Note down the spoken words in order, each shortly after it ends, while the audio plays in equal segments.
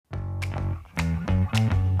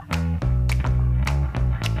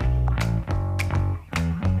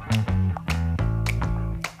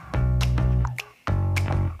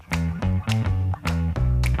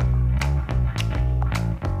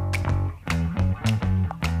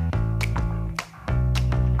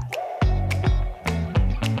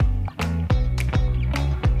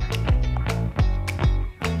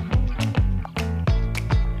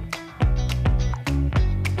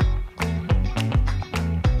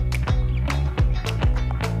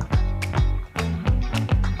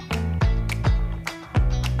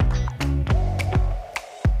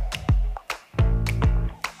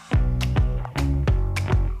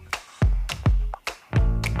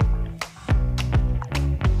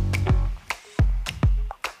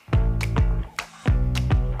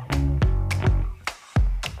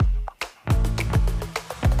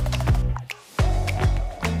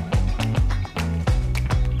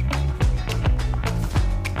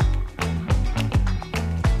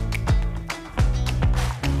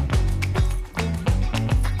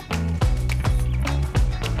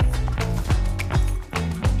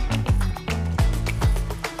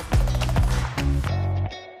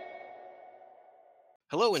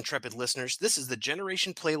Hello, intrepid listeners. This is the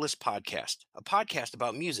Generation Playlist Podcast, a podcast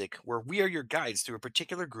about music where we are your guides through a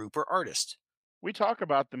particular group or artist. We talk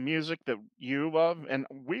about the music that you love and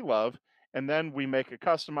we love, and then we make a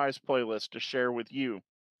customized playlist to share with you,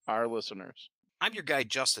 our listeners. I'm your guide,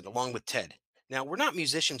 Justin, along with Ted. Now, we're not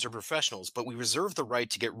musicians or professionals, but we reserve the right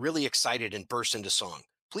to get really excited and burst into song.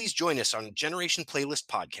 Please join us on Generation Playlist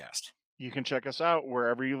Podcast. You can check us out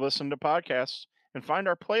wherever you listen to podcasts and find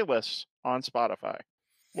our playlists on Spotify.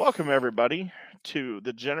 Welcome, everybody, to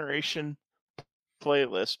the Generation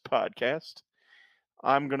Playlist Podcast.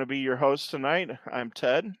 I'm going to be your host tonight. I'm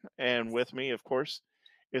Ted, and with me, of course,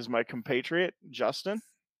 is my compatriot, Justin.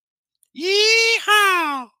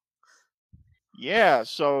 Yeehaw! Yeah,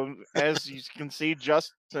 so as you can see,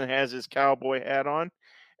 Justin has his cowboy hat on,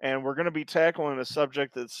 and we're going to be tackling a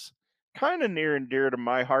subject that's kind of near and dear to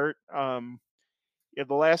my heart. Yeah,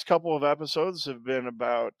 the last couple of episodes have been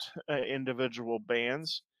about individual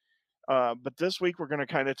bands, but this week we're going to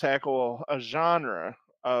kind of tackle a genre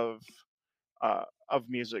of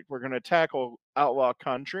music. We're going to tackle outlaw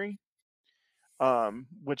country,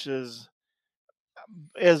 which is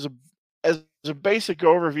as a, as a basic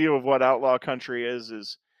overview of what outlaw country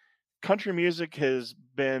is country music has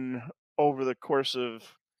been over the course of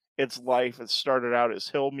its life. It started out as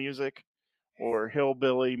hill music or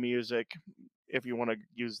hillbilly music, if you want to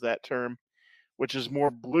use that term, which is more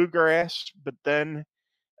bluegrass. But then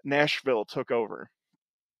Nashville took over,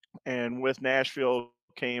 and with Nashville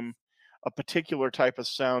came a particular type of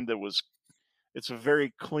sound that was it's a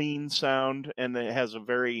very clean sound, and it has a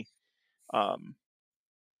very um,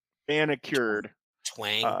 Tw- manicured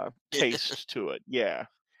Twang. taste to it. Yeah,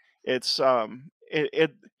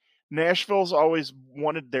 it Nashville's always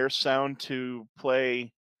wanted their sound to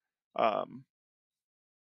play. Um,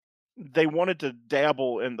 they wanted to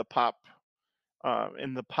dabble in the pop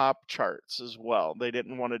charts as well. They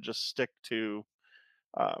didn't want to just stick to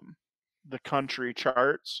um, the country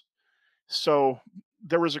charts. So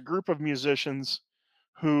there was a group of musicians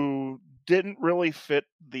who didn't really fit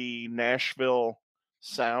the Nashville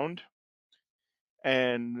sound,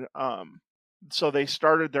 and so they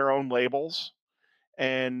started their own labels,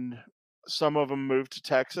 and some of them moved to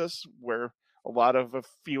Texas, where a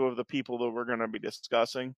few of the people that we're going to be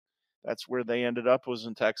discussing, that's where they ended up, was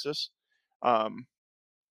in Texas. Um,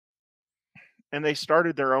 and they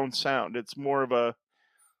started their own sound. It's more of a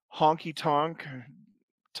honky tonk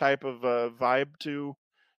type of vibe to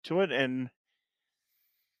it, and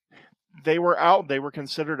they were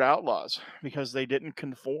considered outlaws because they didn't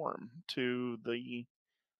conform to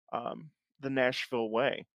um, the Nashville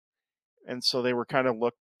way, and so they were kind of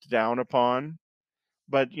looked down upon.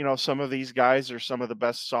 But some of these guys are some of the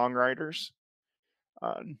best songwriters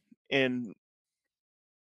uh, in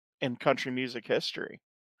country music history,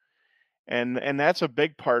 and that's a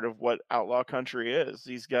big part of what outlaw country is.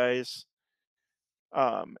 These guys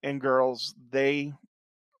and girls, they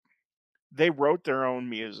wrote their own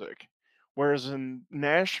music, whereas in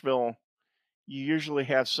Nashville, you usually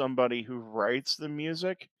have somebody who writes the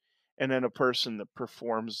music and then a person that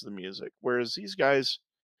performs the music. Whereas these guys,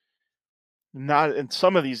 not and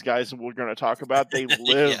some of these guys that we're going to talk about,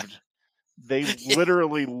 Yeah, they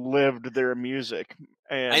literally lived their music.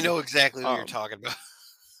 I And know exactly what you're um talking about.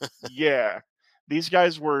 yeah, these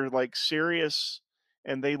guys were like serious,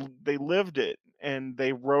 and they lived it, and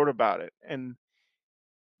they wrote about it and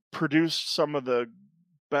produced some of the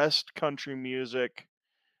best country music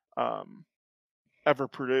um ever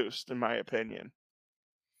produced, in my opinion.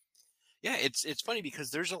 Yeah, it's funny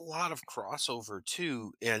because there's a lot of crossover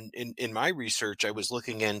too. And in my research, I was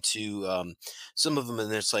looking into some of them,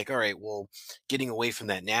 and it's like, all right, well, getting away from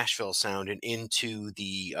that Nashville sound and into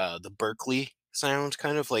the Berkeley sound,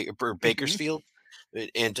 kind of like or Hmm. Bakersfield.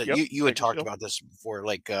 And Yep, you had talked Bakersfield. about this before,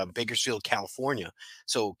 like Bakersfield, California.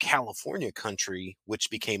 So California country,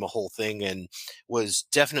 which became a whole thing and was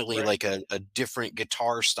definitely Right, like a different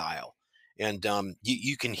guitar style. And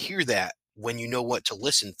you can hear that when you know what to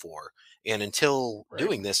listen for, and until right.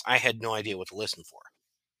 doing this, I had no idea what to listen for.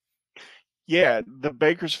 Yeah, the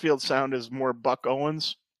Bakersfield sound is more Buck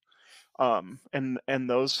Owens, and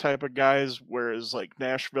those type of guys, whereas like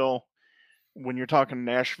Nashville, when you're talking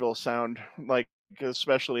Nashville sound, like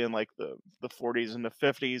especially in like the 40s and the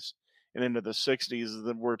 50s and into the 60s,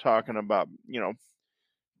 that we're talking about,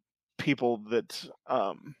 people that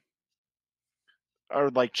are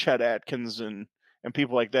like Chet Atkins and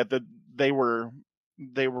people like that, that they were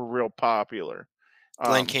they were real popular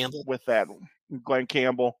Glenn Campbell, with that. Glenn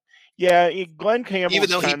Campbell. Yeah, Glenn even Campbell's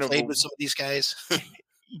though he kind of played a with some of these guys.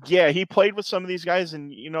 yeah, he played with some of these guys,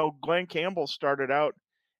 and Glenn Campbell started out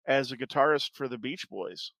as a guitarist for the Beach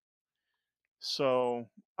Boys. So,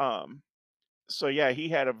 um, so yeah, he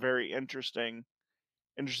had a very interesting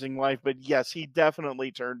life. But yes, he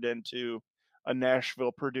definitely turned into a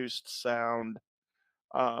Nashville produced sound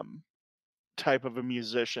um, type of a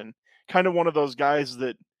musician. Kind of one of those guys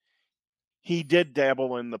that he did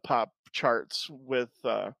dabble in the pop charts with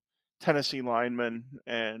Tennessee Lineman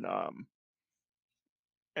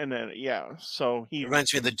and then yeah, so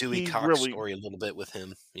Reminds me of the Dewey he Cox really story a little bit with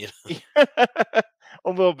him, you know? a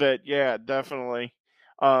little bit, yeah, definitely.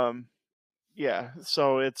 Um, yeah,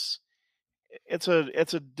 so it's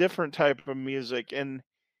a different type of music, and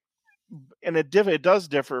it does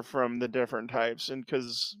differ from the different types, and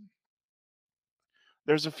because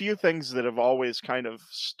there's a few things that have always kind of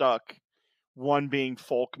stuck. One being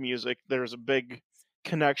folk music. There's a big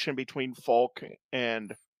connection between folk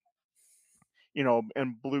and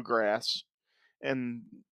and bluegrass and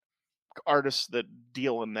artists that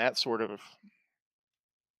deal in that sort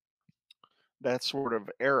of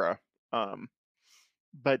era. Um,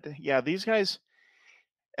 but yeah, these guys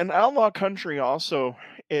and outlaw country also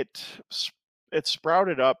it s- it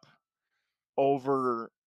sprouted up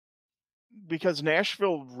over because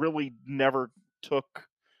Nashville really never took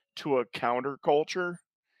to a counterculture,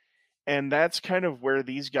 and that's kind of where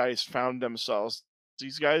these guys found themselves.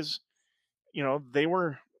 These guys,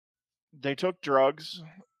 they took drugs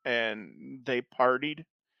and they partied,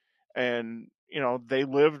 and they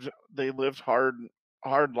lived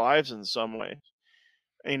hard lives in some ways.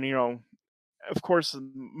 And of course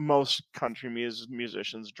most country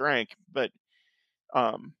musicians drank, but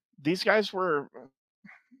these guys were,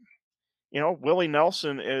 Willie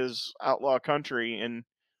Nelson is outlaw country, and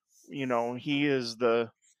he is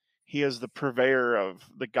the purveyor of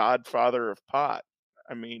the godfather of pot.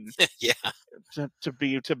 I mean, Yeah.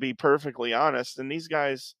 to be perfectly honest, and these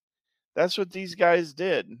guys, that's what these guys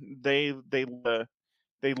did. They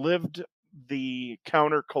lived the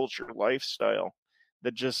counterculture lifestyle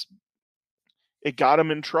that just it got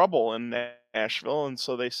them in trouble in Nashville, and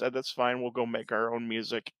so they said, "That's fine. We'll go make our own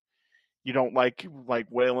music. You don't like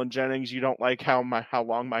Waylon Jennings. You don't like how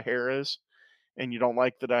long my hair is, and you don't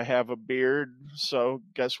like that I have a beard. So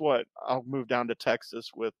guess what? I'll move down to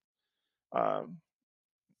Texas um,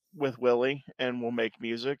 with Willie, and we'll make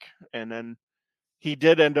music." And then he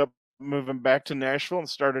did end up moving back to Nashville and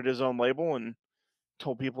started his own label and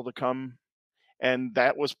told people to come, and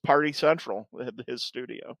that was Party Central, his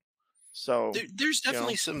studio. So, There's you definitely know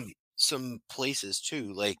some places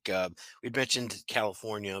too, like, we'd mentioned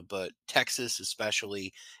California, but Texas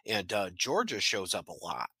especially, and, Georgia shows up a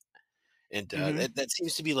lot. And, mhm, that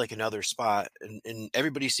seems to be like another spot, and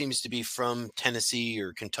everybody seems to be from Tennessee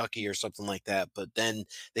or Kentucky or something like that, but then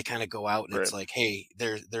they kinda go out and right, it's like, "Hey,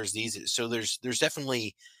 there's these," so there's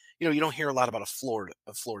definitely, you don't hear a lot about a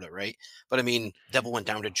Florida, right? But I mean, Devil Went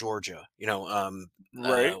Down to Georgia,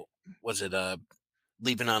 right. was it,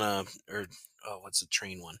 leaving on a or oh, what's the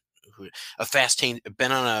train one? A fast train,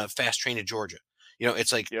 been on a fast train to Georgia.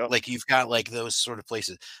 It's like Yep. you've got like those sort of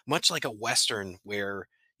places, much like a western where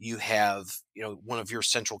you have, one of your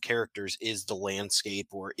central characters is the landscape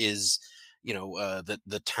or is,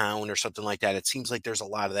 the town or something like that. It seems like there's a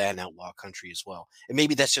lot of that in outlaw country as well. And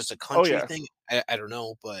maybe that's just a Oh, country yeah. thing. I don't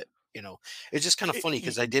know, but it's just kind of It funny y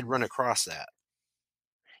because I did run across that.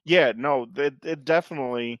 Yeah, no, it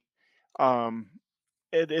definitely, um,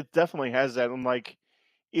 it definitely has that, and, like,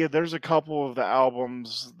 yeah, there's a couple of the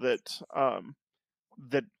albums that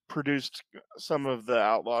produced some of the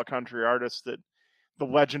outlaw country artists that the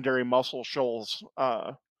legendary Muscle Shoals,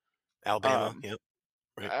 Alabama, um, yep,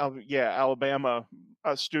 right. Alabama,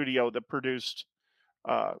 studio that produced,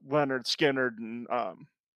 Leonard Skinner and,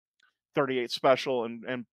 38 Special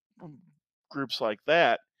and groups like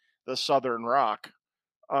that, the Southern rock.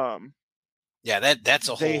 Um, Yeah, that's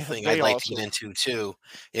a whole thing they I'd like to get also into too.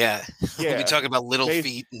 Yeah. We'll be yeah, talking about Little they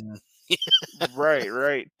Feet and right,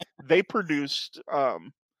 right. They produced,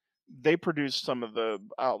 they produced some of the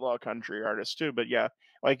outlaw country artists too, but yeah,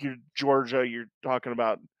 like Georgia, you're talking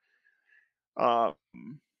about, um,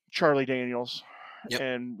 Charlie Daniels, yep,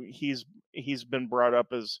 and he's been brought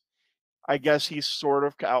up as, I guess he's sort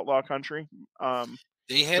of outlaw country,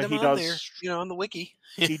 they had but him on there, on the wiki.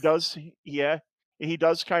 he does yeah, he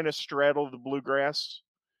does kinda straddle the bluegrass,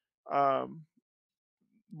 um,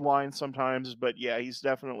 line sometimes, but yeah,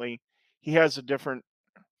 he has a different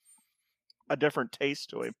taste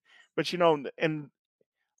to him. But, and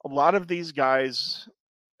a lot of these guys,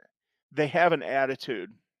 they have an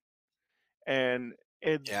attitude, and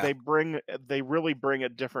Yeah. they really bring a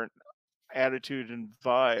different attitude and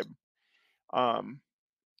vibe. Um,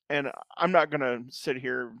 and I'm not gonna sit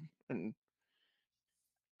here and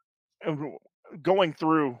going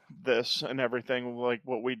through this and everything, like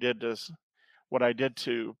what I did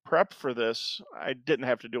to prep for this, I didn't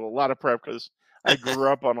have to do a lot of prep because I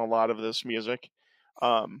grew up on a lot of this music.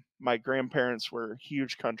 My grandparents were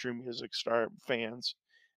huge country music star fans,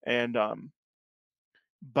 and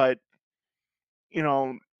but you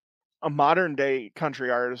know, a modern day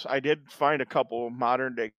country artist, I did find a couple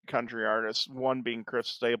modern day country artists. One being Chris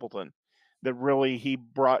Stapleton, that really he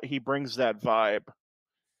brings that vibe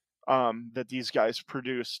that these guys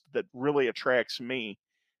produce that really attracts me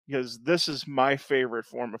because this is my favorite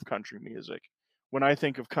form of country music. When I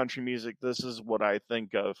think of country music, this is what I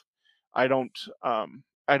think of. I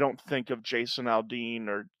don't think of Jason Aldean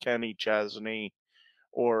or Kenny Chesney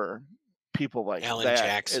or people like Alan that.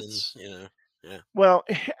 Jackson, It's yeah, well,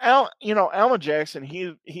 Alan Jackson,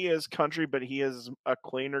 he is country, but he is a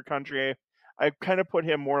cleaner country. I kind of put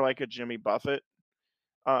him more like a Jimmy Buffett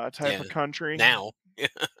type yeah. of country. Now,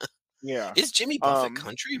 Yeah. is Jimmy Buffett Um,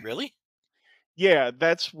 country really? Yeah,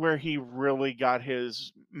 that's where he really got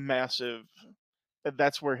his massive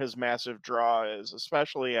that's where his massive draw is,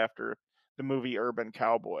 especially after the movie Urban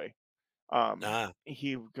Cowboy. Ah,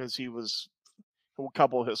 He because he was a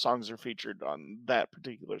couple of his songs are featured on that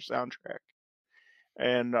particular soundtrack.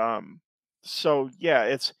 And so yeah,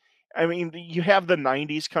 it's I mean, you have the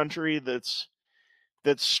 90s country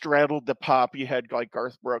that straddled the pop. You had like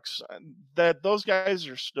Garth Brooks, and that those guys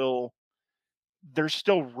are still they're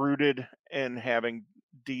still rooted in having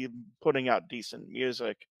de- putting out decent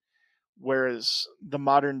music. Whereas the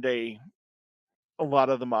modern day, a lot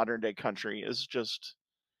of the modern day country is just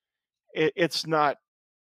it's not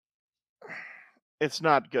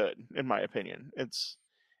good in my opinion.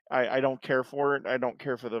 I don't care for it. I don't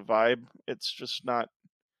care for the vibe. It's just not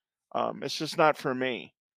for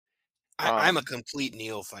me. I'm a Um complete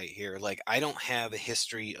neophyte here. Like, I don't have a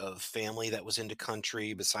history of family that was into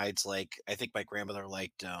country besides, like, I think my grandmother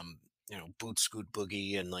liked, Boot Scoot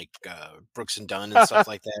Boogie and like Brooks and Dunn and stuff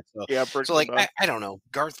like that. So, yeah, Brooks so and like, Dunn. I don't know,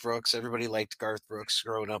 Garth Brooks. Everybody liked Garth Brooks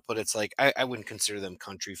growing up, but it's like I wouldn't consider them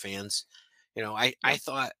country fans. I Yeah.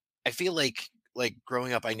 thought I feel like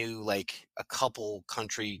growing up, I knew like a couple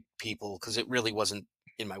country people because it really wasn't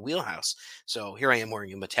in my wheelhouse. So here I am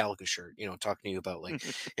wearing a Metallica shirt, talking to you about like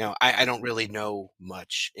I don't really know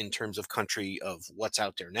much in terms of country of what's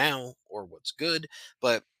out there now or what's good,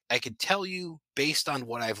 but I could tell you based on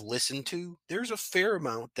what I've listened to, there's a fair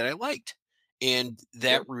amount that I liked. And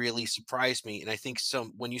that Yep. really surprised me. And I think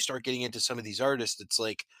when you start getting into some of these artists, it's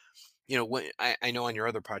like, when I know on your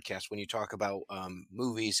other podcast when you talk about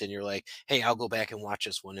movies and you're like, hey, I'll go back and watch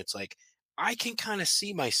this one. It's like I can kind of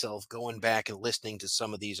see myself going back and listening to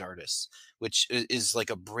some of these artists, which is like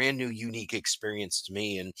a brand new, unique experience to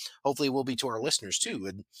me, and hopefully will be to our listeners too.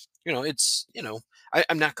 And it's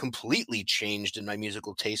I'm not completely changed in my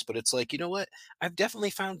musical taste, but it's like what I've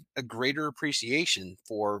definitely found a greater appreciation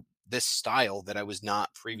for this style that I was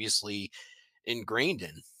not previously ingrained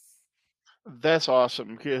in. That's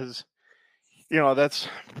awesome because that's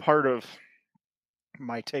part of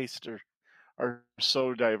my taste are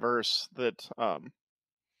so diverse that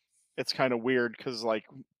it's kind of weird because like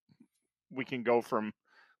we can go from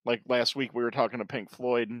like last week we were talking to Pink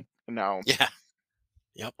Floyd and now Yeah.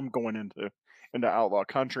 Yep. I'm going into outlaw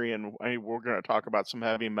country and we're going to talk about some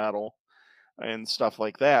heavy metal and stuff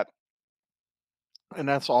like that. And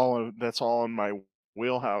that's all in my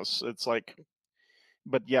wheelhouse. It's like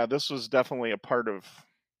but yeah, this was definitely a part of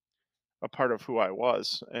who I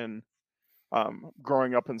was and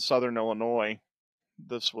growing up in southern Illinois,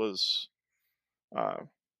 this was uh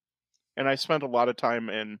and I spent a lot of time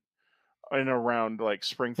in and around like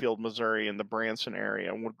Springfield, Missouri, and the Branson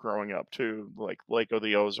area growing up too, like Lake of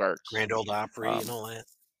the Ozarks. Grand Old Opry and Um, all that.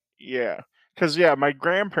 yeah, because yeah, my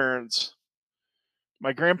grandparents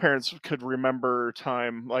could remember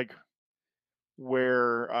time like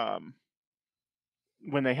where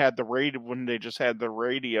when they had the radio, when they just had the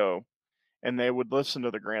radio, and they would listen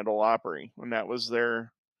to the Grand Ole Opry, and that was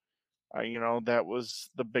their, that was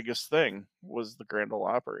the biggest thing was the Grand Ole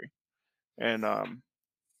Opry, and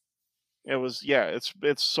it was yeah,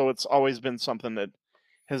 it's always been something that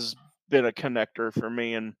has been a connector for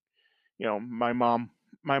me and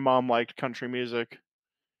my mom liked country music.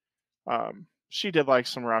 She did like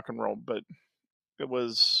some rock and roll, but it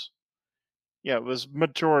was yeah, it was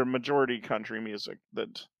majority country music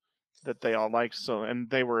that they all liked. So and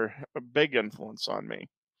they were a big influence on me.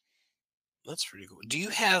 That's pretty cool. Do you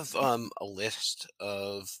have a list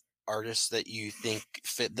of artists that you think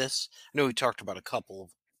fit this? I know we talked about a couple.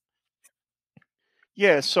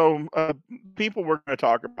 Yeah, so people we're going to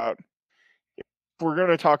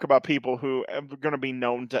talk about people who are going to be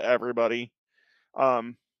known to everybody.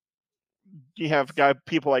 Um, you have guy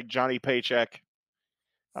people like Johnny Paycheck,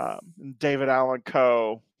 David Allan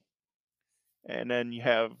Coe, and then you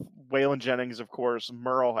have Waylon Jennings, of course,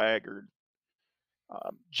 Merle Haggard,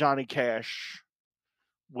 Johnny Cash,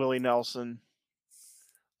 Willie Nelson,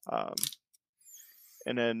 um,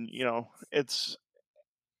 and then it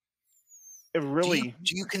Do you really,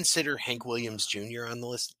 do you consider Hank Williams Jr. on the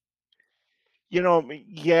list?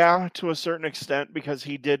 yeah, to a certain extent because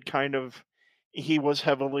he was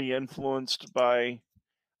heavily influenced by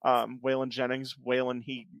Waylon Jennings.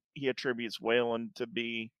 He attributes Waylon to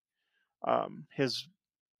be his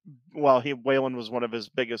he Waylon was one of his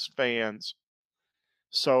biggest fans,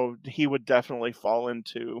 so he would definitely fall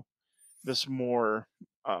into this more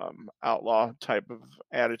outlaw type of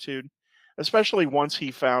attitude, especially once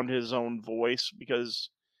he found his own voice. Because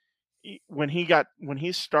when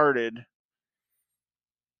he started,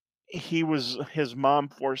 his mom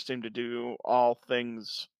forced him to do all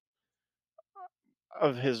things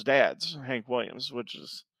of his dad's, Hank Williams, which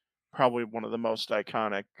is probably one of the most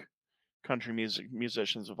iconic country music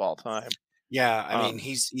musicians of all time. Yeah, I mean, Um,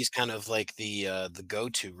 he's kind of like the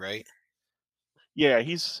go-to, right? yeah,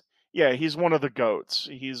 he's one of the goats.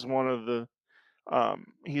 He's one of the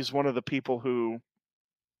people who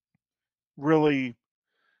really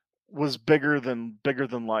was bigger than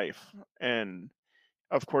life, and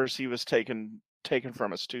of course he was taken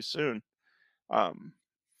from us too soon. Um,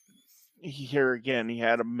 Here again, he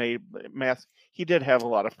had a math. He did have a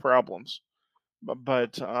lot of problems,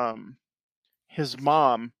 but his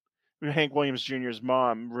mom, Hank Williams Jr.'s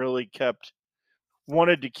mom, really kept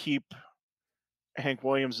wanted to keep Hank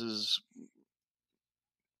Williams's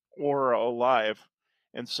aura alive,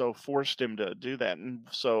 and so forced him to do that. And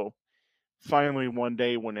so finally, one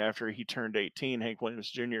day, when after he turned 18, Hank Williams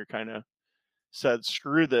Jr. kind of said,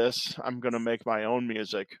 "Screw this! I'm going to make my own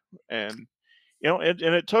music." And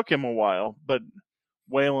it took him a while, but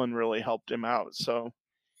Waylon really helped him out. So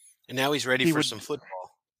And now he's ready he for some would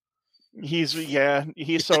football. he's yeah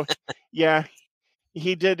he's so yeah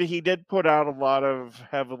he did put out a lot of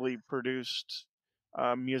heavily produced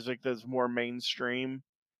music that's more mainstream,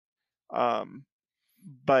 um,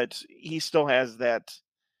 but he still has that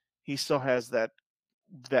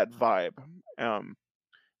vibe. Um,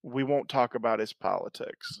 we won't talk about his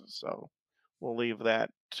politics, so we'll leave that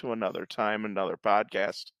to another time, another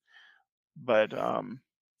podcast. But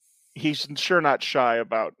he's sure not shy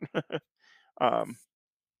about um,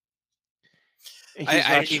 he's I not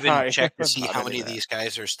didn't even shy check to see about how any many of of that. these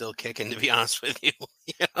guys are still kicking, to be honest with you.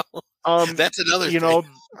 You know? Um, That's another you thing. know,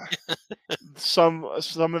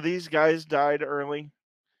 some of these guys died early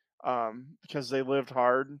because they lived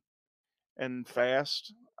hard and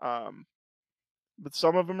fast. Um, but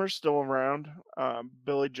some of them are still around.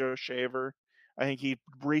 Billy Joe Shaver, I think he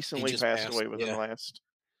He recently just passed passed, away yeah.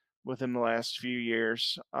 within the last few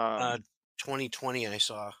years. Uh, 2020 I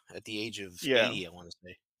saw at the age of Yeah, 80, I wanna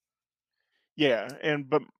say. yeah, and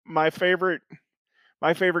but my favorite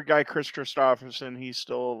guy, Chris Christopherson, he's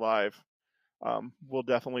still alive. We'll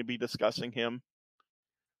definitely be discussing him.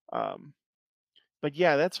 Um, but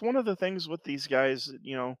yeah, that's one of the things with these guys.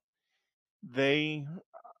 They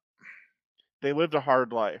they lived a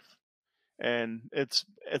hard life, and it's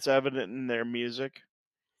evident in their music.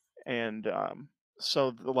 And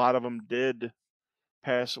so a lot of them did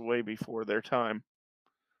pass away before their time,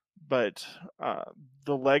 but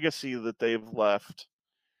the legacy that they've left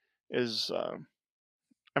is,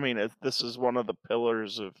 I mean, this is one of the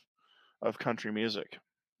pillars of country music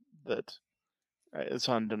that it's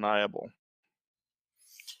undeniable.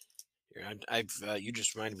 Here, you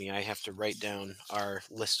just reminded me I have to write down our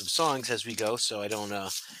list of songs as we go, so I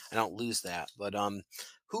don't lose that. But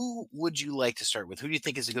who would you like to start with? Who do you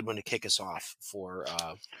think is a good one to kick us off for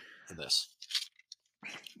this?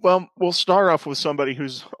 Well, we'll start off with somebody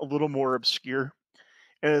who's a little more obscure,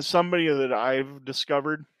 and it's somebody that I've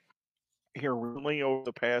discovered here recently over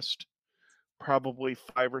the past probably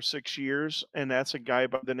 5 or 6 years, and that's a guy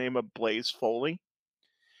by the name of Blaze Foley.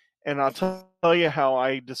 And I'll tell you how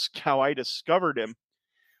I discovered him.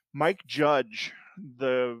 Mike Judge,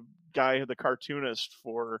 the the cartoonist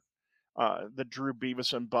for the Drew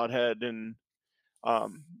Beavis and Butthead, and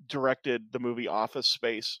directed the movie Office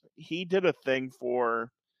Space. He did a thing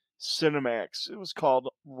for Cinemax. It was called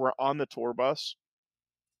On the Tour Bus,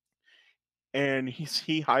 and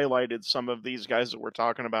he highlighted some of these guys that we're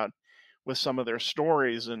talking about with some of their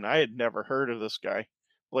stories, and I had never heard of this guy,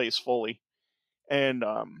 Blaze Foley, and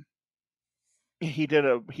he did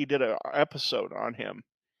a episode on him,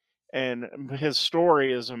 and his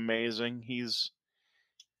story is amazing.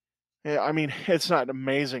 I mean, it's not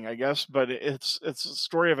amazing, I guess, but it's a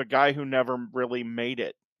story of a guy who never really made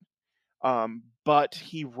it. But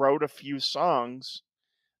he wrote a few songs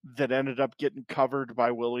that ended up getting covered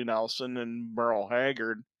by Willie Nelson and Merle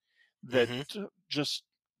Haggard that Hmm. just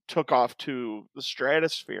took off to the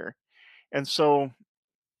stratosphere. And so,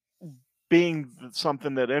 being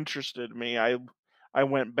something that interested me, I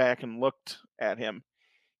went back and looked at him.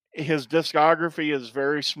 His discography is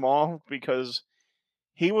very small because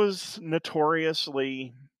he was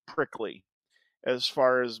notoriously prickly as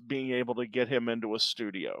far as being able to get him into a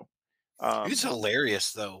studio. It's Um,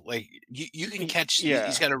 hilarious though. Like you can catch. He's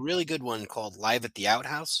yeah, got a really good one called "Live at the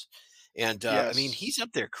Outhouse," and I mean yes, he's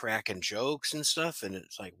up there cracking jokes and stuff, and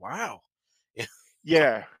it's like wow. Yeah.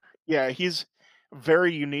 yeah, yeah. He's a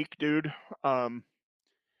very unique dude. Um,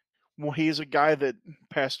 well, he's a guy that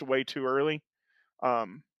passed away too early.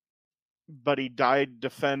 Um, but he died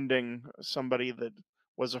defending somebody that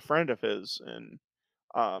was a friend of his,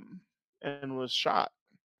 um, and was shot.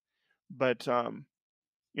 But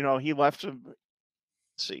he left a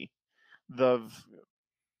see the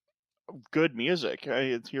good music.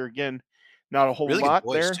 It's here again, not a whole Really good lot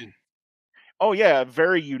voice there. too. Oh yeah,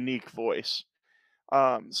 very unique voice.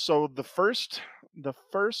 So the first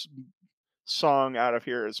song out of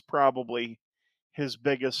here is probably his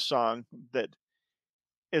biggest song that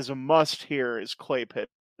is a must hear is Clay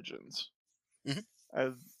Pigeons. Mhm.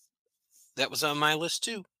 Uh, That was on my list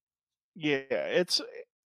too. yeah,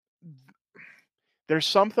 there's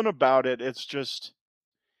something about it. It's just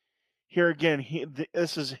here again.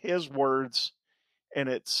 This is his words, and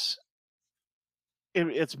it's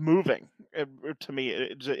moving. To me,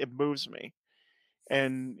 it moves me.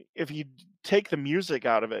 And if you take the music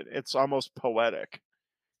out of it, it's almost poetic,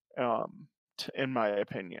 in my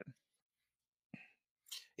opinion.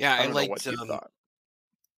 Yeah, I don't know what you thought.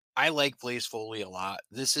 I like Blaze Foley a lot.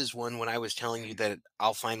 This is one when I was telling you that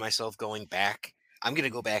I'll find myself going back. I'm gonna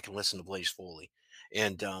go back and listen to Blaze Foley,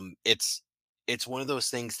 and it's one of those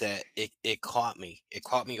things that it caught me. It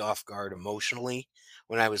caught me off guard emotionally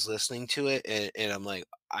when I was listening to it, and I'm like,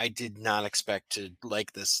 I did not expect to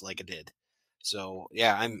like this like I did. So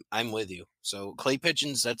yeah, I'm with you. So Clay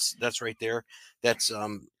Pigeons, that's right there. That's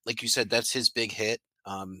like you said, that's his big hit.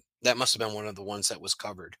 That must have been one of the ones that was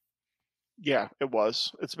covered. Yeah, it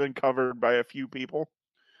was. It's been covered by a few people.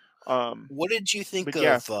 Um, What did you think but yeah, of,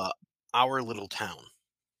 Our Little Town?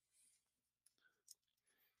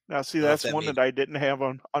 now see I don't know if that's that one made that I didn't have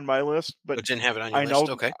on my list, but oh, didn't have it on your I list? know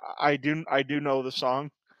Okay. I do know the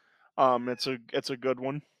song. It's a good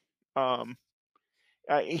one. Um,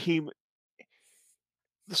 he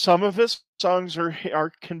Some of his songs are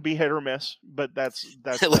can be hit or miss, but that's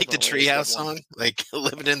Like the definitely a good Treehouse one. song? Like,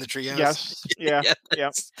 Living in the Treehouse? Yes, yeah, Yeah, yeah,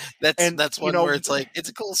 and that's you one where know, it's like, it's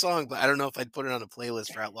a cool song, but I don't know if I'd put it on a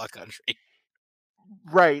playlist for Outlaw Country.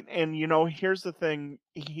 right, and here's the thing,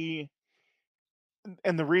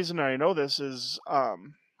 and the reason I know this is,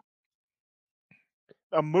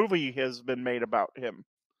 a movie has been made about him,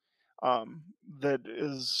 that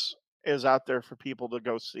is out there for people to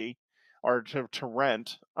go see or to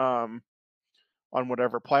rent, on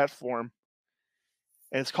whatever platform,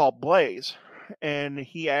 and it's called Blaze, and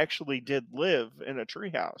he actually did live in a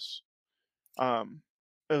treehouse. Um,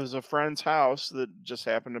 it was a friend's house that just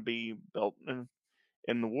happened to be built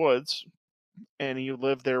in the woods, and he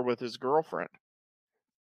lived there with his girlfriend.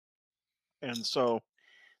 And so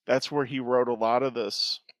that's where he wrote a lot of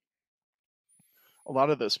this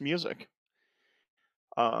music.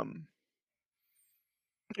 Um,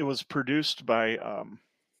 it was produced by I'm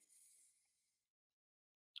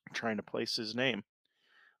trying to place his name.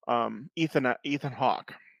 Ethan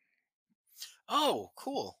Hawke. Oh,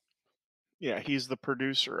 cool. Yeah, he's the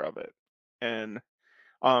producer of it. And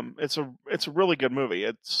it's a really good movie.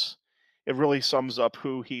 It really sums up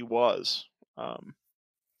who he was. Um,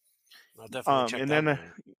 I'll definitely check and that then one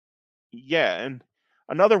out. yeah, and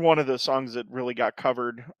another one of the songs that really got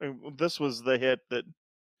covered. This was the hit that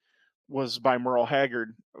was by Merle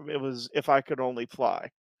Haggard. It was "If I Could Only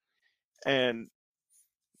Fly," and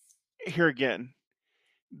here again,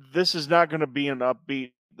 this is not going to be an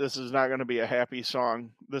upbeat. This is not going to be a happy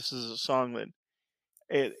song. This is a song that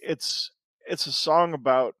it's a song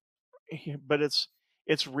about, but it's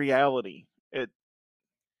reality.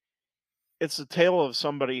 It's a tale of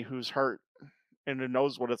somebody who's hurt and who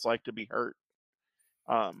knows what it's like to be hurt.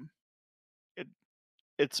 Um, it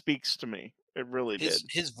it speaks to me. It really did.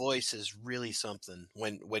 His voice is really something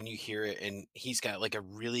when you hear it, and he's got, like, a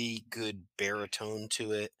really good baritone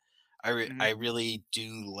to it. Mhm. I really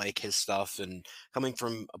do like his stuff, and coming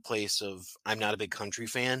from a place of I'm not a big country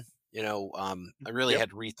fan, I really Yep. had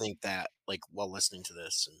to rethink that, like, while listening to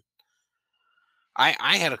this, and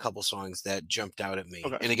I had a couple songs that jumped out at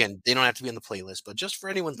me, Okay. and again, they don't have to be on the playlist, but just for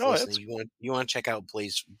anyone No, listening, it's you want to check out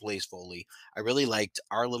Blaze Foley. I really liked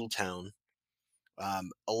Our Little Town,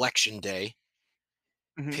 Election Day,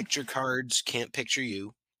 mhm. Picture Cards, Can't Picture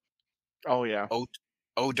You, Oh, yeah. Oh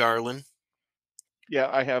Oh Darlin', Yeah,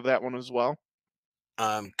 I have that one as well.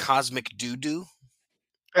 Cosmic Doo Doo.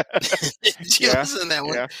 Did you Yeah, listen to that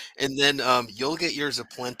one? yeah. And then You'll Get Yours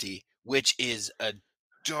Aplenty, which is a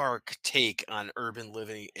dark take on urban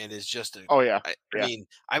living and is just a Oh, yeah, I yeah. mean,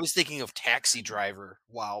 I was thinking of Taxi Driver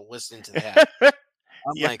while listening to that.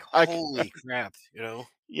 I'm Yeah, like, I c "Holy crap," you know?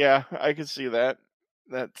 yeah, I can see that.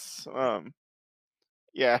 That's,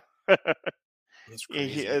 yeah. That's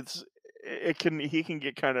He crazy. it's it can he can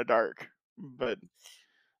get kinda dark, but,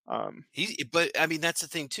 um But I mean, that's the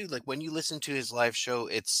thing too. Like when you listen to his live show,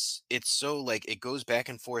 it's so like it goes back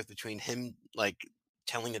and forth between him like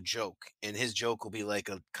telling a joke, and his joke will be like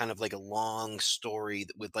a kind of like a long story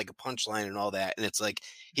with like a punchline and all that. And it's like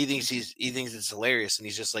he thinks it's hilarious, and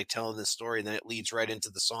he's just like telling this story, and then it leads right into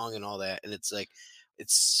the song and all that. And it's like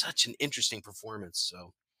it's such an interesting performance.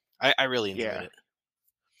 So I really enjoyed yeah. it.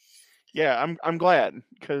 Yeah, I'm glad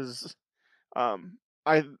 'cause, um,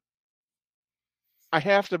 I I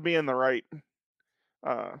have to be in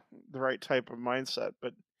uh, the right type of mindset,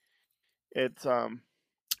 but it's,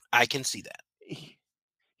 I can see that. he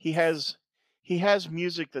he has he has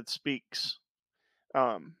music that speaks.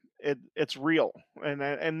 It's real,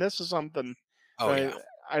 and this is something Oh yeah. that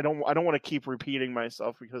I don't want to keep repeating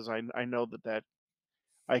myself because I know that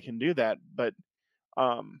I can do that, but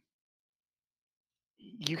um,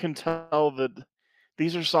 you can tell that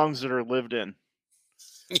these are songs that are lived in,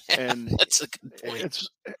 Yeah, and that's a good point. it's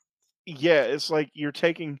yeah, it's like you're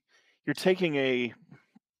taking a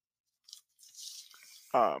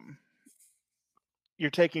um you're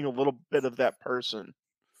taking a little bit of that person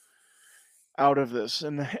out of this,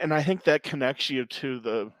 and I think that connects you to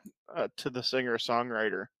the singer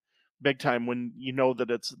songwriter big time when you know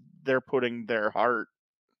that it's they're putting their heart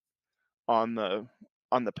on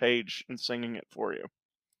the page and singing it for you.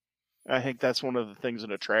 I think that's one of the things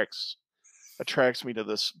that attracts me to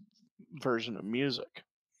this version of music.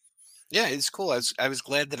 Yeah, it's cool. I was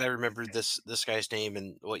glad that I remembered this guy's name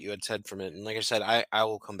and what you had said from it. And like I said, I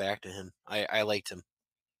will come back to him. I liked him.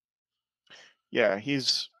 Yeah,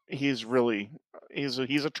 he's really he's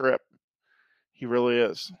a trip. He really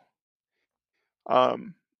is.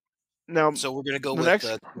 Um, now So we're gonna go the with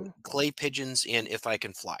next, Clay Pigeons and If I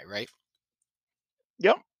Can Fly, right?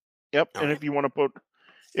 yep, yep. All And right. if you want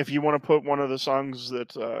to put one of the songs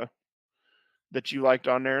that you liked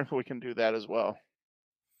on there, we can do that as well.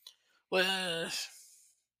 Well,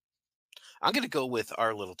 I'm gonna go with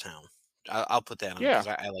Our Little Town. I'll put that on Yeah, because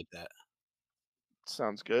I like that.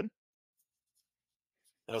 sounds good.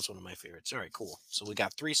 That was one of my favorites. All right, cool. So we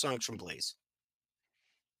got three songs from Blaze.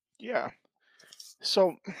 Yeah.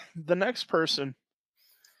 So the next person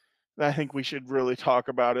that I think we should really talk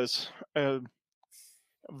about is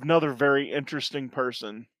another very interesting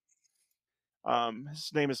person.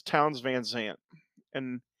 His name is Towns Van Zant,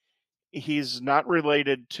 and he's not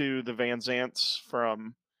related to the Van Zants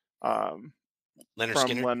um, Leonard from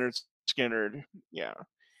Skinner. Leonard Skinner. Yeah,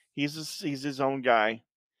 he's his own guy.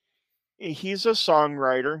 He's a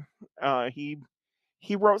songwriter.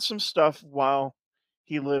 He wrote some stuff while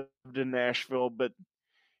he lived in Nashville, but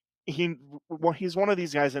he he's one of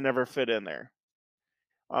these guys that never fit in there.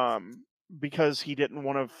 Because he didn't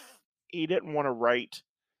want to write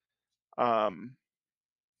um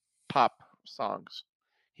pop songs.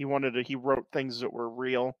 He wrote things that were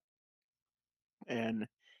real, and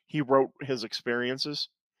he wrote his experiences,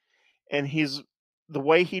 and he's the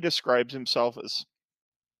way he describes himself is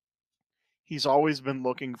he's always been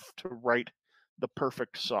looking to write the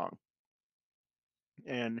perfect song.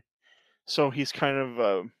 And so he's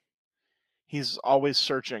always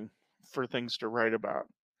searching for things to write about.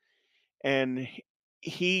 And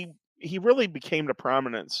he really became to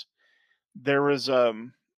prominence. There was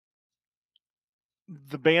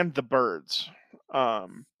the band The Birds,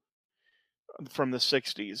 um, from the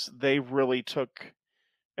 '60s. They really took,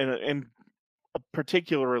 and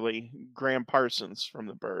particularly Graham Parsons from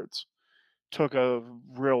The Birds took a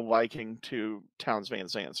real liking to Towns Van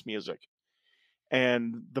Zant's music.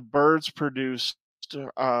 And The Birds produced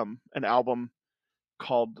an album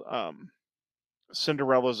called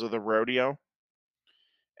Cinderellas of the Rodeo.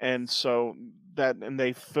 And so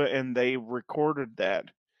and they recorded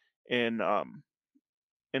that in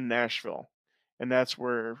in Nashville. And that's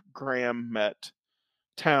where Graham met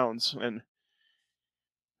Towns, and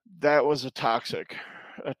that was a toxic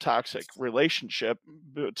relationship,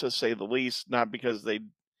 to say the least. Not because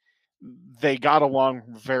they got along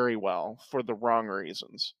very well for the wrong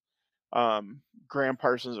reasons. Graham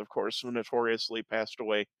Parsons, of course, who notoriously passed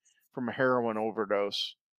away from a heroin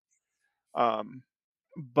overdose. Um,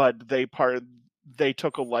 but they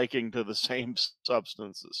took a liking to the same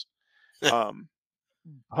substances. Um,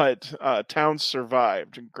 but Towns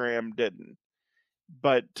survived, and Graham didn't.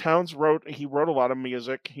 But Towns wrote a lot of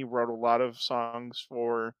music. He wrote a lot of songs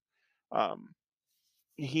for um,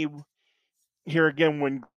 he here again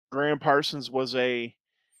when Graham Parsons was a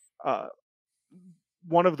uh,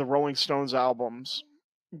 one of the Rolling Stones albums.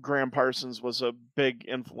 Graham Parsons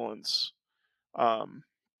um,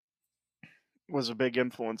 was a big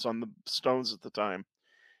influence on the Stones at the time,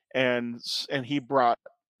 and he brought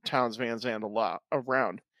Towns Van Zandt a lot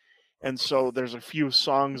around, and so there's a few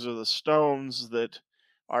songs of the Stones that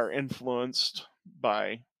are influenced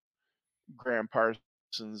by Graham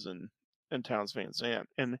Parsons and Towns Van Zandt,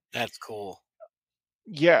 and That's cool.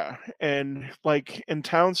 yeah, and like in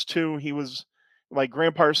Towns too, he was like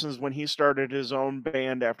Graham Parsons when he started his own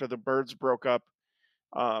band after the Byrds broke up.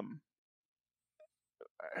 Um,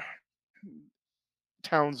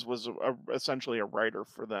 Towns was essentially a writer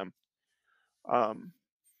for them. Um,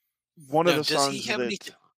 one of Now, the does he songs have any?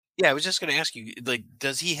 that Yeah, I was just gonna ask you, like,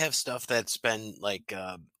 does he have stuff that's been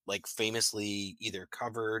like famously either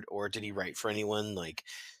covered or did he write for anyone? Like,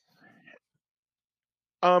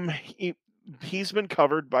 he he's been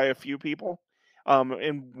covered by a few people.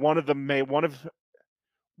 And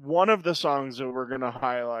one of the songs that we're gonna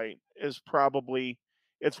highlight is probably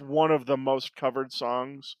it's one of the most covered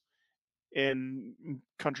songs in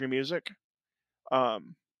country music.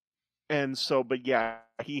 Um, and so, but yeah,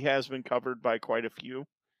 he has been covered by quite a few.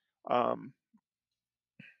 Um,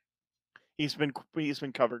 he's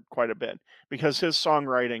been covered quite a bit because his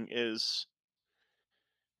songwriting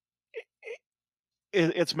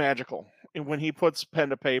it's magical. And when he puts pen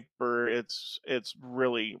to paper, it's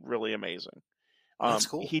really really amazing. that's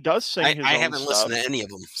cool. He does sing his I own haven't listened stuff. to any of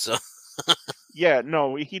them, so Yeah,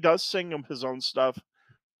 no, he does sing his own stuff,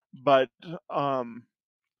 but um,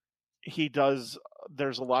 he does.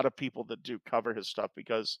 There's a lot of people that do cover his stuff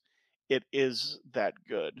because it is that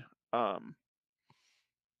good. Um,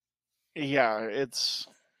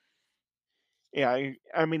 yeah,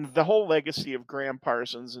 I mean, the whole legacy of Graham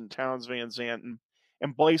Parsons and Towns Van Zandt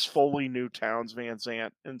and Blaze Foley knew Towns Van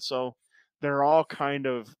Zandt, and so they're all kind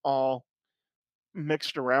of all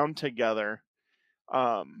mixed around together.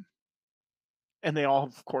 Um, and they all,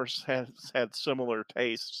 of course, had similar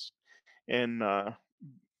tastes in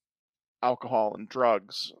alcohol and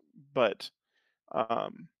drugs. But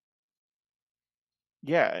um,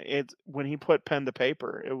 yeah, it when he put pen to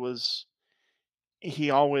paper, he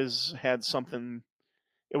always had something.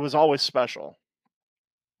 It was always special,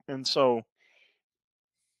 and so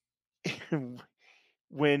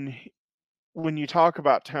when when you talk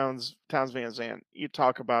about Towns Van Zandt, you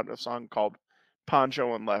talk about a song called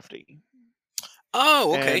Poncho and Lefty.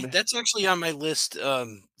 oh, okay. And That's actually on my list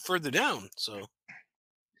further down. So,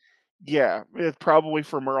 yeah, it's probably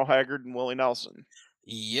from Merle Haggard and Willie Nelson.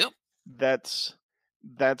 yep, That's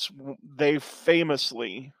they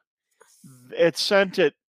famously it sent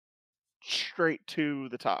it straight to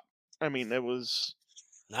the top. I mean,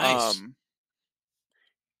 nice. um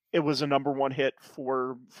it was a number one hit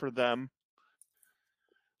for them,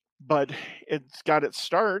 but it's got its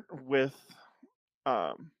start with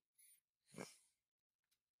um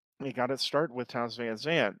it got its start with Towns Van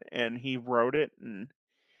Zandt, and he wrote it, and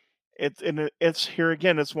it's here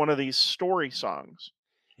again. It's one of these story songs.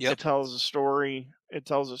 Yep. It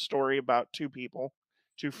tells a story about two people,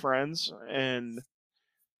 two friends,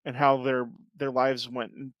 and how their lives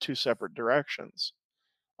went in two separate directions.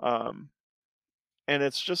 Um, and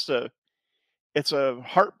it's a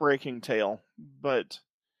heartbreaking tale, but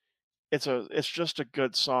it's just a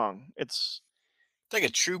good song. It's like a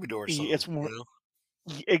troubadour song, It's you more know?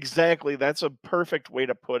 exactly that's a perfect way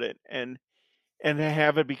to put it, and to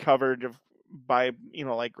have it be covered by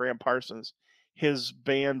like Graham Parsons. His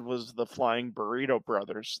band was the Flying Burrito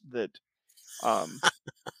Brothers um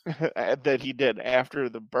that he did after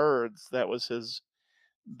the Birds. That was his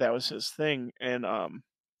thing, and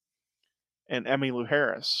Emmylou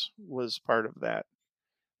Harris was part of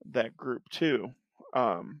that group too.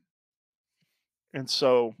 Um, and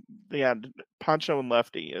so yeah, Poncho and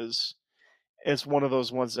Lefty is one of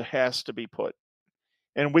those ones that has to be put,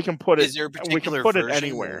 and Is there a we can particular put it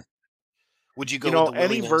version or anywhere. would you You go with know, the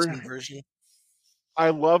Willie Nelson version? I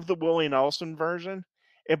love the Willie Nelson version,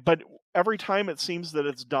 but every time it seems that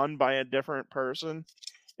it's done by a different person,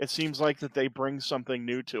 it seems like that they bring something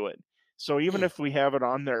new to it. So even Hmm. if we have it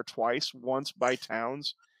on there twice, once by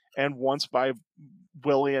Towns and Once by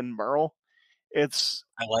Willie and Merle. It's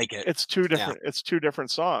I like it. Yeah. it's 2 different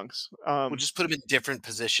songs. We'll just put them in different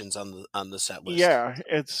positions on the set list. Yeah,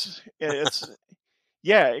 it's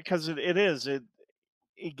yeah, because it is.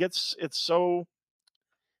 It's so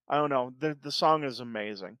I don't know. The song is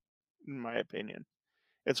amazing, in my opinion.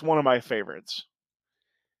 It's one of my favorites.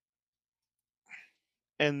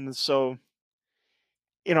 And so,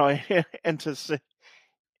 you know, and to say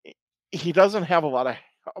he doesn't have a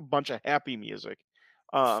bunch of happy music.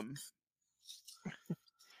 Um,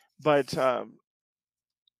 but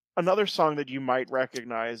another song that you might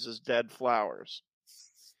recognize is Dead Flowers.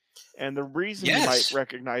 And Yes.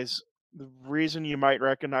 the reason you might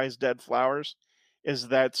recognize Dead Flowers is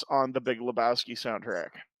that's on the Big Lebowski soundtrack.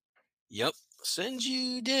 Yep. Send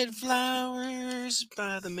you dead flowers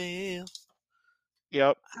by the mail.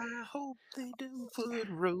 Yep, I hope they don't put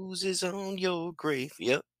roses on your grave.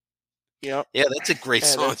 Yep. yep. Yeah, that's a great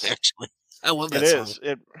And song, actually. I love it that song. is.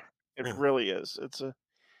 It Yeah. really is. It's a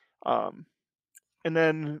um and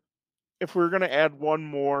then if we are gonna add one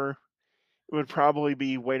more, it would probably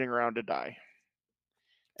be Waiting Around to Die.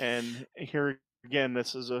 And here again,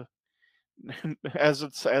 this is a as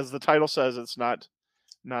the title says, it's not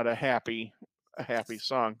a happy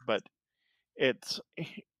song, but it's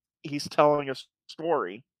he's telling a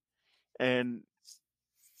story, and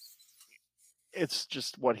it's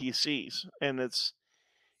just what he sees, and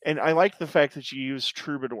I like the fact that you use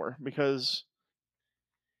troubadour because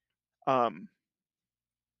um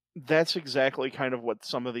that's exactly kind of what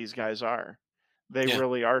some of these guys are. They Yeah.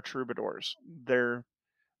 really are troubadours.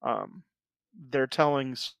 Um they're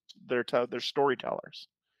telling they're storytellers,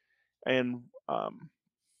 and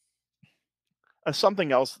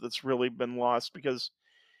something else that's really been lost because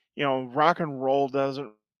rock and roll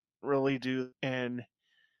doesn't really do, and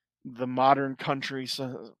the modern country,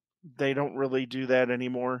 so they don't really do that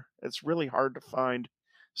anymore. It's really hard to find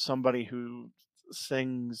somebody who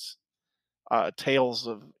sings tales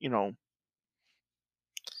of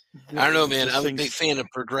I don't know, man. just I'm a big things. fan of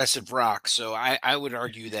progressive rock, so I would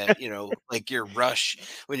argue that, like your Rush,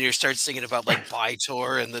 when you start singing about like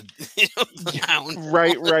Bytor and the the Yeah, Hound,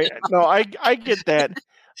 right. No, I get that.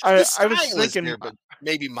 the I was style is thinking there, but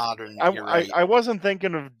maybe modern. I You're right. I wasn't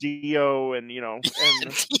thinking of Dio and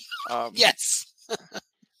um Yes.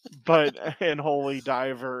 but and Holy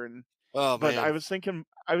Diver, and Oh but man. I was thinking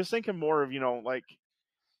more of like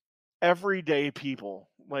everyday people,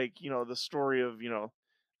 like the story of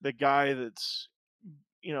the guy that's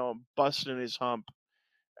busting his hump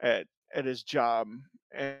at his job,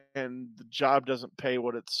 and the job doesn't pay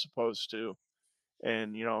what it's supposed to,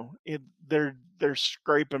 and they're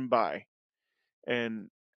scraping by, and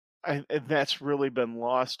and that's really been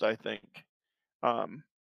lost, I think. um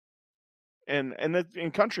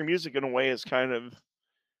and country music in a way has kind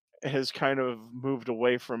of moved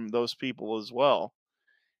away from those people as well,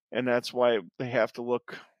 and that's why they have to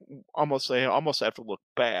look they almost have to look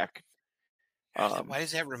back. um Why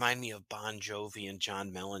does that remind me of Bon Jovi and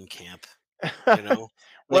John Mellencamp? You know,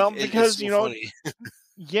 like well, it's because so funny.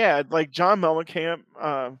 yeah, like John Mellencamp,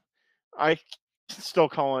 I still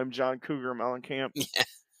call him John Cougar Mellencamp.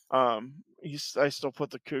 He's I still put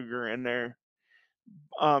the Cougar in there.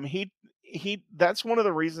 He that's one of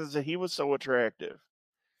the reasons that he was so attractive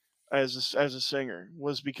as a singer,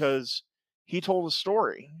 was because he told a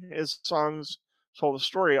story. His songs told a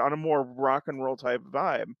story on a more rock and roll type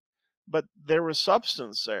vibe, but there was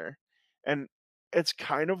substance there, and it's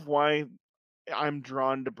kind of why I'm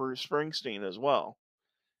drawn to Bruce Springsteen as well.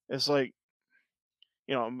 It's like,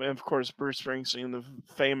 and of course, Bruce Springsteen,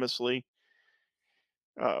 famously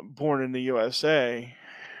born in the USA.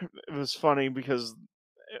 It was funny because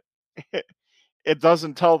it, it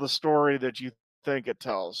doesn't tell the story that you think it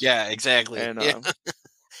tells, Yeah, exactly. and Yeah,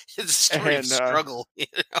 it's a story of and struggle.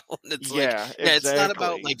 And it's like, yeah, yeah, it's not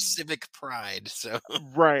about exactly, like civic pride. So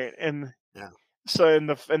right. And yeah, so, in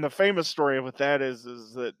the famous story with that is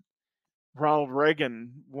that Ronald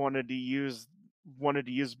Reagan wanted to use "Born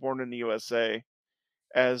in the USA"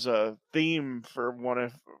 as a theme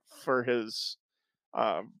for his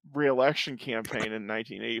reelection campaign in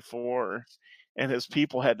 1984, and his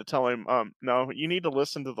people had to tell him, "No, you need to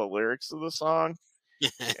listen to the lyrics of the song."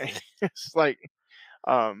 It's like,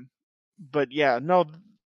 um, but yeah, no,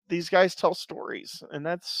 these guys tell stories, and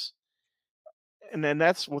then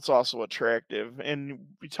that's what's also attractive. And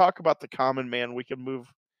we talk about the common man, we can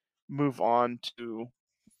move on to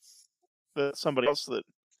somebody else that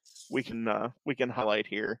we can highlight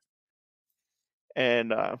here,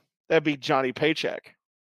 and that'd be Johnny Paycheck.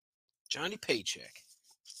 Johnny Paycheck.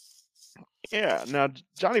 Yeah, now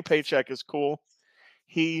Johnny Paycheck is cool.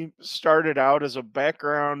 He started out as a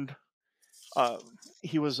background. Uh,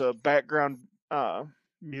 he was a background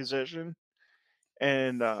musician,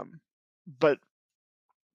 and but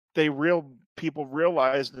they real people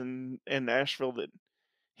realized in Nashville that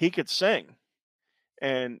he could sing,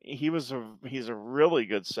 and he's a really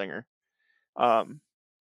good singer. Um,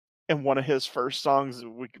 and one of his first songs that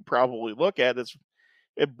we could probably look at is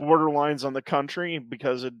it borderlines on the country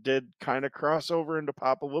because it did kind of cross over into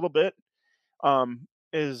pop a little bit.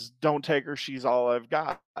 Is "Don't Take Her, She's All I've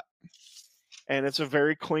Got," and it's a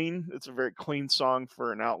very clean song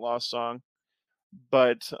for an Outlaw song.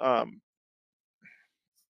 But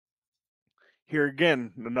here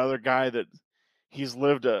again, another guy that he's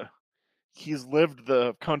lived a he's lived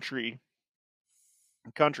the country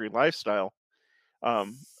lifestyle.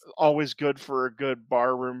 Um, Always good for a good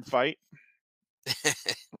barroom fight.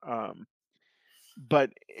 Um,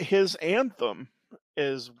 but his anthem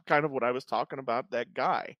is kind of what I was talking about. That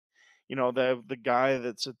guy, the guy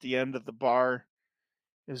that's at the end of the bar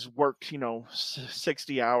has worked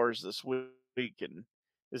 60 hours this week and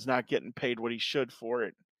is not getting paid what he should for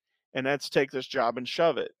it, and that's take this job and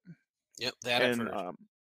shove it. Yep, that I've And heard.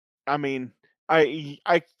 I mean,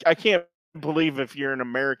 I can't believe if you're an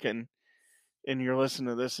American and you're listening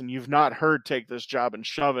to this and you've not heard "Take This Job and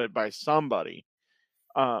Shove It" by somebody,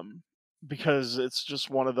 um, because it's just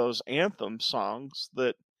one of those anthem songs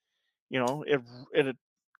that you know it it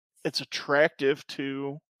it's attractive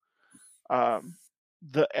to um,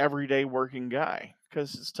 the everyday working guy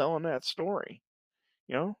because it's telling that story.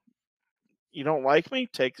 You know, you don't like me,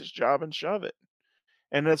 take this job and shove it,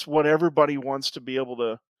 and that's what everybody wants to be able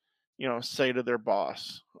to say to their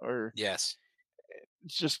boss. Or Yes.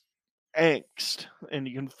 it's just angst, and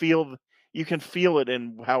you can feel it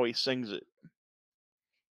in how he sings it.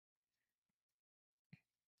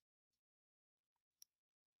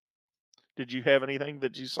 Did you have anything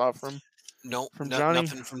that you saw No, from no, Johnny?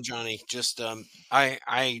 nothing from Johnny. Just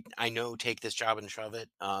I know take this job and shove it.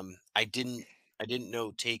 I didn't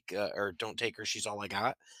know take or don't take her. She's all I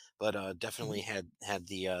got. But definitely Mhm. had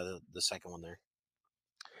the second one there.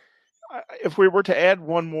 If we were to add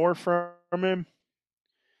one more from him,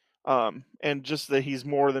 and just that he's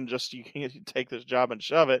more than just you can't take this job and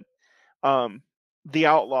shove it. Um, the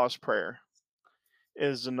Outlaw's Prayer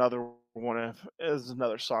is another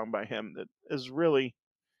song by him that is really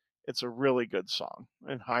it's a really good song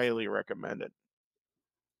and highly recommend it.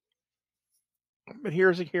 But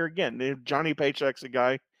here again, Johnny Paycheck's a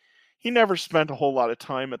guy. He never spent a whole lot of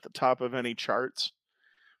time at the top of any charts,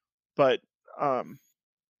 but um,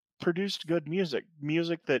 produced good music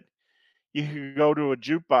that you could go to a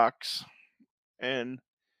jukebox and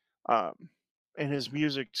um, and his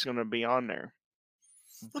music's going to be on there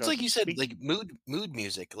It's because like it you said, speaks. like mood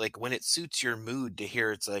music. Like when it suits your mood to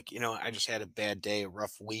hear, it's like, I just had a bad day, a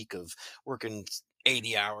rough week of working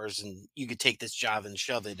 80 hours, and you could take this job and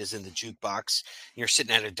shove it is in the jukebox. You're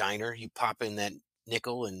sitting at a diner, you pop in that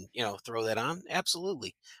nickel and throw that on.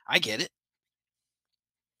 Absolutely. I get it.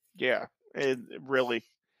 Yeah, it really.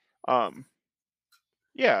 Um,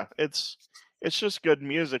 yeah, it's just good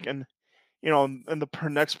music, and and the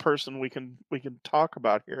next person we can talk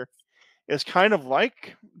about here is kind of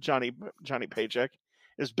like Johnny Paycheck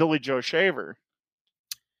is Billy Joe Shaver.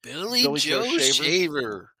 Billy Billy Joe Joe Shaver.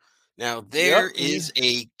 Shaver. Now Yep, there is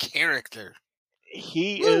a character.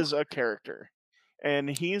 he Woo! is a character, and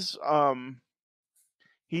he's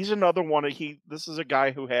another one. This is a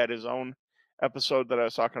guy who had his own episode that I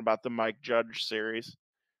was talking about, the Mike Judge series.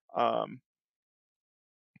 Um,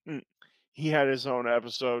 mm, he had his own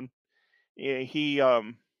episode. Yeah,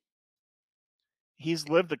 he's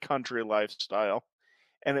lived the country lifestyle,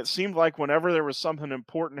 and it seemed like whenever there was something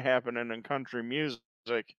important happening in country music,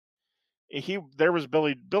 there was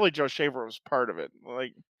Billy Joe Shaver was part of it.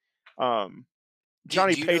 Like um, Do, Johnny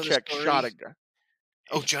do you know the Paycheck shot story? a guy.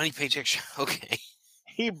 Oh, Johnny Paycheck. Okay.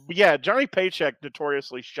 Johnny Paycheck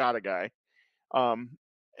notoriously shot a guy um,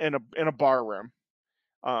 in a bar room.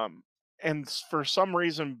 Um, and for some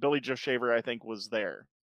reason, Billy Joe Shaver, I think, was there.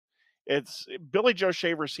 It's Billy Joe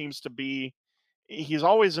Shaver seems to be he's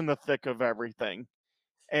always in the thick of everything,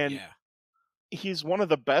 and Yeah. he's one of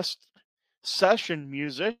the best session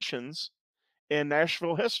musicians in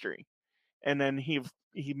Nashville history. And then he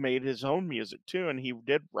made his own music too, and he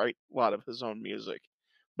did write a lot of his own music.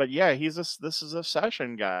 But yeah, this is a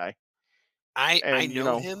session guy, I and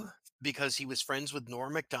know him. because he was friends with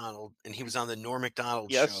Norm Macdonald, and he was on the Norm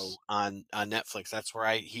Macdonald show Yes. on Netflix. That's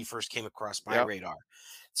where he first came across my Yep. radar.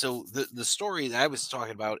 So the story that I was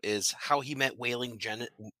talking about is how he met Waylon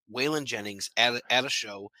Jennings at a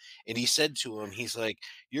show, and he said to him, he's like,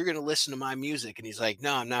 "You're gonna listen to my music," and he's like,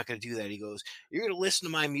 "No, I'm not gonna do that." He goes, "You're gonna listen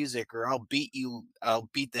to my music, or I'll beat you. I'll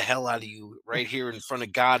beat the hell out of you right here in front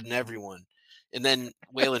of God and everyone." And then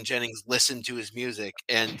Waylon Jennings listened to his music,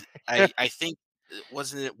 and I think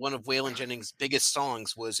wasn't it one of Waylon Jennings' biggest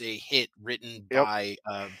songs was a hit written Yep. by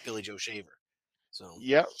Billy Joe Shaver. So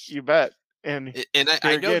Yep, you bet. And and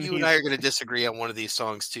I here know again, you and I are he's going to disagree on one of these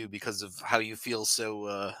songs too because of how you feel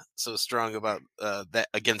so strong about that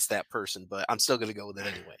against that person, but I'm still going to go with it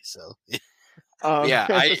anyway. So yeah,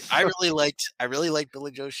 so I really liked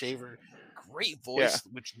Billy Joe Shaver. Great yeah, voice,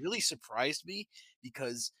 which really surprised me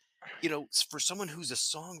because for someone who's a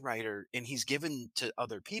songwriter and he's given to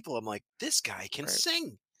other people, I'm like, this guy can right.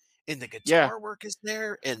 sing. And the Yeah, guitar work is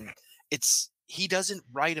there, and he doesn't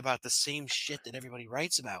write about the same shit that everybody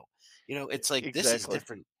writes about. It's like this is exactly.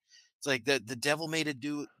 different. It's like the devil made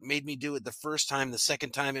me do it the first time, the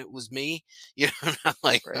second time it was me. And I'm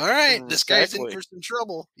like, Right. all right, this guy's in Exactly. for some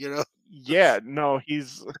trouble. Yeah, no,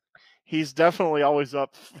 he's definitely always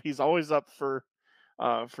up he's always up for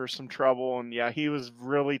some trouble, and yeah, he was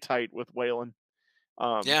really tight with Waylon,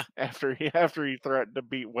 Yeah. after he threatened to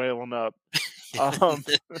beat Waylon up. Um,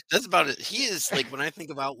 That's about it. He is like when I think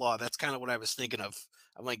of Outlaw, that's kind of what I was thinking of.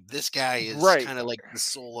 I'm like, this guy is right. kind of like the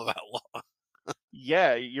soul of Outlaw.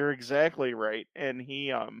 Yeah, you're exactly right, and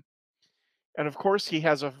of course he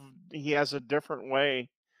has a different way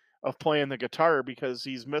of playing the guitar because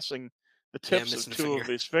he's missing the Yeah, tips of missing a 2 finger. of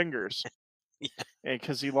his fingers, Yeah, and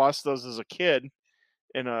because he lost those as a kid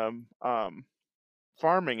in a,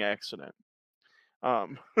 farming accident.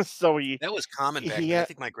 So that was common back he then. I had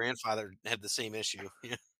think my grandfather had the same issue.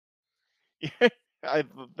 Yeah, I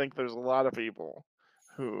think there's a lot of people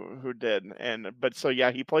who did, but so,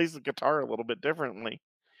 yeah, he plays the guitar a little bit differently,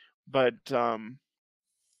 but,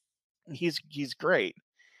 he's great.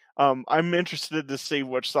 I'm interested to see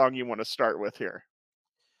which song you wanna start with here.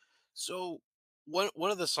 so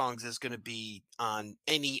one of the songs is going to be on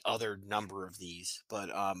any other number of these, but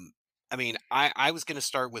I mean, I was going to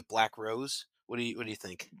start with Black Rose. What do you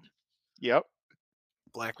think? Yep,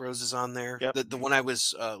 Black Rose is on there. yep, The one I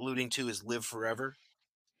was alluding to is Live Forever.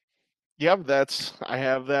 yep, that's I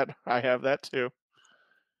have that too.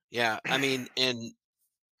 Yeah, I mean,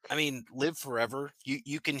 Live Forever.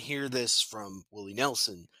 You can hear this from Willie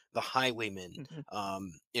Nelson, The Highwaymen. Mhm,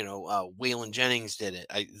 Waylon Jennings did it.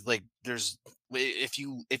 I like. If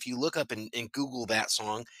you look up and Google that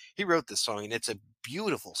song, he wrote this song, and it's a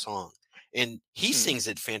beautiful song, and he mhm. sings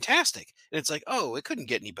it fantastic. And it's like, oh, it couldn't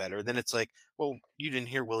get any better. Then it's like, well, you didn't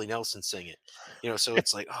hear Willie Nelson sing it. So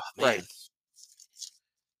it's like, oh Right. man.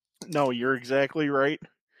 No, you're exactly right.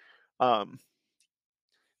 Um,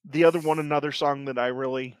 the other one another song that I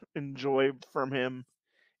really enjoy from him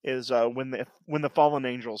is, When the Fallen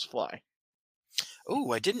Angels Fly.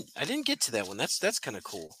 Oh, I didn't get to that one. That's kind of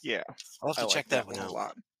cool. Yeah, I'll have I to like check that that one one a out.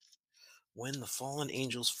 lot. When the Fallen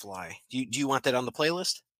Angels Fly. Do you want that on the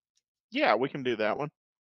playlist? Yeah, we can do that one.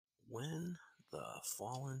 When the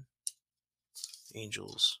Fallen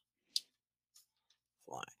Angels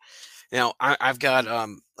Fly. Now, I've got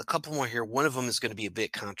a couple more here. One of them is going to be a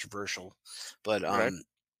bit controversial, but Okay.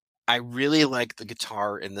 I really like the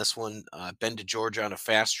guitar in this one. "Been to Georgia on a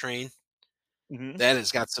Fast Train." Mhm. That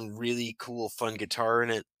has got some really cool, fun guitar in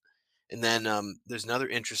it. And then there's another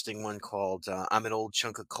interesting one called "I'm an Old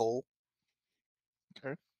Chunk of Coal."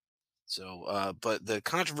 Okay. So, but the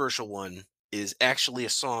controversial one is actually a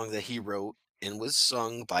song that he wrote and was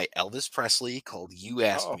sung by Elvis Presley called "You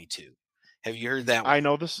Asked Oh, Me To." Have you heard that I one?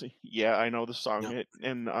 know this. Yeah, I know the song.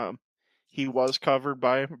 No. He was covered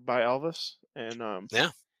by Elvis,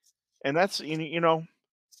 Yeah. and that's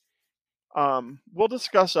we'll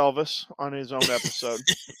discuss Elvis on his own episode.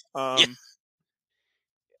 Yeah. Um,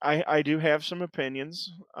 I do have some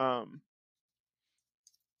opinions.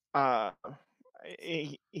 Uh,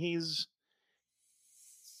 he's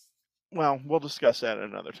well, we'll discuss that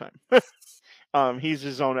another time. He's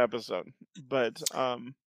his own episode, but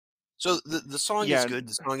So the song is yeah, good.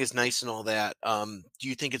 The song is nice and all that. Do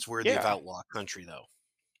you think it's worthy of yeah. outlaw country though?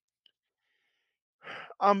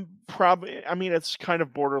 Probably. I mean, it's kind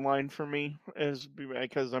of borderline for me,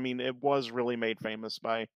 because I mean, it was really made famous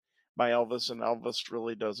by Elvis, and Elvis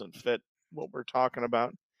really doesn't fit what we're talking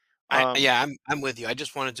about. Um, Yeah, I'm with you. I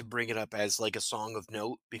just wanted to bring it up as like a song of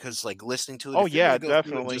note because like listening to it, oh if you're yeah, gonna go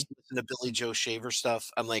through it and definitely. just listen to Billy Joe Shaver stuff,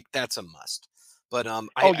 I'm like, that's a must. But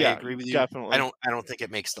Oh I yeah, agree with you. I definitely. don't I don't think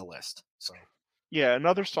it makes the list. So Yeah,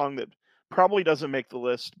 another song that probably doesn't make the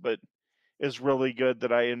list, but is really good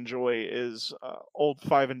that I enjoy is "Old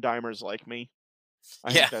Five and Dimers Like Me."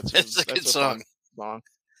 I Yeah, think that's a that's a good fun song. song.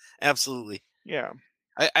 Absolutely. Yeah.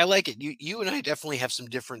 I like it. You and I definitely have some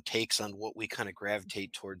different takes on what we kind of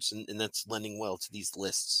gravitate towards, and that's lending well to these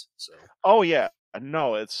lists. So Oh yeah.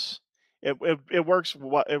 No, it works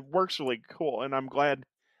really cool, and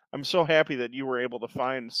I'm so happy that you were able to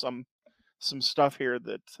find some stuff here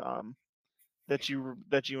that that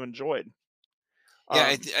you enjoyed.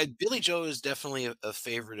 yeah, Um, Billy Joe is definitely a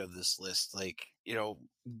favorite of this list. Like,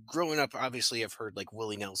 growing up, obviously, I've heard like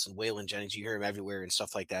Willie Nelson, Waylon Jennings. You hear him everywhere and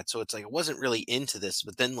stuff like that. So it's like I wasn't really into this,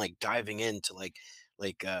 but then like diving into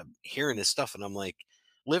hearing his stuff, and I'm like,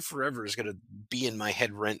 "Live Forever" is gonna be in my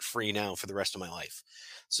head rent free now for the rest of my life.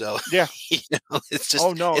 So yeah. it's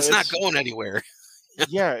Oh just no, it's not going anywhere.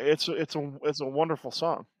 yeah, it's a wonderful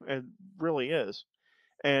song. It really is.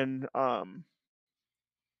 And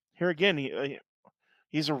here again,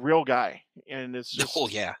 he's a real guy, and it's Oh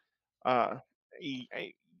just yeah, uh,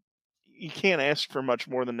 you can't ask for much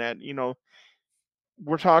more than that.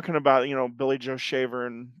 We're talking about Billy Joe Shaver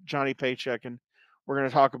and Johnny Paycheck, and we're going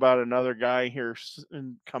to talk about another guy here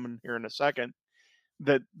coming here in a second.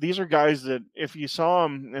 That these are guys that if you saw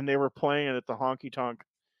them and they were playing at the honky tonk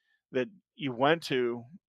that you went to,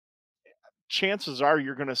 chances are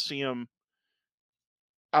you're going to see them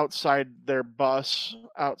outside their bus,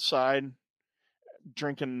 outside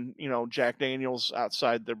drinking, Jack Daniels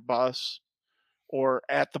outside their bus or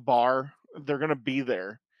at the bar. They're going to be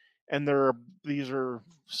there. And these are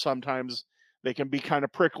sometimes they can be kind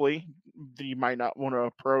of prickly. You might not want to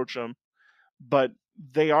approach them, but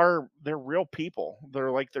they're real people.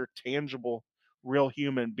 They're tangible, real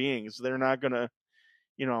human beings. They're not going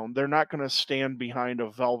to stand behind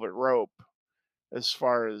a velvet rope as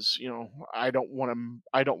far as, I don't want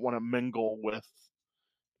to mingle with,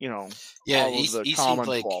 yeah. all of the He seemed common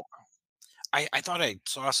like folk. I thought I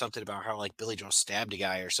saw something about how like Billy Joe stabbed a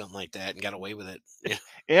guy or something like that and got away with it. Yeah,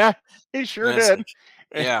 Yeah, he sure and it's did. like,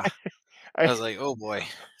 yeah, I I was like, oh boy.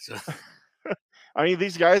 So I mean,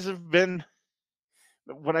 these guys have been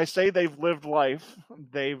when I say they've lived life,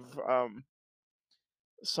 they've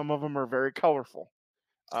some of them are very colorful.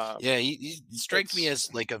 yeah, he strikes me It's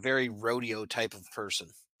as like a very rodeo type of person.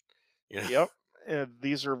 You know, Yep,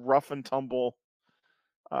 these are rough and tumble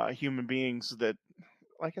human beings that,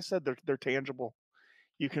 like I said, they're tangible.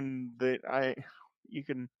 You can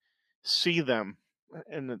see them,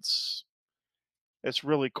 and it's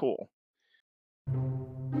really cool.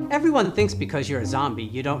 Everyone thinks because you're a zombie,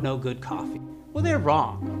 you don't know good coffee. Well, they're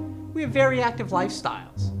wrong. We have very active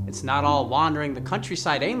lifestyles. It's not all wandering the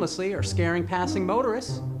countryside aimlessly or scaring passing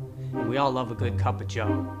motorists. And we all love a good cup of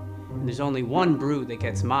joe. And there's only one brew that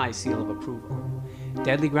gets my seal of approval.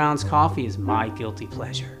 Deadly Grounds coffee is my guilty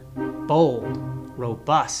pleasure. Bold,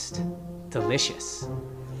 robust, delicious.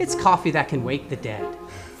 It's coffee that can wake the dead.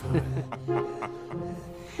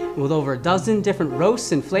 With over a dozen different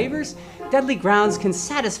roasts and flavors, Deadly Grounds can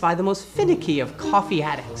satisfy the most finicky of coffee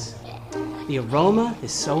addicts. The aroma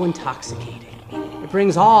is so intoxicating. It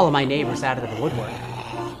brings all of my neighbors out of the woodwork.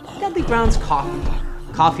 Deadly Grounds coffee.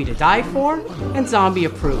 Coffee to die for and zombie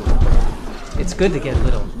approved. It's good to get a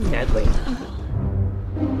little deadly.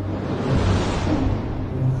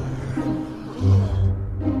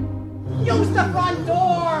 Use the front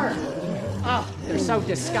door! Oh, they're so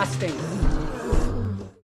disgusting.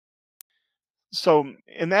 So,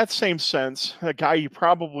 in that same sense, a guy you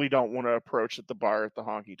probably don't want to approach at the bar at the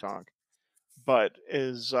honky tonk, but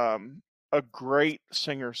is a great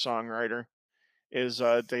singer songwriter, is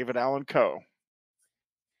David Allan Coe.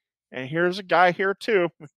 And here's a guy here too.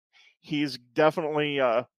 He's definitely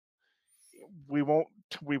we won't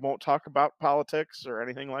we won't talk about politics or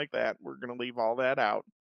anything like that. We're gonna leave all that out.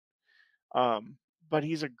 Um, but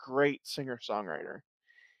he's a great singer songwriter,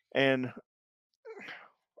 and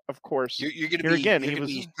of course, you're gonna here be again, you're he gonna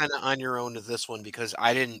was be kind of on your own to this one because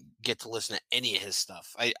I didn't get to listen to any of his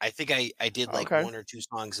stuff. I think I did like okay. one or two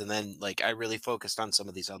songs, and then like I really focused on some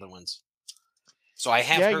of these other ones. So I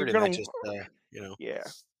have Yeah, you're heard him. I gonna just you know. yeah.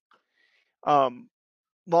 Um,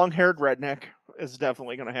 long-haired redneck is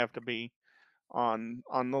definitely gonna have to be on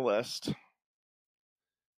the list,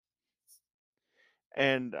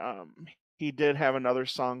 and he did have another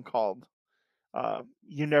song called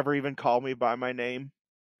 "You Never Even Call Me by My Name."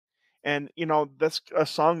 And, that's a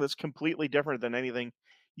song that's completely different than anything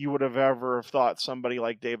you would have ever have thought somebody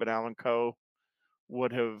like David Allan Coe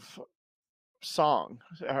would have sung,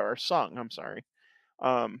 I'm sorry.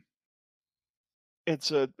 Um, it's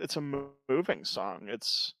a moving song.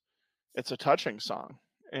 It's a touching song.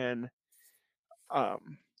 And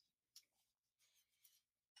um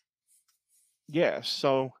Yeah,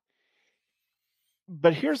 so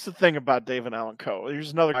but here's the thing about David Allan Coe.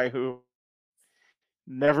 Here's another guy who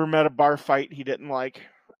never met a bar fight he didn't like,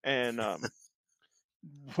 and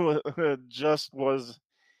just was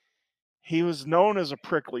he was known as a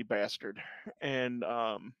prickly bastard and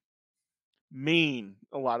mean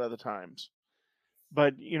a lot of the times.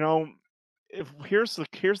 But if here's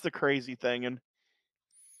the crazy thing, and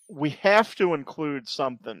we have to include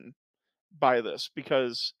something by this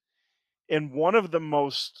because in one of the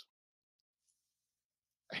most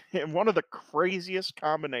in one of the craziest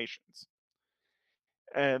combinations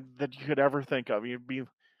that you could ever think of, you'd be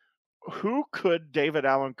who could David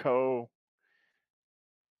Allan Coe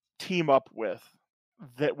team up with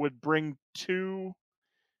that would bring two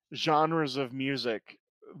genres of music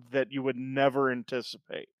that you would never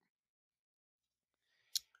anticipate?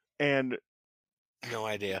 And No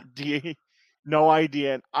idea. do you, no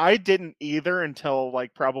idea. And I didn't either until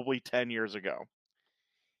like probably 10 years ago.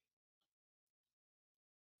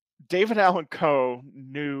 David Allan Coe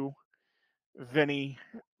knew Vinnie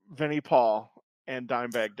Vinnie Paul and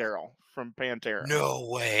Dimebag Darrell from Pantera. No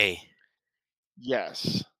way.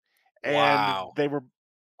 Yes. And Wow.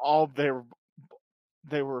 all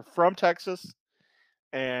they were from Texas,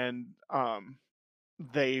 and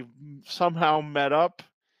they somehow met up,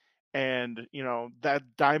 and that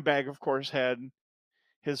Dimebag of course had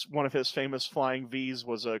his one of his famous flying V's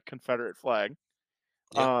was a Confederate flag.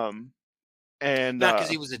 Yep. Um and Not because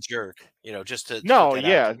he was a jerk, just to put No, that out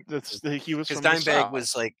yeah, there. he was Because from the Dimebag South.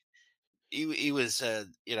 was like, he was,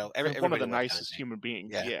 One of everybody the loved nicest Dimebag. human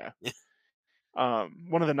beings, Yeah. yeah.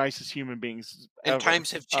 One of the nicest human beings And ever.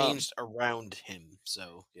 times have changed around him,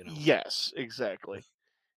 so, Yes, exactly.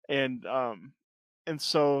 And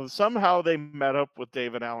so somehow they met up with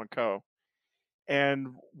David Allan Coe.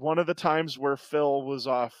 And one of the times where Phil was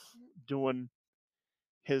off doing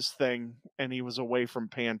his thing and he was away from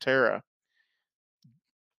Pantera,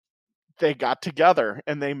 they got together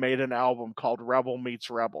and they made an album called Rebel Meets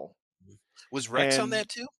Rebel. Was Rex on And that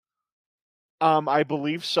too? I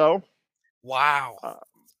believe so. Wow. Uh,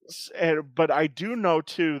 but I do know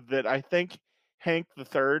too that I think Hank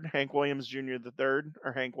Williams Jr. the third,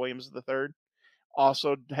 or Hank Williams the third,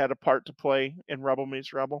 also had a part to play in Rebel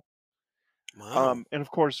Meets Rebel. Wow. And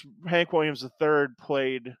of course, Hank Williams the third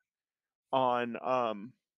played on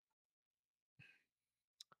um,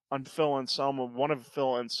 on Phil Anselmo, one of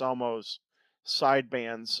Phil Anselmo's side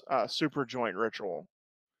bands, Super Joint Ritual.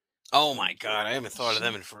 Oh my god, I haven't thought of S-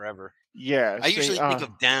 them in forever. Yeah, I see, usually think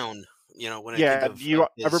of Down, when I think yeah, of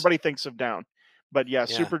his. everybody thinks of Down, but yeah,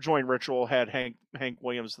 Yeah. Super Joint Ritual had Hank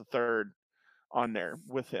Williams the third on there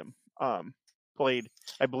with him. Played,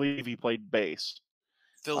 I believe he played bass.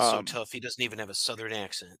 Phil's so Um, tough, he doesn't even have a southern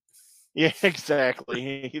accent. yeah,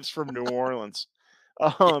 exactly. He's from New Orleans.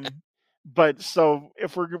 Yeah. But so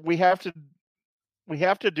if we have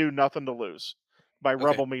to do Nothing to Lose by Okay.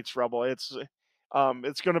 Rebel Meets Rebel. It's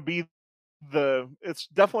going to be it's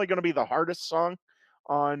definitely going to be the hardest song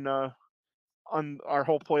on our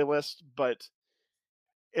whole playlist, but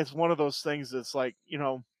it's one of those things that's like,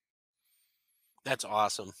 That's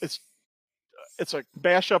awesome. it's it's a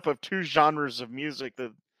mashup of two genres of music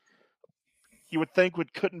that you would think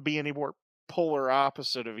couldn't be any more polar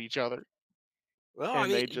opposite of each other, Well, I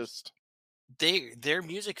and mean, they just they're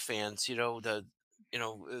music fans,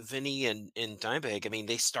 Vinny and Dimebag. I mean,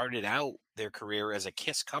 they started out their career as a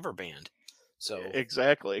Kiss cover band. So,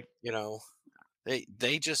 exactly. you know, they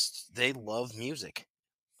love music.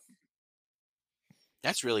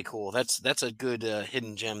 That's really cool. That's a good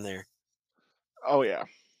hidden gem there. Oh yeah.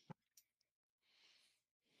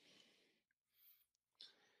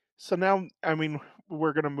 So now, I mean,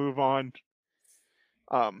 we're gonna move on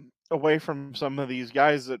away from some of these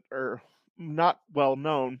guys that are not well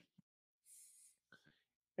known,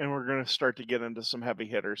 and we're gonna start to get into some heavy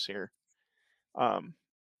hitters here. Um,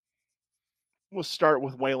 we'll start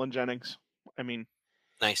with Waylon Jennings. I mean,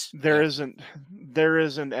 Nice. there Yeah. isn't there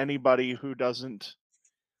isn't anybody who doesn't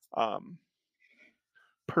um,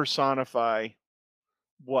 personify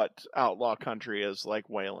what outlaw country is like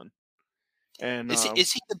Waylon, and Is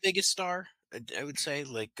he the biggest star? I would say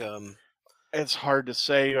like it's hard to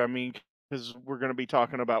say. I mean, because we're going to be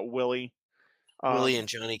talking about Willie, Willie um, and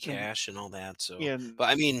Johnny and, Cash and all that. So, and but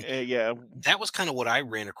I mean, yeah, that was kind of what I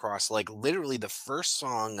ran across. Like literally, the first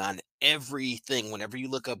song on everything, whenever you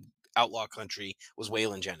look up Outlaw Country, was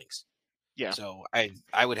Waylon Jennings. yeah, So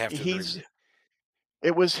I would have to agree with he's you.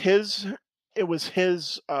 it was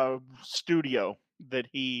his studio that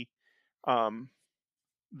um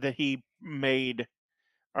he made,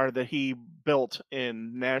 or that he built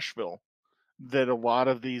in Nashville, that a lot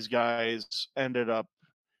of these guys ended up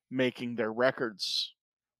making their records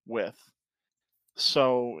with.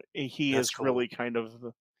 So he That's is cool. really kind of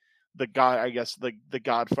the guy, I guess, the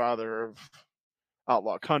godfather of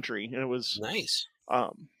outlaw country. And it was Nice.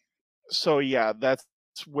 um so yeah,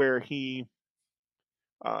 where he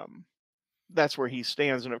um that's where he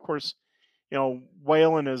stands. And of course,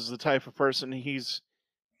 Waylon is the type of person, he's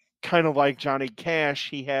kind of like Johnny Cash.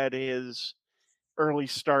 He had his early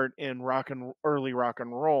start in early rock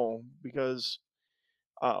and roll because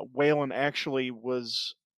Waylon actually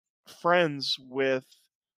was friends with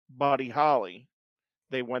Buddy Holly.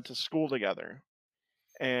 They went to school together,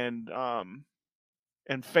 and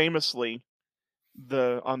famously,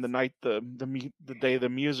 the on the night the day the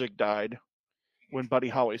music died, when Buddy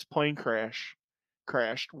Holly's plane crashed,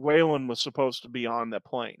 Waylon was supposed to be on that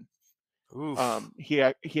plane. Oof.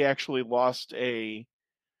 He actually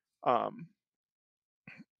um,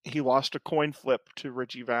 lost a coin flip to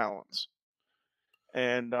Richie Valens,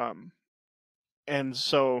 and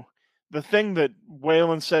so the thing that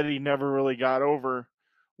Waylon said he never really got over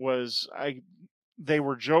was they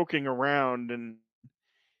were joking around, and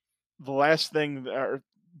the last thing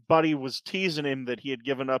Buddy was teasing him that he had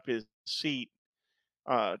given up his seat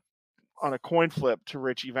uh, on a coin flip to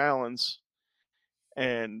Richie Valens,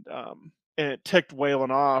 and it ticked Waylon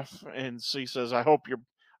off, and so he says, I hope your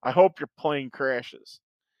plane crashes."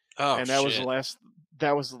 Oh And shit.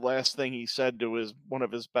 that was the last thing he said to his one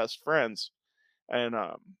of his best friends, and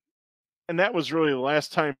that was really the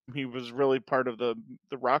last time he was really part of the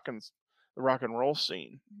rock and roll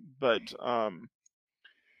scene. But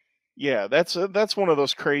yeah, that's one of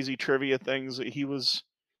those crazy trivia things that he was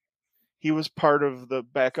part of the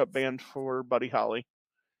backup band for Buddy Holly.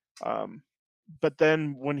 Um, but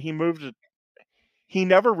then when he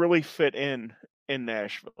never really fit in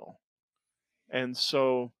Nashville, and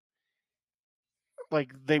so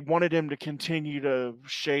like they wanted him to continue to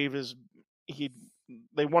shave his he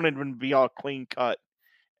they wanted him to be all clean cut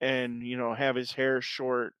and have his hair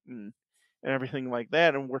short and everything like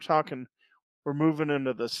that. And we're moving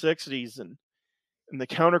into the 60s and the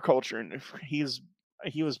counterculture, and if he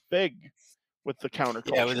was big with the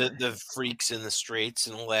Yeah, with counterculture. the freaks in the straits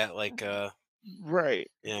and all that, like, Right.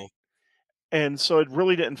 you know. And so it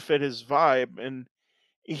really didn't fit his vibe, and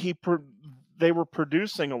he pro- they were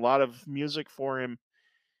producing a lot of music for him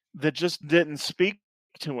that just didn't speak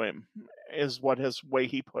to him, is what his way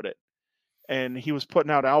he put it. And he was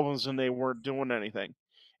putting out albums and they weren't doing anything.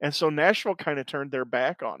 And so Nashville kind of turned their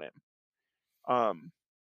back on him. Um,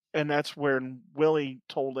 and that's when Willie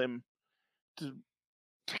told him to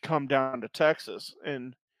come down to Texas,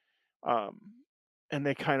 um, and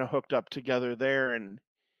they kind of hooked up together there. And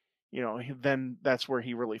then that's where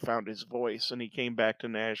he really found his voice, and he came back to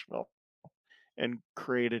Nashville and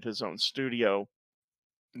created his own studio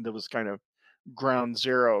that was kind of ground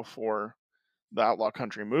zero for the outlaw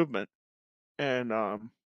country movement. And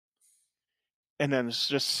then it's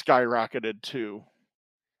just skyrocketed to.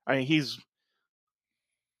 I mean,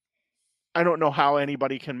 I don't know how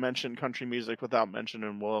anybody can mention country music without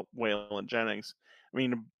mentioning Waylon Jennings. I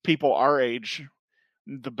mean, people our age,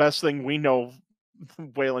 the best thing we know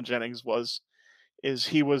Waylon Jennings is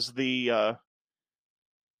he was the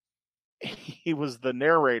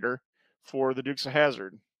narrator for the Dukes of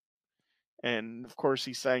Hazzard, and of course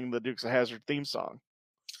he sang the Dukes of Hazzard theme song.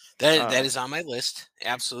 That Uh, is on my list,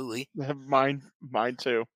 absolutely. mine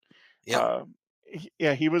too. Yep. Uh,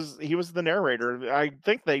 yeah, he was the narrator. I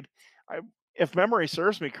think I, if memory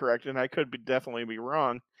serves me correct, and I could definitely be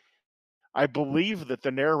wrong, I believe that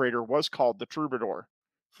the narrator was called the Troubadour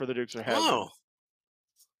for the Dukes of Hazzard. Oh,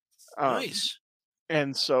 Um, nice.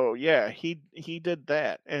 and so yeah, he did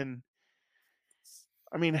that, and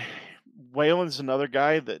I mean, Waylon's another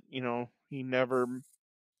guy that he never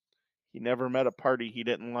met a party he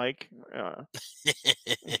didn't like,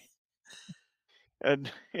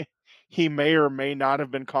 and he may or may not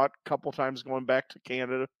have been caught a couple times going back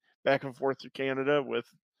and forth to Canada with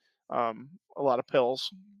a lot of pills,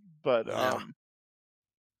 but Yeah.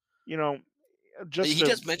 you know, just He a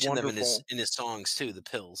does mention them wonderful. in his songs too, the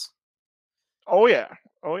pills. Oh yeah,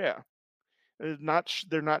 oh yeah.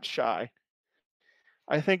 They're not shy.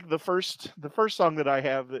 I think the first song that I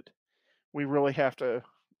have that we really have to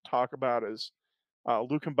talk about is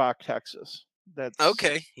Lukenbach, Texas. That's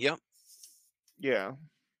Okay, yep. yeah.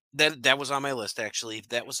 That was on my list, actually.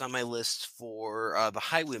 That was on my list for, the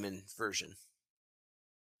Highwayman version.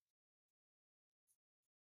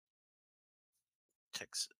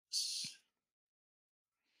 Texas.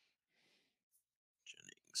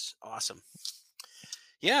 Jennings. Awesome.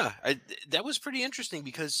 Yeah, that was pretty interesting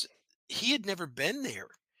because he had never been there,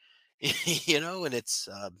 and it's,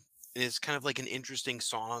 It's kind of like an interesting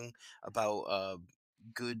song about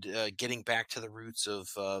good getting back to the roots of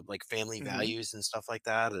like family Mhm. values and stuff like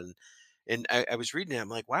that. And I was reading it. I'm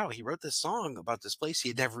like, wow, he wrote this song about this place he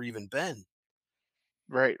had never even been.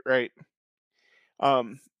 Right, right.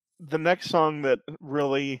 Um, the next song that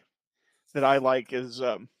I like is,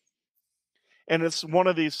 and it's one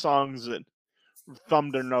of these songs that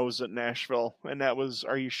thumbed their nose at Nashville, and that was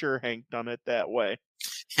 "Are You Sure Hank Done It That Way?"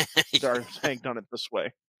 Or "Hank Done It This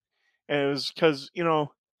Way." And it was because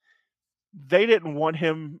they didn't want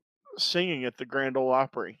him singing at the Grand Ole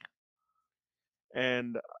Opry,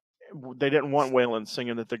 and they didn't want Waylon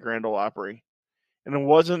singing at the Grand Ole Opry. And it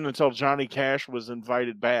wasn't until Johnny Cash was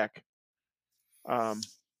invited back. Um,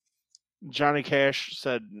 Johnny Cash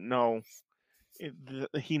said no,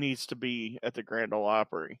 he needs to be at the Grand Ole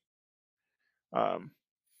Opry, because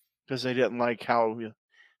they didn't like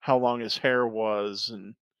how long his hair was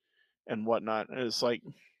and whatnot. And it's like,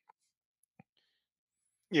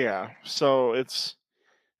 yeah, so it's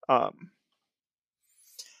um,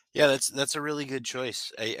 Yeah, that's a really good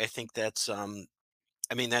choice. I think that's I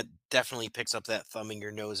mean that definitely picks up that thumbing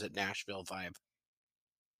your nose at Nashville vibe.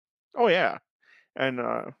 oh yeah. And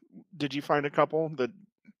did you find a couple that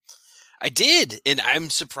I did, and I'm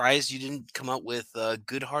surprised you didn't come up with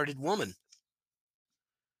 "Good Hearted Woman."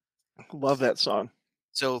 love that song?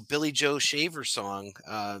 So Billy Joe Shaver song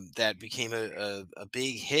that became a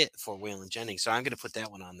big hit for Waylon Jennings. So I'm going to put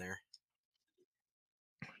that one on there.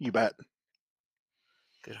 You bet.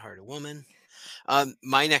 Good Hearted Woman.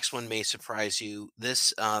 My next one may surprise you.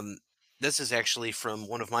 This is actually from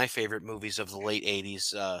one of my favorite movies of the late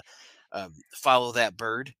 '80s. Follow That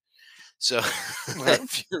Bird. So Okay.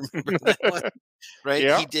 if you remember that one, right? Yeah,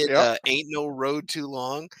 He did yeah, "Ain't No Road Too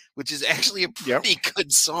Long," which is actually a yep. pretty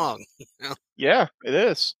good song. You know? Yeah, it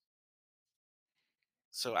is.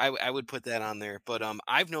 So I would put that on there. But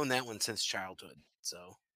I've known that one since childhood.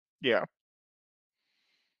 So Yeah.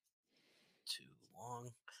 too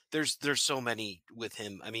long. There's so many with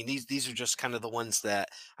him. I mean, these are just kind of the ones that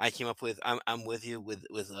I came up with. I'm with you with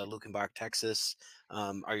Lukenbach, Texas.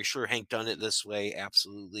 Are you sure Hank done it this way?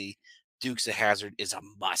 Absolutely. Dukes of Hazard is a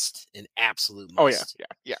must, an absolute Oh, yeah, must. yeah,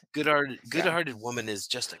 yeah, Good yeah. Hearted Woman is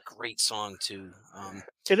just a great song too.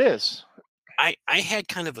 It is. I had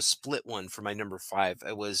kind of a split one for my number five.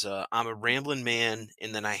 It was I'm a Ramblin' Man,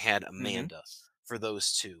 and then I had Mhm. Amanda for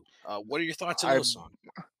those two. What are your thoughts on I those songs?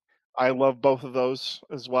 I love both of those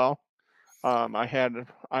as well. I had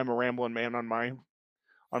 "I'm a Rambling Man" on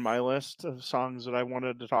my list of songs that I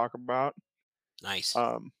wanted to talk about. Nice.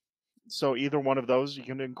 Um, so either one of those you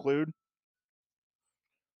can include.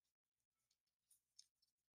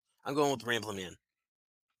 I'm going with Ramblin' Man.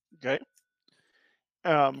 Okay.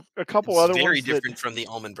 A couple It's other very ones that. different from the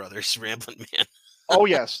Allman Brothers, Ramblin' Man. Oh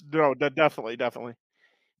yes, no, definitely, definitely.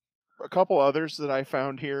 A couple others that I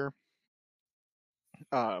found here.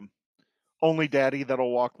 Um, "Only Daddy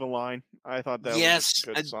That'll Walk the Line." I thought that was a Yes,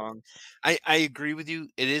 good song. I agree with you.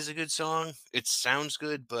 It is a good song. It sounds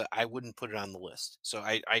good, but I wouldn't put it on the list. So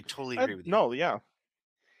I totally agree with you. No, yeah,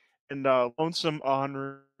 and "Lonesome,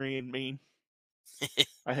 Ornery, and Me."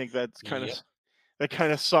 I think Yep. that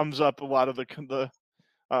kind of sums up a lot of a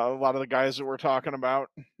lot of the guys that we're talking about.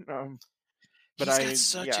 Um, but He's got I,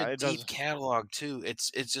 such a yeah, it deep does. catalog too. It's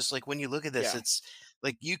just like when you look at this, Yeah. it's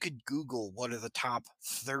like you could Google what are the top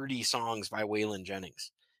 30 songs by Waylon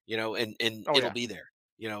Jennings, and Oh it'll yeah. be there.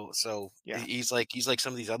 So Yeah. he's like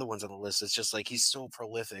some of these other ones on the list. It's just like he's so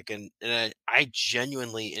prolific, and I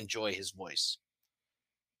genuinely enjoy his voice,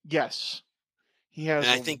 Yes. He and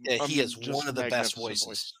has I think that he has one just of the best magnificent voices.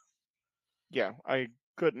 voice. Yeah, I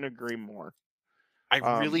couldn't agree more. I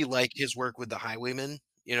Um. really like his work with the Highwaymen,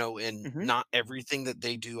 and Mhm. not everything that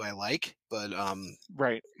they do I like, but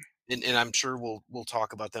Right. and I'm sure we'll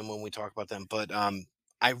talk about them when we talk about them, but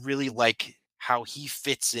I really like how he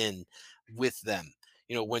fits in with them.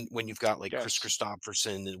 When you've got like Chris Yes.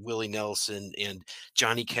 Christopherson and Willie Nelson and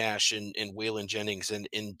Johnny Cash and Waylon Jennings, and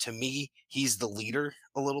to me, he's the leader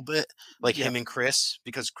a little bit, like Yeah. him and Chris,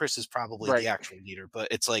 because Chris is probably the Right. actual leader, but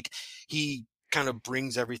it's like he kind of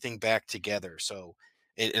brings everything back together. So,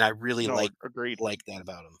 and I really No, agreed. like that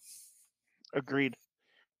about him. Agreed.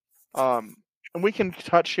 Um, and we can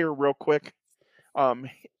touch here real quick. Um,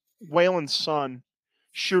 Waylon's son,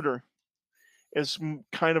 Shooter, is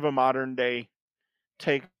kind of a modern day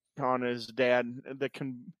take on his dad that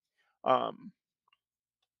can. Um,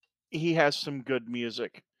 he has some good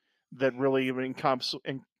music that really even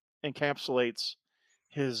encapsulates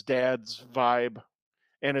his dad's vibe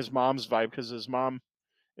and his mom's vibe because his mom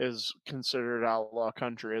is considered outlaw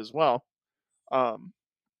country as well. Um,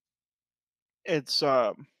 it's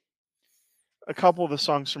a couple of the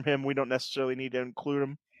songs from him we don't necessarily need to include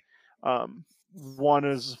them. One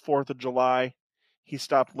is 4th of July. He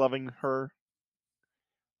stopped loving her.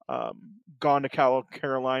 Gone to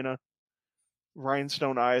Carolina.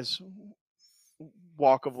 Rhinestone Eyes,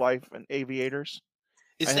 Walk of Life, and Aviators.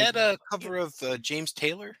 I Is think. that a cover of James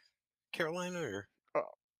Taylor, Carolina, or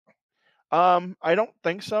I don't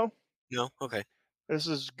think so. no? Okay, This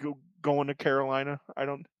is going to Carolina. I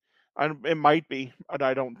don't. It might be, but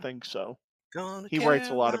I don't think so. going to He writes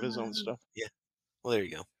a lot of his own Carolina. stuff, Yeah. Well, there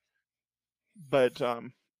you go. but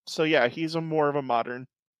so yeah, he's a more of a modern.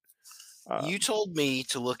 You Um, told me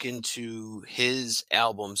to look into his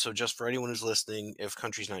album. So just for anyone who's listening, if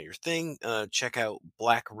country's not your thing, check out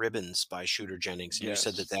Black Ribbons by Shooter Jennings. And you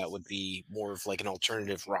said that yes, that would be more of like an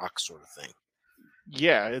alternative rock sort of thing.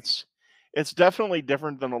 yeah, it's definitely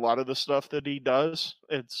different than a lot of the stuff that he does.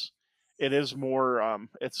 It is more.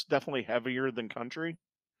 It's definitely heavier than country.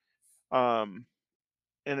 Um,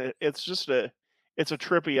 and it's just it's a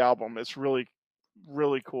trippy album. It's really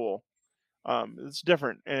cool. It's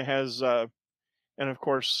different. And it has and of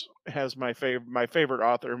course has my favorite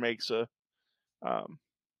author makes um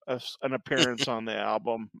an appearance on the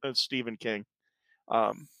album. It's Stephen King.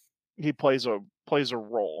 Um, he plays a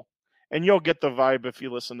role, and you'll get the vibe if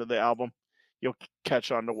you listen to the album. You'll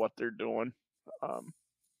catch on to what they're doing. Um,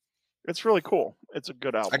 it's really cool. It's a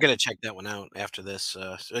good I album. gotta check that one out after this.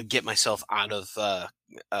 Get myself out of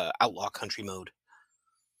outlaw country mode.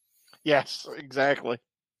 Yes, exactly.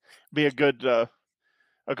 Be a good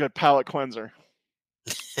palate cleanser.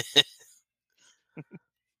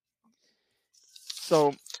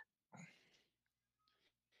 So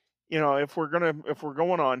if we're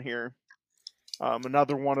going on here,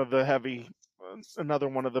 another one of the another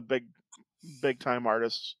one of the big time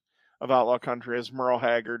artists of outlaw country is Merle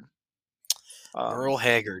Haggard. Um, Merle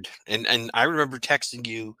Haggard, and I remember texting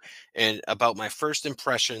you and about my first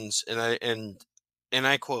impressions, and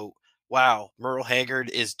I quote, "Wow, Merle Haggard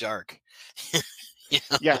is dark." You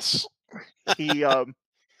know? yes, he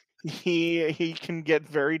he can get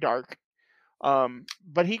very dark,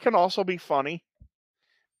 but he can also be funny,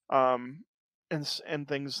 and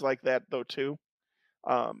things like that though too.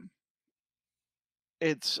 Um,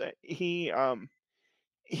 it's he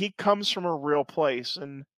comes from a real place,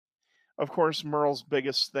 and of course Merle's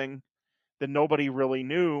biggest thing that nobody really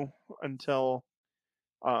knew until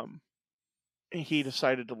um, he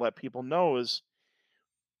decided to let people know is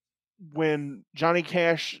when Johnny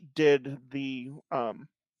Cash did the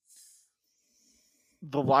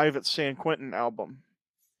Live at San Quentin album.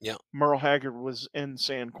 Yeah, Merle Haggard was in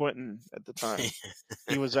San Quentin at the time.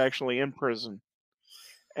 He was actually in prison,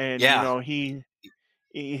 and yeah.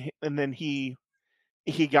 and then he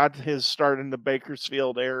got his start in the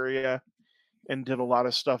Bakersfield area and did a lot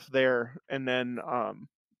of stuff there, and then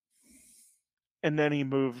he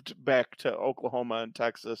moved back to Oklahoma and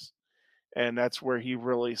Texas, and that's where he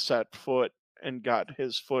really set foot and got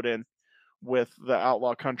his foot in with the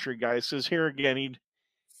outlaw country guys. Because here again,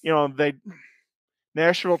 they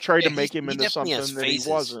Nashville tried Yeah, to make him he into definitely has something that he phases.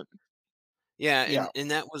 wasn't. Yeah, Yeah.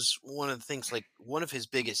 and that was one of the things, like one of his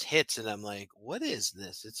biggest hits, and I'm like, "What is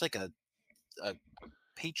this?" It's like a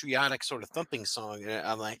patriotic sort of thumping song, and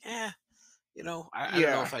I'm like, I don't know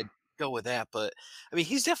Yeah. if I'd go with that, but I mean,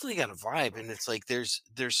 he's definitely got a vibe, and it's like there's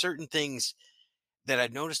certain things that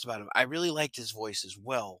I've noticed about him. I really liked his voice as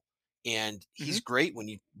well, and Hmm. he's great when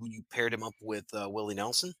you paired him up with Willie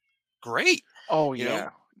Nelson. Great, Oh you know, yeah.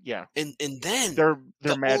 Yeah. and then They're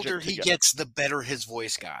the magic older he together. gets, the better his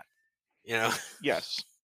voice got. You know, Yes.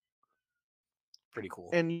 pretty cool.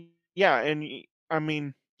 And yeah, I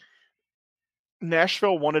mean,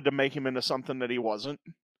 Nashville wanted to make him into something that he wasn't,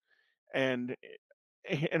 and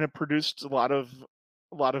and it produced a lot of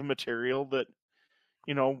material that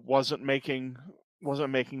wasn't making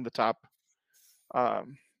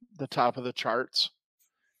um the top of the charts,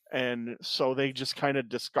 and so they just kind of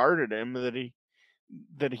discarded him that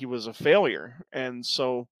he was a failure, and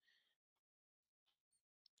so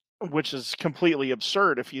which is completely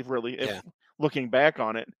absurd if you really if Yeah, looking back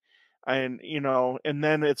on it. And and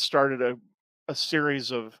then it started a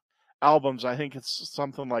series of albums. I think it's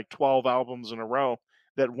something like 12 albums in a row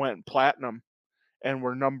that went platinum and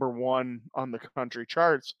were number 1 on the country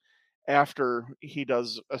charts after he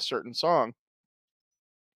does a certain song,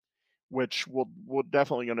 which we'll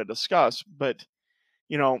definitely going to discuss. But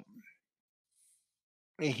you know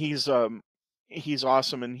he's um he's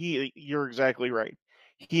awesome, and you're exactly right.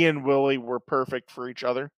 He and Willie were perfect for each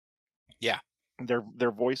other. yeah.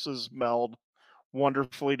 Their voices meld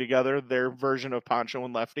wonderfully together. Their version of Pancho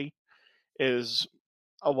and Lefty is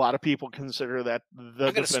a lot of people consider that the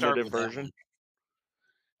I got to start definitive with that version.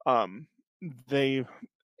 one. they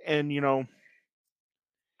and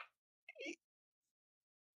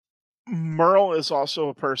Merle is also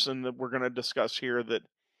a person that we're going to discuss here that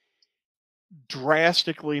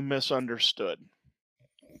drastically misunderstood.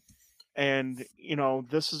 And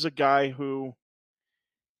this is a guy who,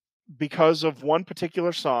 because of one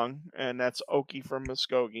particular song, and that's Okie from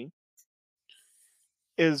Muskogee,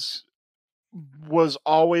 is was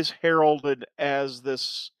always heralded as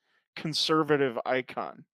this conservative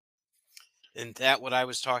icon. And that what I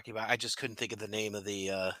was talking about. I just couldn't think of the name of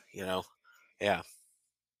the yeah.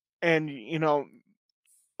 And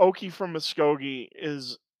Okie from Muskogee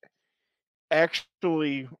is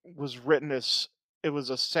actually was written as it was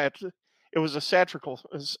a satirical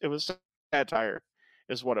it was satire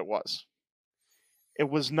is what it was. It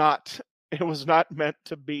was not it was not meant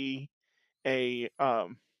to be a a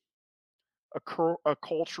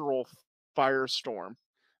cultural firestorm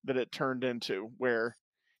that it turned into, where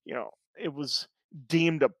it was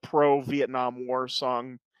deemed a pro Vietnam War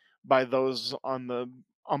song by those on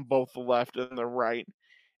both the left and the right,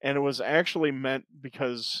 and it was actually meant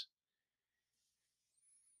because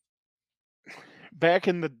back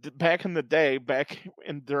in the day, back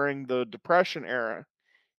in during the Depression era,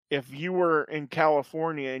 if you were in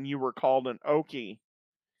California and you were called an Okie,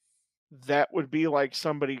 that would be like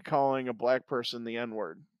somebody calling a black person the N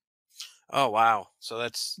word. Oh wow. So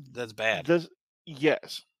that's bad. This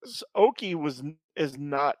Yes, Okie was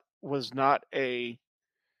not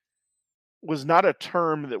a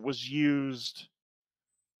term that was used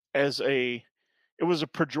as a it was a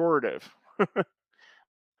pejorative.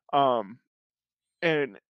 Um,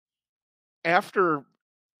 and after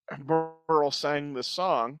Burl sang the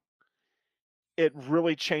song, it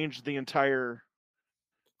really changed the entire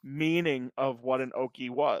meaning of what an Okie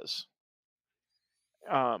was.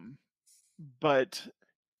 Um, but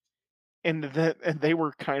and they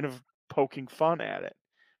were kind of poking fun at it,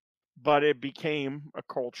 but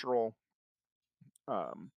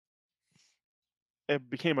um, it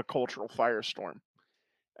became a cultural firestorm,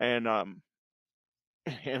 and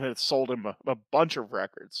and it sold him a bunch of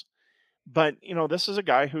records. But this is a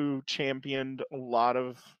guy who championed a lot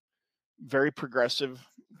of very progressive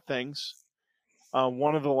things.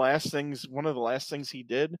 One of the last things he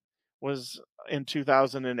did was in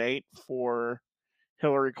 2008 for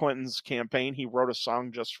Hillary Clinton's campaign. He wrote a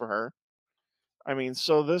song just for her. I mean,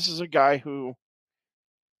 so this is a guy who,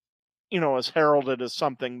 is heralded as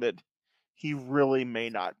something that he really may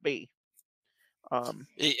not be.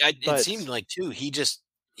 It seemed But like too. He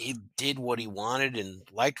did what he wanted and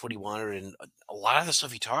liked what he wanted, and a lot of the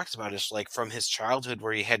stuff he talks about is like from his childhood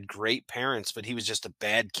where he had great parents, but he was just a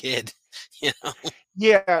bad kid. You know?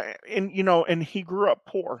 yeah, and he grew up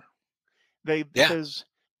poor. They Yeah.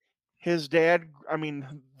 his dad, I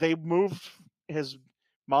mean, his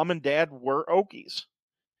mom and dad were Okies.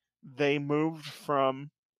 They moved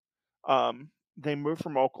from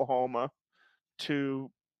Oklahoma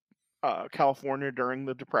to California during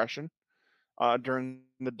the Depression, during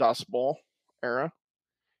the Dust Bowl era,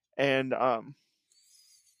 and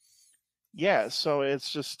yeah, so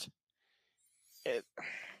it's just it,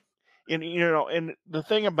 and the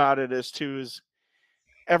thing about it is too is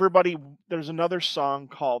everybody. There's another song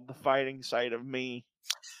called "The Fighting Side of Me,"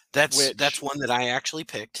 That's which one that I actually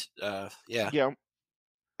picked. Yeah. yeah,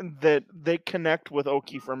 that they connect with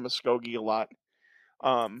Okie from Muskogee a lot.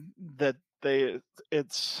 That they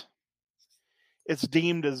it's it's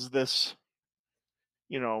deemed as this,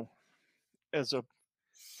 you know, as a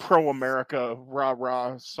pro America rah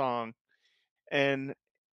rah song, and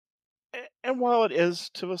and while it is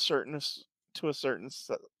to a certain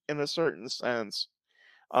in a certain sense,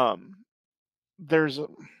 um, there's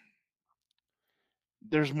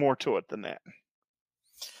there's more to it than that.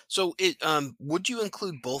 So would you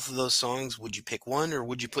include both of those songs? Would you pick one, or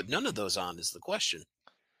would you put none of those on? Is the question.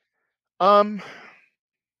 Um,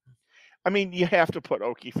 I mean, you have to put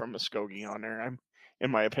Okie from Muskogee on there.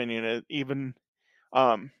 In my opinion, even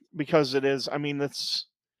because it is. I mean,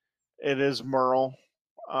 it is Merle.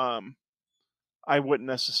 Um, I wouldn't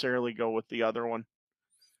necessarily go with the other one.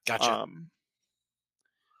 Gotcha. Um,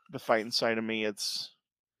 the fighting side of me,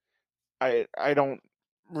 I don't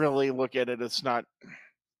really look at it. It's not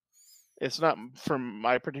from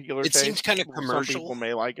my particular It seems taste. kind of Some commercial. people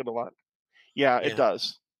may like it a lot. Yeah, it Yeah.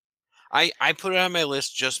 does. I put it on my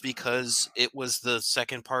list just because it was the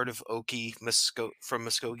second part of Okie from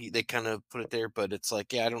Muskogee. They kind of put it there, but it's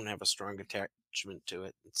like, yeah, I don't have a strong attachment to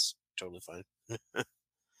it. It's totally fine.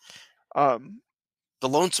 Um, The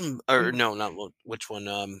Lonesome, or and no, not which one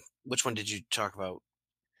did you talk about?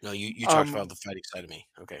 No, you talked about um, the fighting side of me.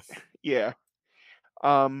 Okay. yeah.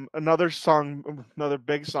 Another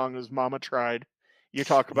big song is "Mama Tried." You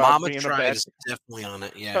talk about Mama being a Tried bad is definitely on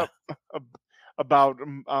it, yeah. ab- about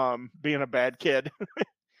being a bad kid.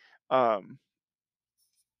 um,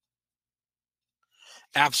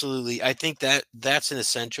 Absolutely. I think that that's an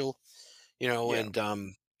essential, yeah,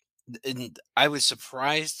 and I was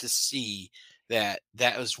surprised to see that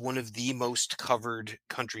that was one of the most covered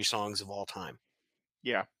country songs of all time.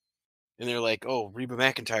 yeah. And they're like, "Oh, Reba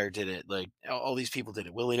McEntire did it. Like all these people did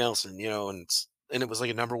it. Willie Nelson, and it was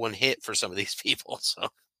like a number one hit for some of these people." So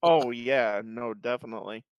Oh yeah, no,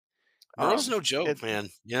 definitely. Merle's no It joke, man.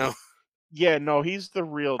 Yeah, no, he's the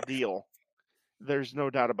real deal. There's no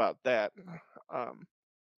doubt about that. Um,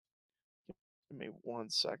 Give me 1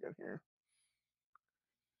 second here.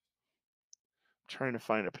 I'm trying to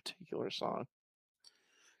find a particular song.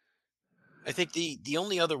 I think the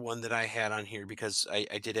only other one that I had on here because I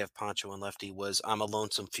did have Poncho and Lefty was "I'm a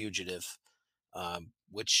Lonesome Fugitive,"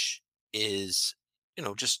 which is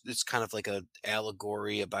just it's kind of like a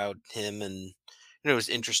allegory about him, and it was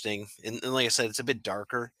interesting, and like I said, it's a bit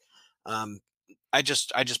darker. Um, I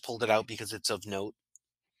just pulled it out because it's of note.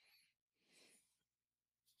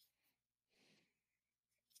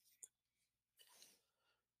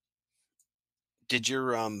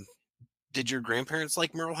 Did your grandparents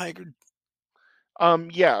like Merle Haggard?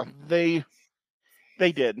 Yeah, they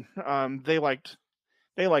did.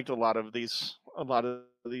 They liked a lot of these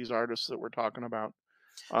artists that we're talking about.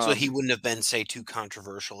 So he Um, wouldn't have been, say, too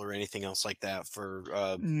controversial or anything else like that for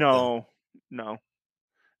them. no, no,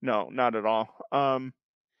 no, not at all.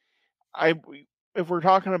 If we're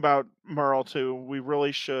talking about Merle too, we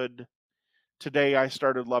really should. Today, I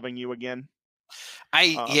started loving you again.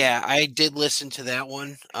 Um, I did listen to that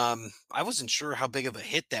one. I wasn't sure how big of a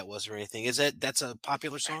hit that was or anything. That's a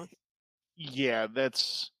popular song? yeah,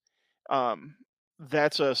 um,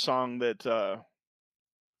 that's a song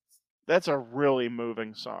that's a really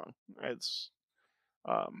moving song.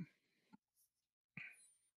 Um,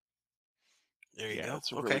 There you yeah, go.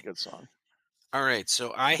 it's a really Okay. good song. All right.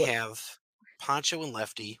 So I But have Poncho and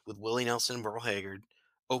Lefty with Willie Nelson and Merle Haggard,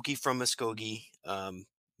 Okie from Muskogee,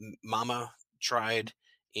 Mama Tried,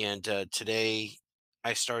 and Today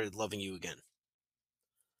I Started Loving You Again.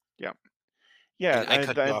 yeah, yeah, And I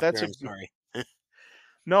cut you off that's there. a I'm sorry.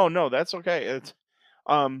 no, no, that's okay.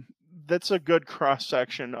 Um, that's a good cross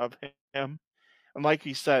section of him. And like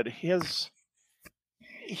he said, he has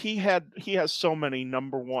so many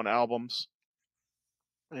number one albums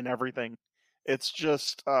and everything. It's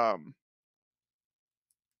just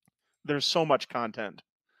there's so much content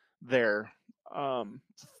there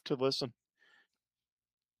to listen.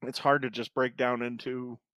 It's hard to just break down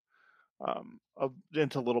into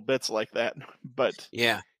little bits like that. But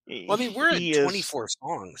Yeah. Well, I mean, we're at he is 24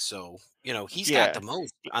 songs, so he's got the yeah.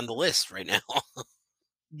 most on the list right now.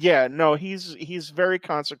 Yeah, no, he's very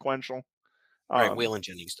consequential. Right, Um Waylon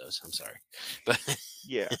Jennings does. I'm sorry, but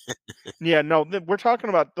yeah. Yeah, no, we're talking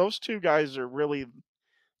about those two guys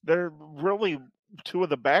they're really two of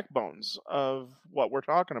the backbones of what we're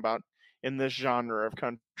talking about in this genre of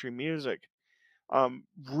country music.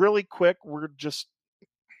 Really quick, we're just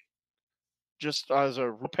as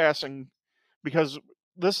a passing because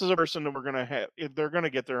this is a person that we're gonna have. They're gonna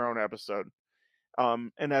get their own episode,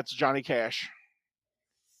 and that's Johnny Cash.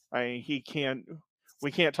 He can't.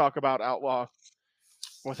 We can't talk about Outlaw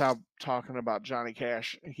without talking about Johnny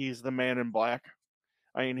Cash. He's the man in black.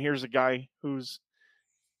 Here's a guy whose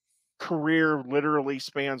career literally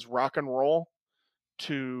spans rock and roll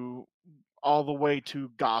to all the way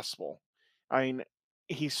to gospel. I mean,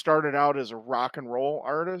 he started out as a rock and roll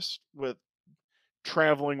artist with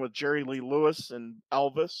traveling with Jerry Lee Lewis and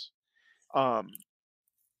Elvis, um,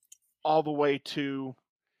 all the way to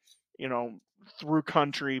you know through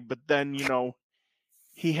country. But then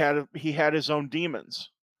he had his own demons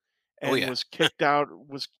oh and yeah, was kicked out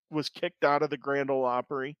of the Grand Ole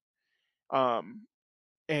Opry, um,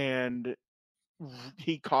 and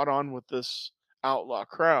he caught on with this outlaw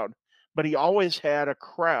crowd. But he always had a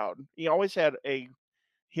crowd. He always had a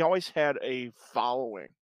following.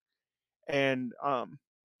 And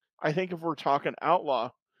I think if we're talking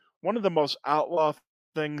outlaw, one of the most outlaw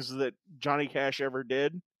things that Johnny Cash ever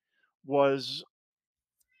did was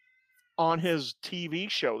on his TV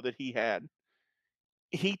show that he had.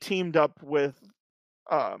 He teamed up with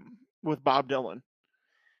Bob Dylan,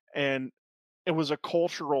 and it was a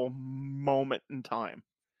cultural moment in time.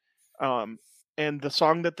 Um, and the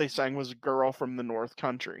song that they sang was "Girl from the North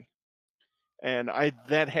Country," and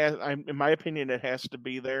in my opinion, it has to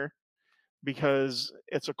be there because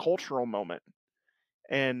it's a cultural moment,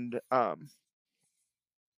 and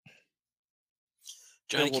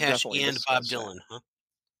Johnny we'll Cash definitely and Bob discuss that. Dylan, huh?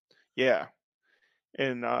 Yeah,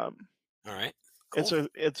 and All right. it's Cool.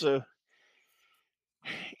 a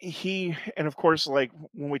he and of course, like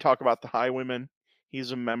when we talk about the Highwaymen,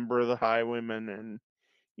 he's a member of the Highwaymen, and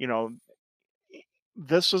you know,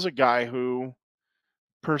 this is a guy who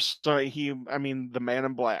I mean, the Man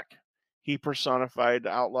in Black. He personified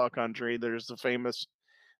outlaw country. There's the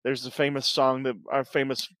famous song that a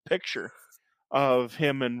famous picture of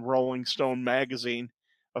him in Rolling Stone magazine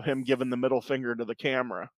of him giving the middle finger to the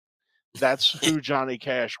camera. That's who Johnny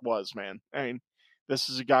Cash was, man. I mean, this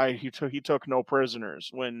is a guy he took no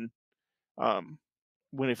prisoners um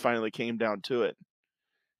when it finally came down to it.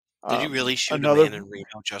 Did you really shoot a Another man in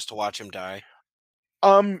Reno just to watch him die?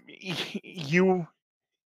 you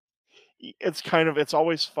it's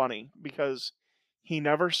always funny because he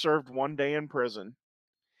never served one day in prison,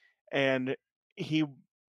 and he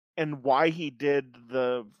and why he did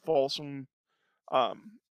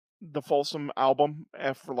um the Folsom album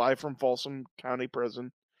for Live from Folsom County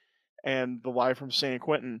Prison and the Live from San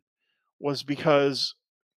Quentin was because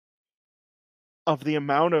of the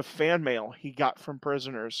amount of fan mail he got from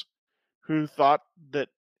prisoners who thought that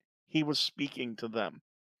he was speaking to them.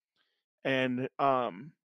 And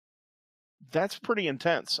that's pretty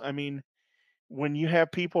intense. I mean, when you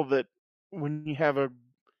have people that when you have a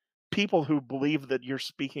people who believe that you're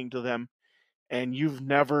speaking to them and you've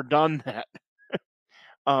never done that,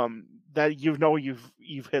 that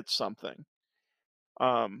you've hit something.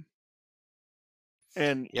 Um,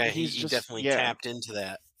 and Yeah, he's he just definitely tapped into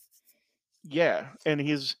that. and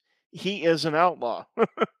he is an outlaw.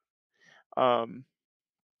 Um,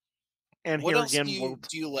 and What here else again,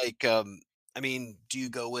 do you like? I mean, do you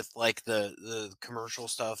go with like the commercial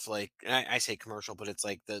stuff? Like, and I say commercial, but it's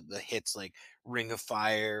like the hits like Ring of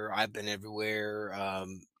Fire, I've Been Everywhere.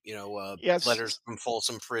 yes, Letters from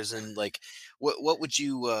Folsom Prison. Like, what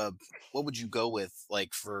would you go with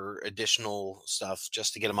like for additional stuff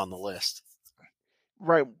just to get them on the list?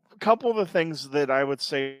 right. A couple of the things that I would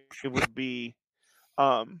say would be,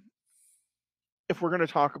 um, if we're going to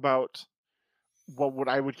talk about what would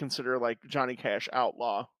I would consider like Johnny Cash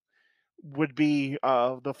outlaw, would be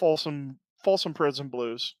the Folsom Prison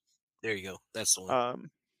Blues, There you go. That's the one.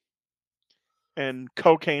 um, and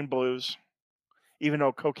Cocaine Blues. Even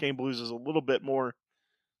though Cocaine Blues is a little bit more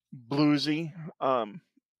bluesy,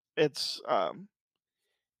 it's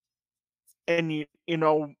and you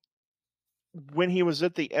know when he was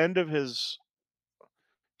at the end of his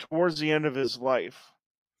towards the end of his life,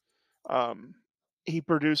 um, he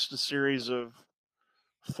produced a series of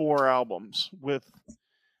 4 albums with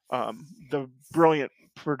the brilliant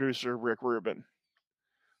producer Rick Rubin.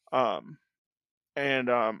 Um, and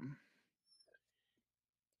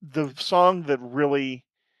the song that really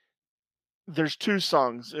there's 2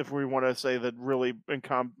 songs if we want to say that really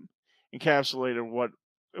encapsulated what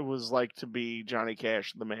it was like to be Johnny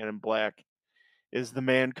Cash, the Man in Black, is "The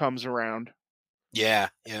Man Comes Around" Yeah,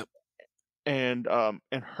 yeah. and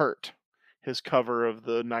 "Hurt," his cover of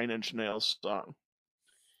the Nine Inch Nails song.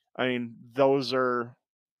 I mean, those are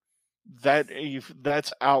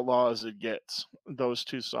that's outlaw as it gets. Those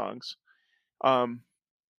 2 songs, um,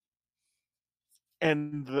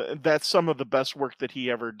 and that's some of the best work that he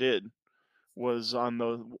ever did was on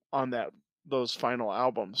that those final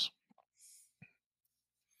albums.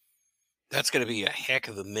 That's going to be a heck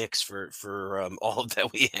of a mix for all of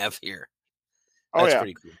that we have here. Oh That's yeah,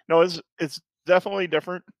 pretty cool. no, it's definitely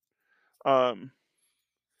different. Um,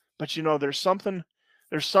 but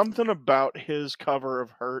there's something about his cover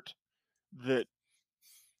of "Hurt" that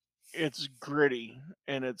it's gritty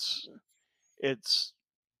and it's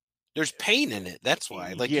There's pain in it, that's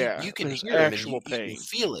why, like, yeah, you can there's hear him and actual you can pain.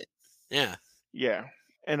 feel it. Yeah. Yeah,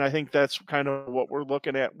 and I think that's kind of what we're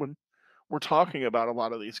looking at when we're talking about a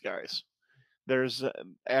lot of these guys. There's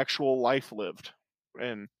actual life lived,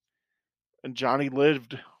 and Johnny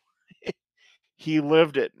lived. He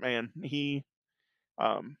lived it, man.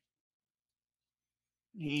 Um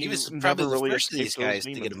He he was probably never the really first of these escaped those guys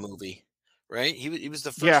to get demons. a movie, right? He was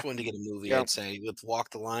the Yeah, first one to get a movie, yeah. I'd say, with Walk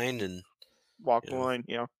the Line and, Walk you the know line.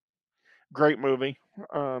 Yeah, great movie.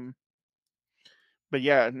 Um, but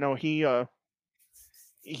yeah, no,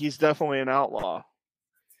 he's definitely an outlaw.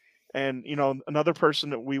 And another person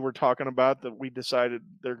that we were talking about that we decided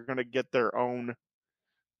they're going to get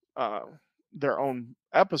uh, their own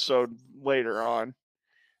episode later on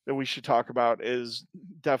that we should talk about is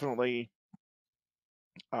definitely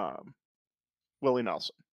um, Willie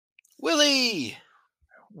Nelson. Willie!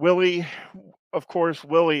 Willie, of course,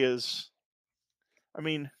 Willie is. I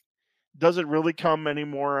mean, does it really come any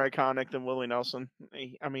more iconic than Willie Nelson?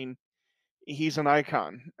 I mean, he's an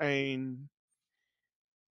icon. I mean,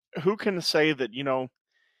 who can say that?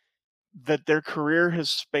 that their career has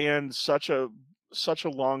spanned such a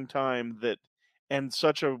long time, that and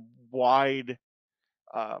such wide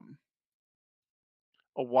um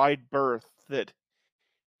a wide berth, that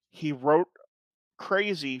he wrote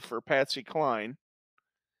Crazy for Patsy Cline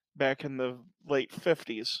back in the late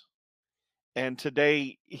 50s, and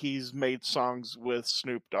today he's made songs with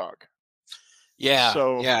Snoop Dogg. Yeah,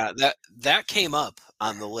 So, yeah, that came up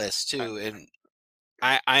on the list uh, too, and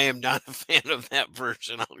I am not a fan of that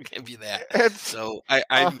version, I'll give you that. it's So,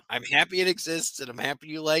 uh I'm happy it exists, and I'm happy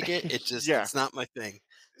you like it, yeah. it's not my thing.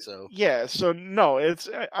 So, Yeah, so no,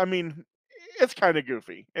 I mean, it's kinda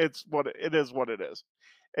goofy. It is what it is.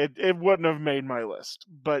 It wouldn't have made my list,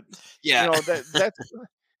 but, yeah. that's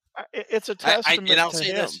it's a And testament I'll to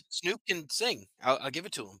say him. this, Snoop can sing, I'll give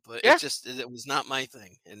it to him, but Yeah, it was not my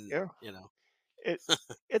thing, and, yeah. you know. It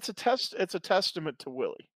it's a testament to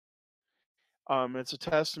Willie. It's a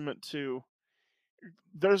testament to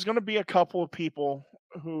there's gonna be a couple of people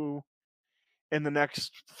who, in the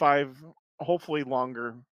next 5, hopefully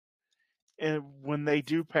longer, and when they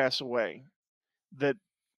do pass away, that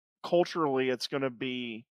culturally it's gonna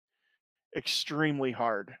be extremely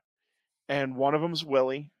hard. And one of them's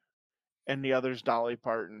Willie, and the other's Dolly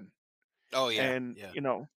Parton. Oh, yeah, And, yeah.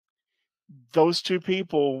 those 2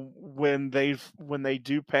 people, when they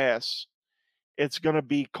do pass, it's gonna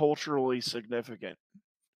be culturally significant.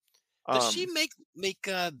 Does she Um, make,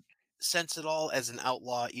 sense at all as an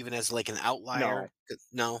outlaw, even as, like, an no. outlier?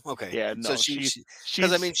 No? Okay. Yeah, So no,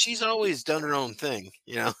 because I she's mean, she's always done her own thing,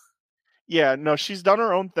 you know? yeah, no, she's done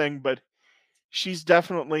her own thing, but she's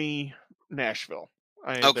definitely Nashville.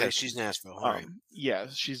 Okay, There's she's Nashville, alright. yeah,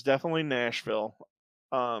 she's definitely Nashville.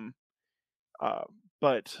 Um, uh,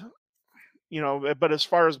 but, but as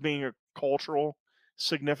far as being a cultural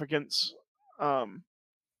significance, um,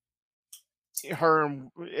 her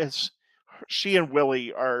and it's she and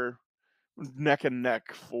Willie are neck and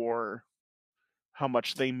neck for how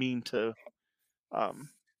much they mean to um,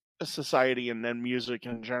 society and then music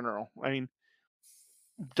in general. I mean,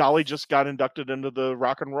 Dolly just got inducted into the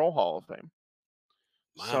Rock and Roll Hall of Fame.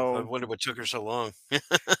 Wow, I So, wonder what took her so long.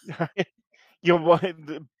 what?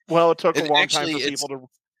 Well, it took a And long time actually, for it's people to.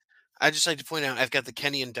 I just like to point out I've got the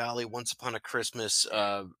Kenny and Dolly "Once Upon a Christmas,"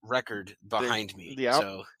 record The, behind me. yeah.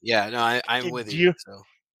 So, yeah, no, I'm with Do you, you so.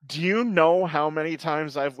 do you know how many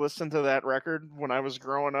times I've listened to that record when I was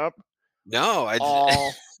growing up? No, I j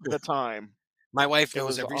All the time. my wife It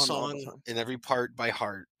knows was every on all the song time. and every part by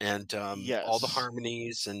heart and, all the Yes.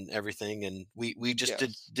 harmonies and everything, and we just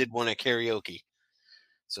Yes. did one at karaoke.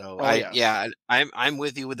 So Oh yes. I'm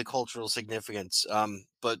with you with the cultural significance.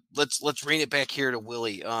 But let's rein it back here to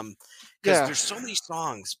Willie. Because Yeah. there's so many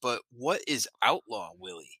songs, but what is Outlaw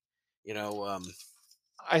Willie? You know,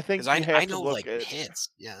 I because think you I have to know look like at. hits.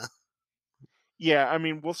 Yeah. Yeah, I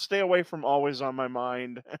mean, we'll stay away from Always on My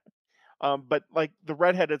Mind. But like the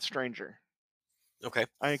redheaded stranger. Okay.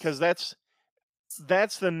 Because that's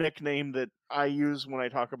the nickname that I use when I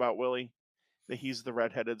talk about Willie. That he's the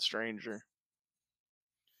redheaded stranger.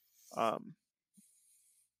 Um,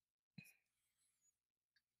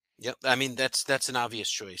 Yep. I mean that's an obvious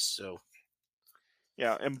choice. So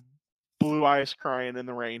yeah, and Blue Eyes Crying in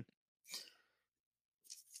the Rain.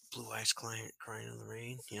 Blue Eyes Client crying in the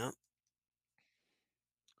rain. Yep.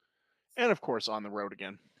 And of course On the Road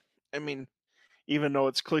Again. I mean, even though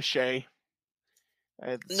it's cliche,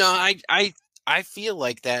 No, it's I feel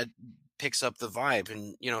like that picks up the vibe,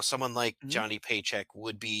 and someone like mhm, Johnny Paycheck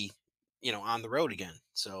would be, on the road again.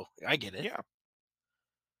 So I get it. yeah,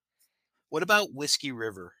 What about Whiskey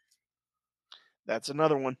River? that's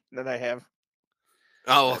another one that I have.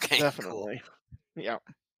 Oh, That's okay, cool. definitely, yeah,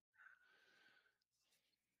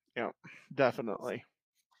 yeah, definitely.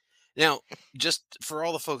 Now, just for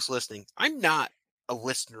all the folks listening, I'm not a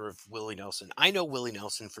listener of Willie Nelson. I know Willie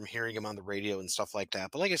Nelson from hearing him on the radio and stuff like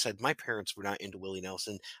that. But like I said, my parents were not into Willie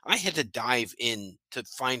Nelson. I had to dive in to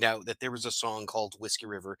find out that there was a song called Whiskey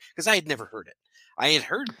River because I had never heard it. I had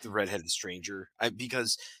heard The Redheaded Stranger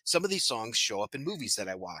because some of these songs show up in movies that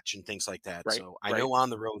I watch and things like that. Right, So I right. know On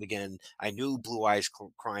the Road Again. I knew Blue Eyes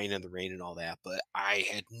Crying in the Rain and all that. But I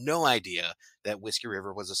had no idea that Whiskey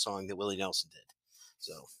River was a song that Willie Nelson did.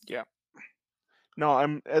 So. Yeah.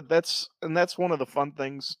 No, that's one of the fun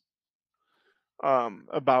things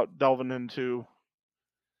about delving into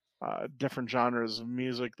different genres of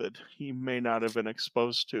music that he may not have been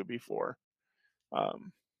exposed to before.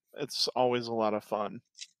 Um, it's always a lot of fun.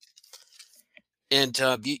 And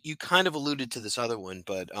you kind of alluded to this other one,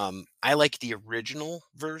 but I like the original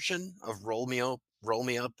version of Roll Me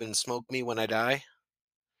Up, and Smoke Me When I Die."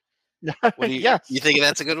 What do you Yes, think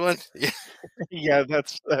that's a good one? Yeah. yeah,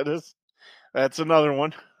 that's another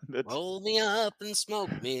one. That's Roll me up and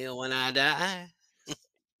smoke me when I die.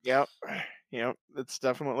 yep, yep. It's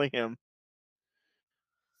definitely him.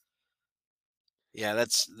 Yeah,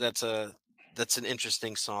 that's an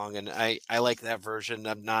interesting song, and I like that version.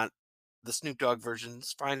 I'm not the Snoop Dogg version.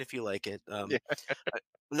 It's fine if you like it. Yeah,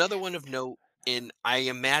 Another one of note, and I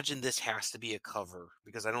imagine this has to be a cover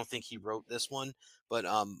because I don't think he wrote this one. But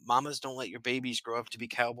 "Mamas Don't Let Your Babies Grow Up to Be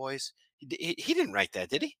Cowboys." He didn't write that,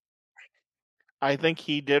 did he? I think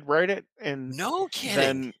he did write it, and No kidding.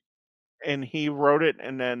 then and he wrote it,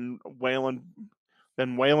 and then Waylon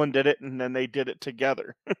did it, and then they did it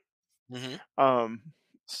together. Hmm. Um,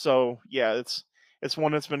 so yeah, it's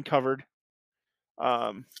one that's been covered.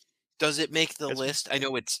 Um, Does it make the it's list? I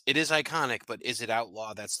know it is iconic, but is it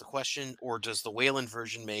outlaw? That's the question. Or does the Wayland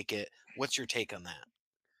version make it? What's your take on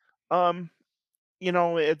that? um,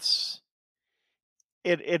 it's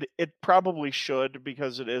it probably should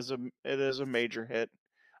because it is a major hit.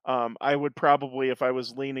 I would probably, if I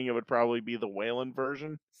was leaning, it would probably be the Wayland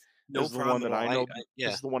version No problem at all. Yeah.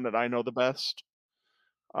 is the one that I know the best.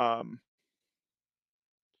 Um,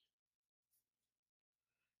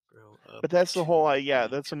 Grow up but that's the whole to yeah,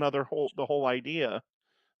 be that's another whole the whole idea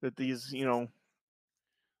that these,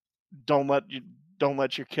 don't let you don't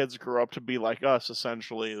let your kids grow up to be like us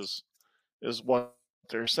essentially is what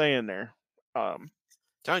they're saying there. Um,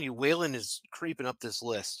 telling you, Waylon is creeping up this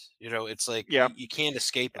list. It's like yeah, you can't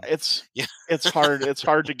escape him. it's Yeah. it's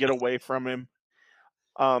hard to get away from him.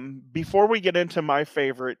 Before we get into my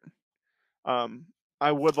favorite, um,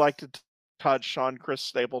 I would like to touch on Chris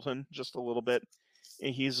Stapleton just a little bit.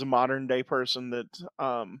 He's a modern day person that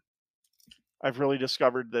I've really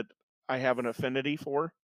discovered that I have an affinity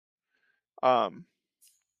for. Um,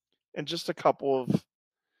 and just a couple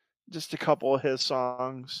of his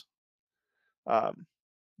songs. Um,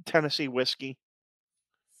 Tennessee Whiskey.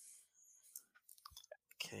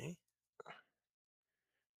 Okay.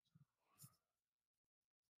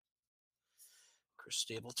 Chris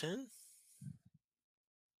Stapleton.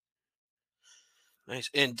 Nice.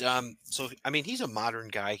 And so I mean he's a modern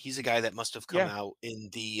guy. He's a guy that must have come Yeah, out in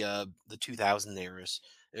the 2000 eras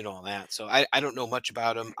and all that. So I don't know much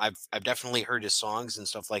about him. I've definitely heard his songs and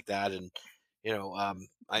stuff like that. And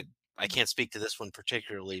I can't speak to this one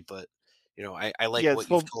particularly, but I like yeah. what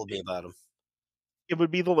you've told me about him. It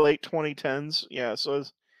would be the late 2010s. Yeah, so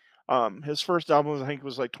his first album I think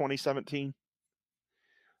was like 2017.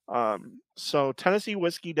 So Tennessee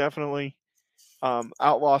Whiskey definitely.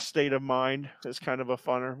 Outlaw State of Mind is kind of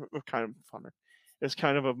funner. It's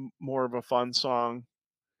kind of a more of a fun song.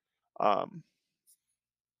 Um,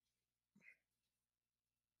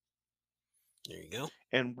 There you go.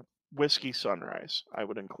 and Whiskey Sunrise, I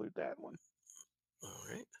would include that one. All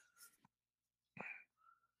right.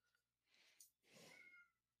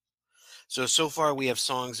 So far we have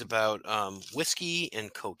songs about whiskey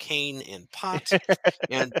and cocaine and pot.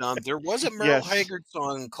 And there was a Merle Yes. Haggard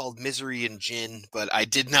song called "Misery and Gin," but I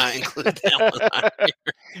did not include that one on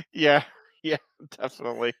here. Yeah, yeah,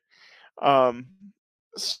 definitely. Um,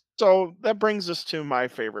 so that brings us to my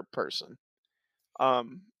favorite person.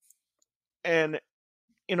 Um, and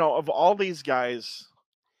of all these guys,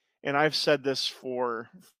 and I've said this for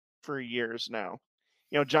years now.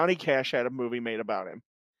 Johnny Cash had a movie made about him.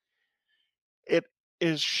 It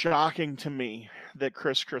is shocking to me that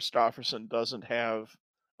Chris Christopherson doesn't have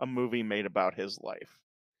a movie made about his life.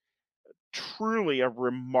 Truly a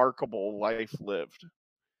remarkable life lived.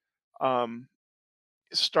 Um,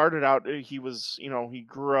 Started out, he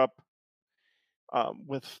grew up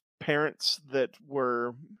with parents that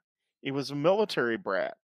he was a military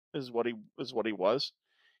brat, is what he was.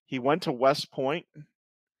 He went to West Point,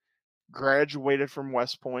 graduated from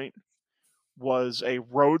West Point, was a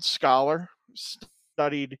Rhodes Scholar,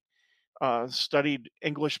 studied studied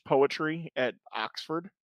English poetry at Oxford,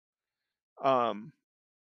 um,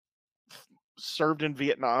 served in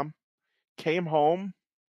Vietnam, came home,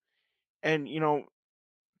 and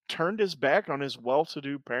turned his back on his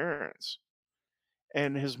well-to-do parents.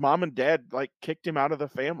 And his mom and dad like kicked him out of the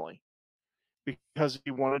family because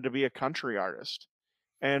he wanted to be a country artist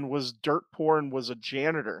and was dirt poor and was a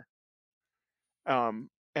janitor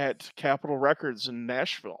at Capitol Records in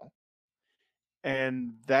Nashville.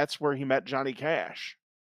 And that's where he met Johnny Cash.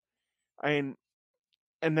 I mean,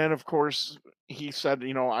 and then of course he said,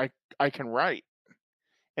 I can write.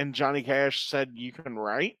 And Johnny Cash said, "You can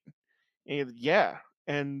write?" And yeah,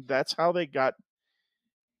 and that's how he got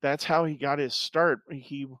his start.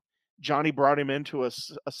 Johnny brought him into a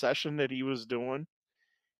session that he was doing,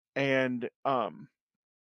 and and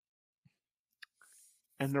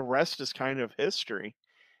the rest is kind of history.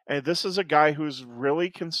 And this is a guy who's really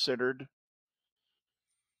considered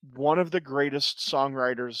one of the greatest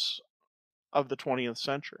songwriters of the 20th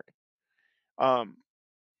century. Um,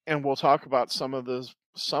 and we'll talk about some of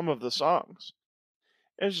the songs.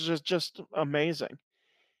 It's just amazing.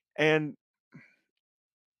 And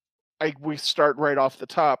we start right off the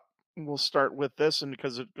top. We'll start with this, and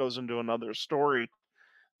because it goes into another story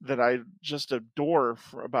that I just adore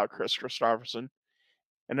about Chris Christopherson,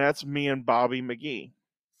 and that's Me and Bobby McGee.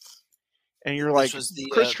 And you're This like, was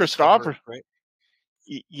Chris the cover, Christopher, right?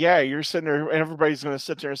 yeah, you're sitting there, and everybody's going to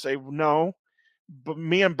sit there and say, no, but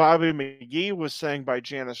Me and Bobby McGee was sang by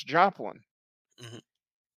Janis Joplin. Mhm.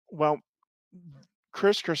 Well,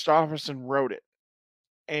 Chris Christopherson wrote it,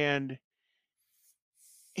 and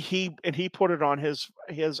he put it on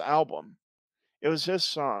his album. It was his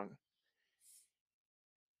song,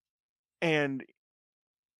 and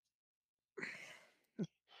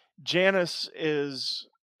Janis is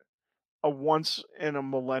a once in a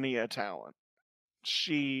millennia talent.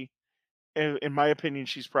 She, in my opinion,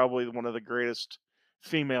 she's probably one of the greatest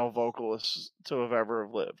female vocalists to have ever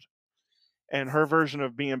lived. And her version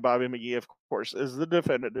of Me and Bobby McGee, of course, is the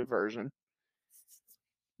definitive version.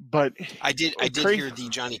 But I did crazy, hear the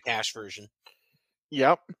Johnny Cash version.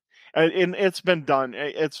 yep. And it's been done.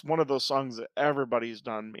 It's one of those songs that everybody's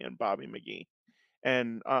done. Me and Bobby McGee,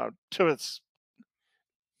 and to its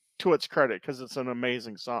credit, because it's an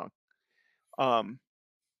amazing song. Um,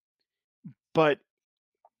 but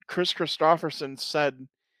Chris Christopherson said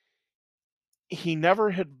he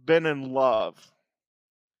never had been in love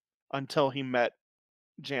until he met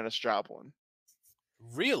Janis Joplin,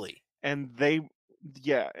 Really? and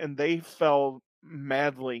they fell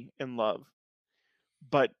madly in love.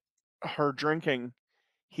 But her drinking,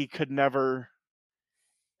 he could never.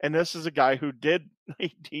 And this is a guy who did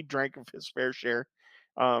he drank of his fair share,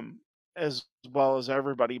 um, as well as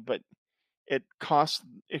everybody, but it cost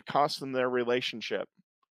them their relationship,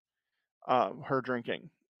 her drinking,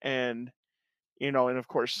 and and of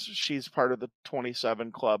course she's part of the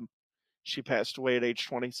 27 club. She passed away at age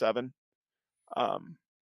 27. Um,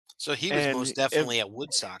 So he was and most if definitely at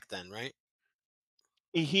Woodstock then, right?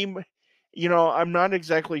 he, I'm not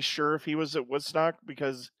exactly sure if he was at Woodstock,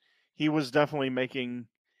 because he was definitely making.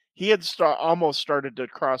 He had almost started to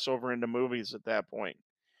cross over into movies at that point,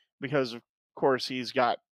 because of course he's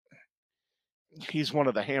one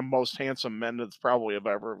of the most handsome men that's probably have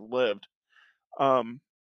ever lived. Um,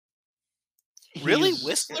 Really? he's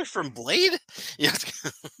Whistler from Blade? Yeah.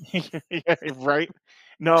 yeah, right.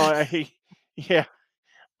 No, yeah.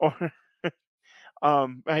 Or,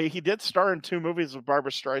 he did star in two movies with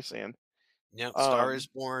Barbara Streisand. Yep, Star is Um,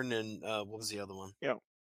 Born and, what was the other one? you know,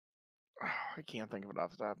 I can't think of it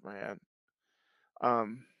off the top of my head.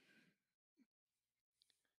 Um,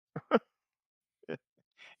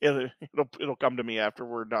 it'll come to me after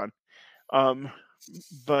we're done. Um,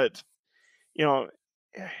 but you know,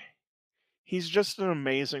 he's just an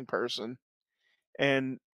amazing person,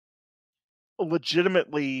 and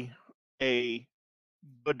legitimately a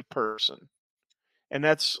good person. And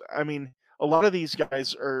I mean, a lot of these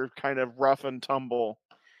guys are kind of rough and tumble,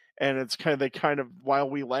 and it's while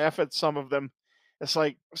we laugh at some of them, it's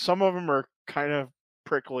like some of them are kind of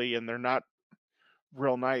prickly and they're not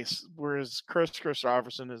real nice. Whereas Chris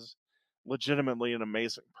Christopherson is legitimately an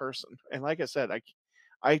amazing person. And like I said,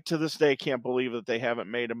 I to this day can't believe that they haven't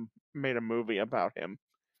made a movie about him.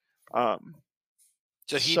 Um,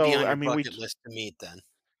 So he'd be so on I your mean, bucket list to meet then.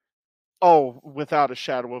 oh, without a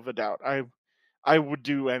shadow of a doubt, I would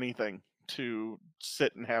do anything to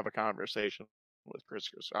sit and have a conversation with Chris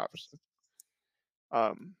Christopherson.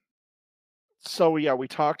 Um, so yeah, we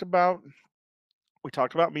talked about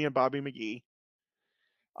Me and Bobby McGee.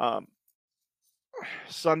 Um,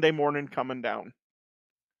 Sunday Morning Coming Down.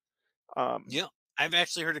 Um, Yeah. I've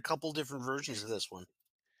actually heard a couple different versions of this one.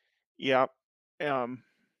 yeah, um,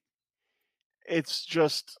 it's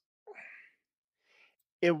just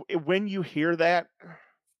when you hear that,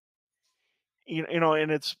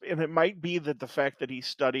 and it might be that the fact that he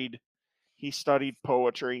studied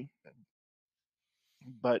poetry,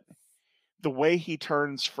 but the way he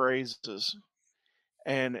turns phrases,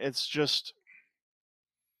 and it's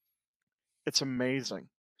amazing.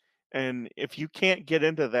 And if you can't get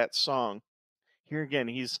into that song, here again,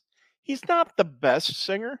 he's not the best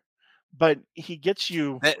singer, but he gets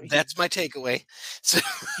you. That's my takeaway. So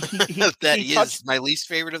that He he is touched my least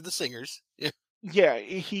favorite of the singers. Yeah. Yeah,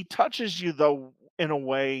 he touches you though in a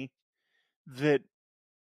way that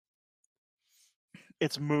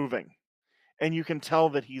it's moving, and you can tell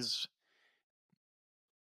that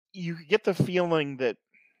you get the feeling that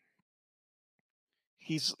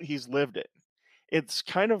he's lived it. It's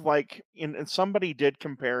kind of like, and somebody did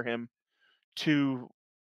compare him to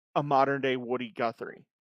a modern day Woody Guthrie,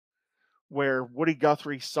 where Woody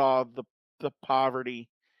Guthrie saw the poverty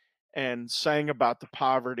and sang about the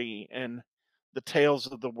poverty and the tales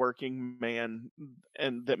of the working man,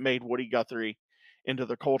 and that made Woody Guthrie into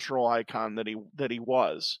the cultural icon that he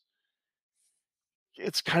was.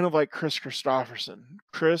 It's kind of like Chris Christopherson.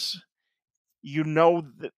 Chris, you know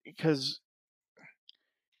that because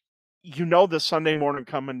you know the Sunday morning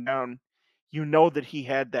coming down, you know that he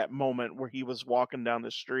had that moment where he was walking down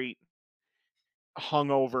the street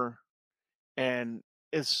hungover, and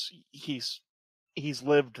he's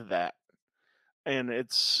lived that, and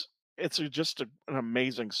an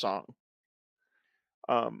amazing song.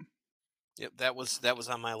 Um, Yep, that was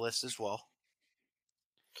on my list as well.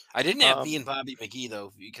 I didn't have Me um, and Bobby McGee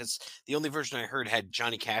though, because the only version I heard had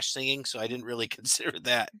Johnny Cash singing, so I didn't really consider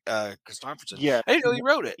that Christopherson. yeah, I didn't know he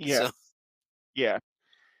wrote it. yeah, So yeah.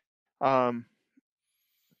 Um,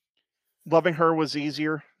 Loving Her Was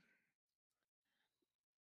Easier.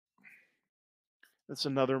 It's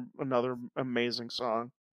another amazing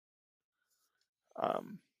song.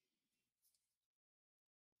 Um,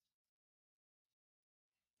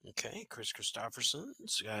 okay, Chris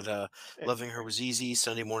Christopherson's got eh, Loving Her Was Easy,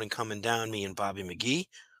 Sunday Morning Coming Down, Me and Bobby McGee.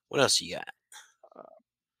 What else you got?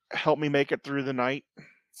 Help Me Make It Through the Night.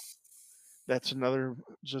 That's another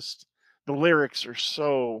just the lyrics are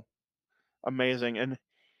so amazing, and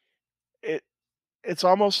it it's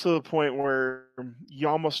almost to the point where you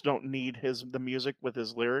almost don't need his the music with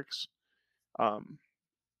his lyrics. Um,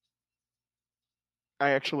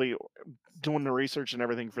 I actually doing the research and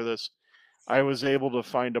everything for this, I was able to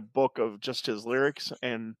find a book of just his lyrics,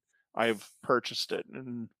 and I've purchased it,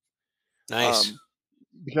 and Nice. um,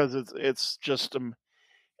 because it's just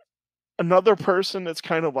another person that's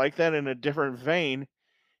kind of like that in a different vein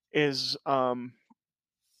is um,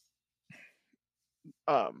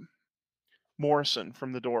 Morrison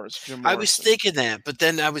from The Doors, Jim I was Morrison. thinking that, but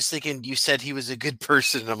then I was thinking you said he was a good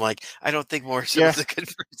person. I'm like, I don't think Morrison Yeah, was a good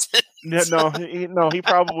person. no, So, he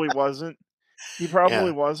probably wasn't. He yeah,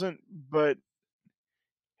 probably wasn't, but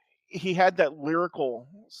he had that lyrical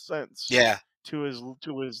sense yeah, to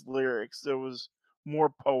his lyrics that was more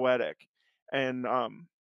poetic. And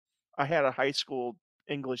I had a high school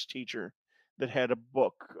English teacher that had a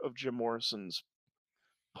book of Jim Morrison's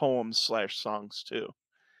poems slash songs too.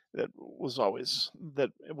 That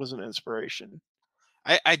it was an inspiration.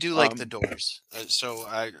 I do like the Um, Doors, so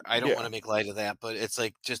I don't want yeah, to make light of that, but it's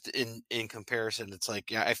like just in comparison, it's like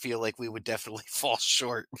yeah, I feel like we would definitely fall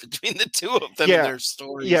short between the two of them and yeah, their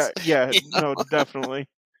stories. yeah. You know? No, definitely.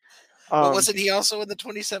 Well, Um, wasn't he also in the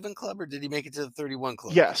 27 Club, or did he make it to the 31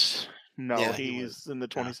 Club? yes, no, Yeah, he was. he's in the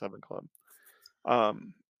Yeah. 27 Club.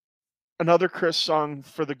 Um, Another Chris song,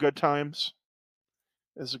 For the Good Times,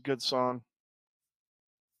 is a good song.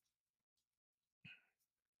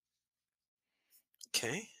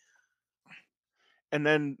 Okay. And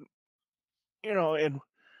then, and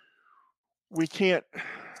we can't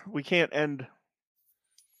we can't end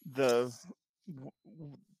the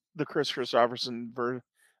the Chris Christopherson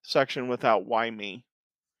section without Why Me,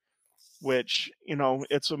 which,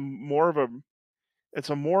 it's a more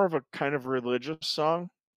of a kind of religious song.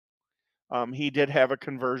 He did have a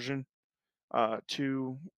conversion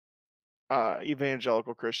to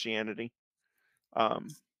evangelical Christianity. Um,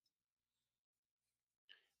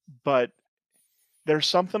 but there's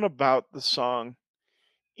something about the song,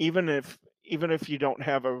 even if you don't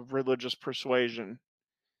have a religious persuasion,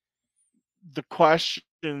 the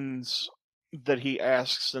questions that he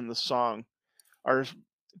asks in the song are,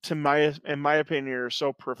 in my opinion, are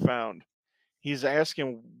so profound. He's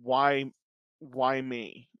asking why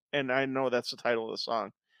me? And I know that's the title of the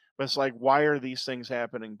song, but it's like, why are these things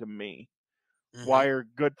happening to me? Hmm. Why are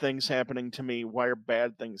good things happening to me? Why are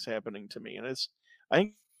bad things happening to me? And I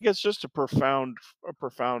think it's just a profound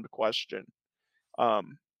question.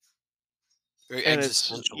 Um, Very and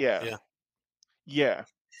it's existential. yeah, Yeah. yeah,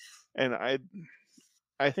 and I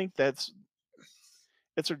think that's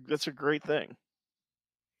a great thing.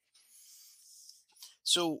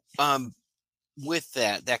 So, with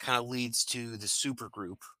that, that kind of leads to the super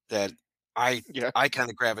group that I Yeah, I kind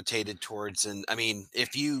of gravitated towards. And I mean,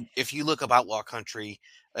 if you look up Outlaw Country,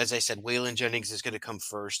 as I said, Waylon Jennings is going to come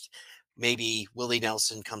first. Maybe Willie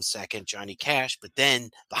Nelson comes second, Johnny Cash, but then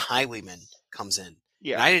the Highwaymen comes in, and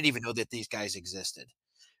yeah, I didn't even know that these guys existed.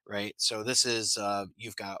 Right, so this is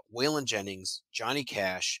you've got Waylon Jennings, Johnny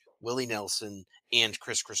Cash, Willie Nelson, and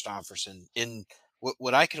Chris Christopherson in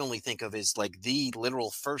what I can only think of is like the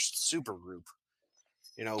literal first super group,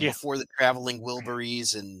 yeah, before the traveling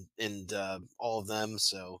Wilburys and all of them.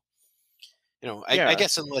 So, I yeah,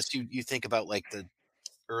 guess unless you think about like the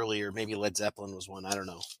earlier. Maybe Led Zeppelin was one. I don't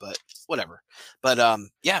know, but whatever. But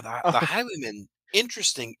yeah, the Uh, Highwaymen,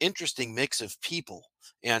 interesting mix of people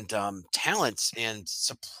and talents, and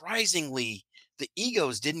surprisingly, the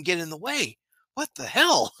egos didn't get in the way. What the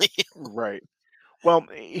hell? right. Well,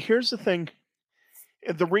 here's the thing.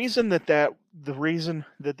 The reason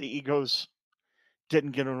that the egos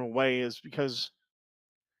didn't get in the way is because,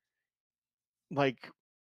 like,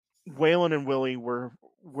 Waylon and Willie were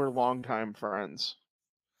longtime friends.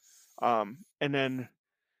 And then,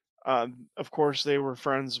 of course, they were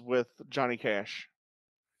friends with Johnny Cash.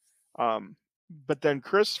 But then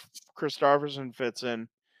Chris Christopherson fits in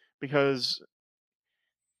because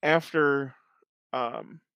after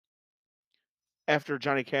um, after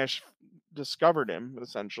Johnny Cash discovered him,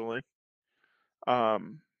 essentially,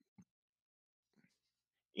 um,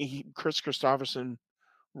 Chris Christopherson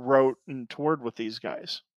wrote and toured with these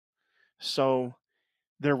guys. So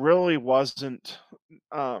there really wasn't.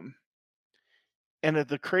 Um,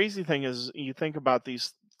 the crazy thing is, you think about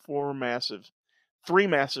these four massive, three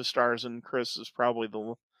massive stars, and Chris is probably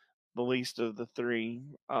the least of the three,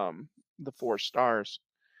 the four stars.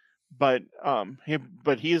 But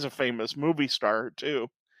he is a famous movie star too.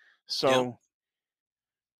 Yep, So,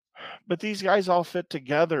 but these guys all fit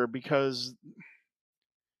together because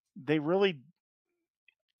they really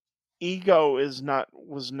ego is not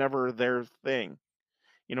was never their thing.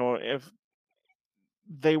 If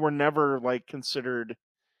they were never like considered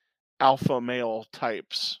alpha male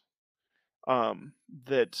types,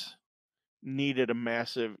 that needed a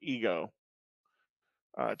massive ego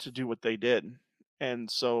to do what they did. And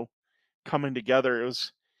so coming together, it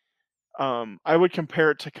was, I would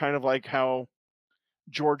compare it to kind of like how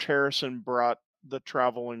George Harrison brought the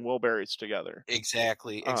Traveling Wilburys together.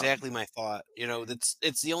 exactly Um, my thought. That's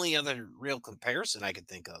it's the only other real comparison I could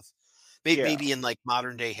think of. yeah, Maybe in like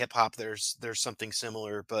modern day hip hop, there's something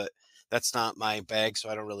similar, but that's not my bag, so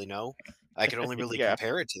I don't really know. I could only really yeah,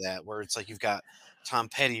 compare it to that, where it's like you've got Tom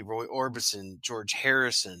Petty, Roy Orbison, George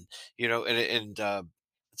Harrison, and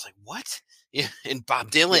it's like what? Yeah, and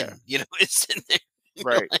Bob yeah, Dylan, it's in there. You're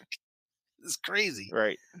right, like, it's crazy.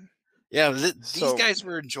 right. Yeah, these So guys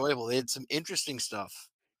were enjoyable. They had some interesting stuff.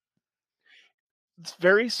 it's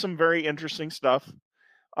some very interesting stuff.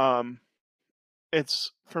 Um,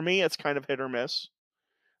 it's for me, it's kind of hit or miss.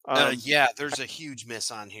 Um, Yeah, I, there's a huge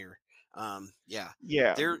miss on here. Yeah,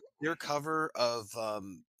 yeah, their cover of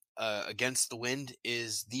 "Against the Wind"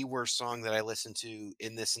 is the worst song that I listened to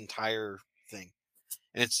in this entire thing,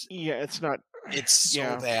 and yeah, it's not. it's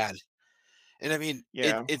so Yeah, bad. And I mean,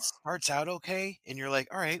 it yeah, it starts out okay, and you're like,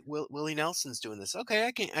 all right, Willie Nelson's doing this. Okay,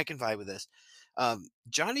 I can vibe with this.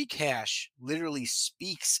 Johnny Cash literally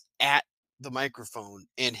speaks at the microphone,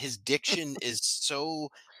 and his diction is so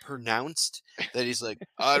pronounced that he's like,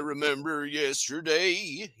 "I remember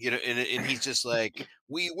yesterday," and he's just like,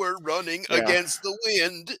 "We were running yeah, against the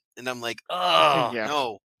wind," and I'm like, "Oh yeah.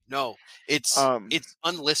 no, no, it's Um, it's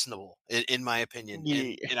unlistenable in my opinion,"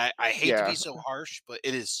 ye- and I hate to be yeah, so harsh, but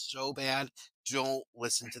it is so bad. Don't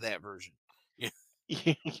listen to that version. Yeah.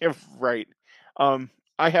 yeah, right. Um,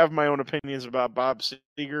 I have my own opinions about Bob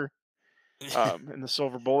Seger, and the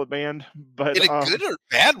Silver Bullet Band, In but a good or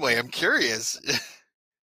bad way, I'm curious.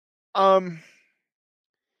 um,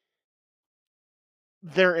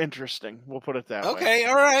 they're interesting. We'll put it that way. Okay,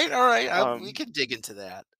 all right, we Um, can dig into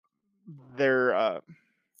that. they're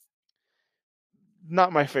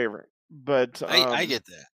not my favorite, but I get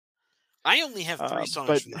that. I only have 3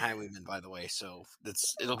 songs but from the Highwaymen, by the way, so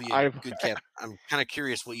it'll be a I've good cap. I'm kinda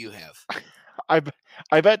curious what you have. I b-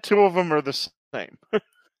 I bet two of them are the same.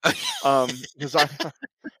 Because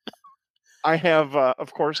I have,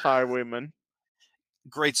 of course, Highwayman.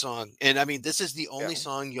 Great song, and I mean, this is the Yeah. only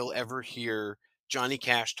song you'll ever hear Johnny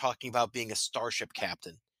Cash talking about being a starship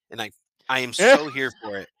captain, and I am so here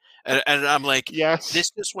for it, and I'm like, Yes. "This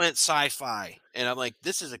just went sci-fi," and I'm like,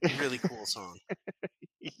 "This is a really cool song."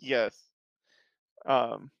 Yes.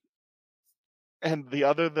 Um, and the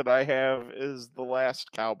other that I have is the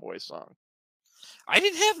last cowboy song. I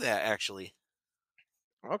didn't have that, actually.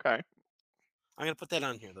 Okay. I'm gonna put that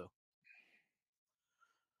on here, though.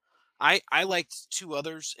 I liked 2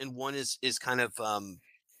 others, and one is kind of,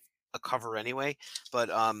 a cover anyway, but,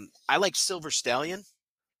 I like Silver Stallion.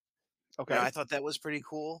 Okay. I thought that was pretty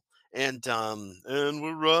cool, and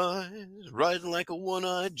we're riding like a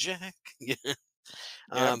one-eyed jack. Yeah.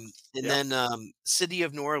 Yep. And Yep. then, City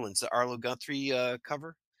of New Orleans, the Arlo Guthrie,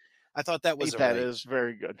 cover. I thought that was That alright. is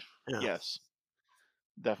very good. Yeah. Yes.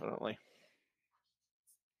 Definitely.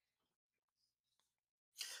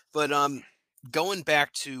 But, going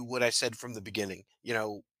back to what I said from the beginning,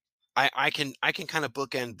 I can kind of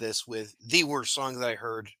bookend this with the worst song that I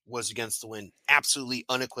heard was Against the Wind. Absolutely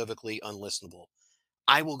unequivocally unlistenable.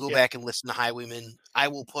 I will go Yeah, back and listen to Highwaymen. I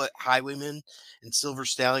will put Highwaymen and Silver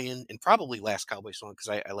Stallion and probably Last Cowboy Song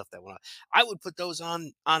because I left that one out. I would put those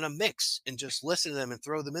on a mix and just listen to them and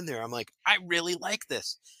throw them in there. I'm like, I really like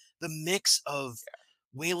this. The mix of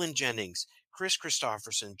Waylon Jennings, Chris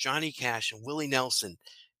Christopherson, Johnny Cash, and Willie Nelson,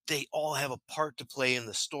 they all have a part to play in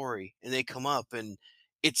the story, and they come up, and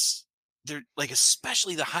it's they're like,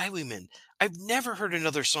 especially the Highwaymen. I've never heard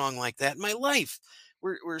another song like that in my life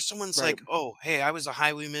where someone's right. like, "Oh, hey, I was a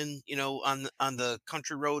highwayman, on the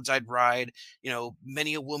country roads I'd ride.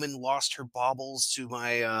 Many a woman lost her baubles to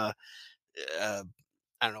my uh, I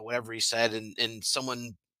don't know, whatever he said, and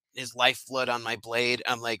someone his lifeblood on my blade."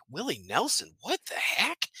 I'm like, Willie Nelson, what the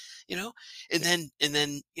heck? You know? And then,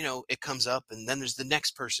 it comes up and then there's the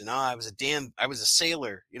next person. Oh, I was a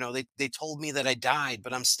sailor. They told me that I died,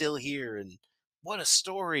 but I'm still here. And what a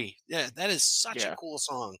story. Yeah, that is such a Yeah, cool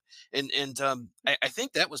song. And I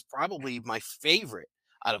think that was probably my favorite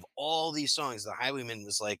out of all these songs. The Highwayman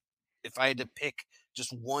was like, if I had to pick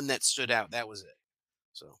just one that stood out, that was it.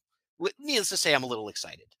 So needless to say, I'm a little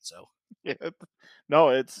excited. So yeah.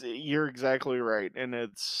 No, you're exactly right, and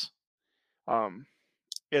um,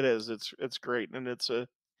 it is. It's great, and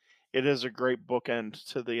it is a great bookend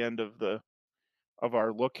to the end of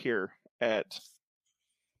our look here at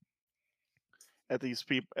these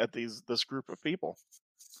people at these this group of people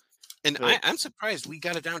and that I'm surprised we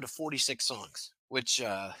got it down to 46 songs, which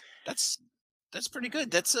that's that's pretty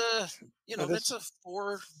good. That's is a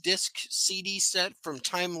 4 disc CD set from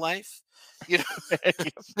Time Life. You know,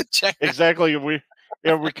 check it out. exactly. We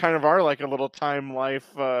kind of are like a little Time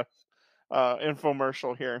Life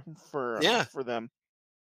infomercial here Yeah, for them.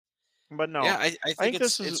 But no, yeah. I I think think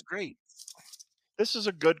it's great. this is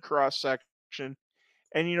a good cross section,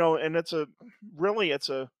 and and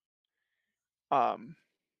um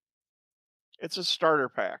it's a starter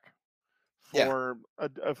pack Yeah. for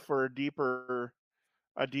for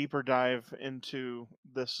a deeper dive into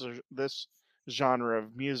this genre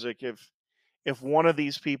of music. If one of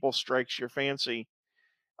these people strikes your fancy,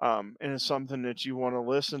 and is something that you want to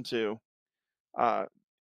listen to, uh,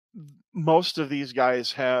 most of these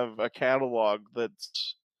guys have a catalog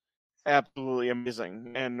that's absolutely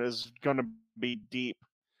amazing and is going to be deep.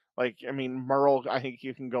 Like, I mean, Merle, I think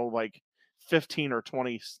you can go like 15 or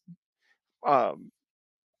 20 um,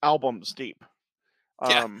 albums deep.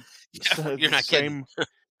 Yeah. Um, Yeah. so You're the not kidding.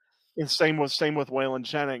 same with Waylon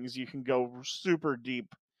Jennings. You can go super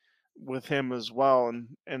deep with him as well,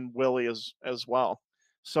 and Willie as well.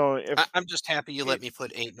 So I'm just happy you let it, me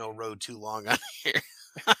put "Ain't No Road Too Long" on here.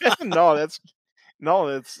 no,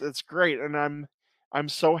 that's great, and I'm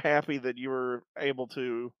so happy that you were able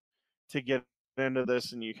to get into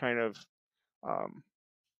this, and um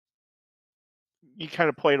you kind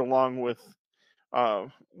of played along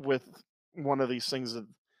with one of these things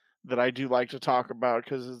that I do like to talk about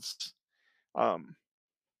because um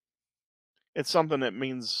it's something that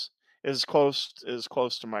means is close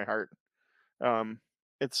to my heart. Um,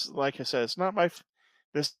 it's like I said, it's not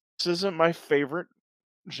this isn't my favorite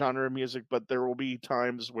genre of music, but there will be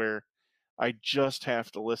times where I just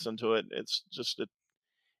have to listen to it.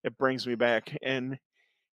 It brings me back. And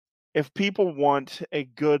if people want a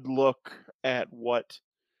good look at what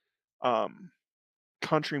um,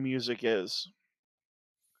 country music is,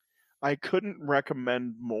 I couldn't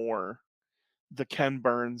recommend more the Ken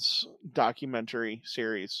Burns documentary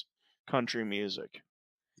series, Country Music.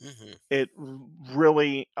 Hmm.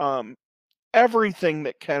 Really, everything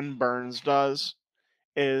that Ken Burns does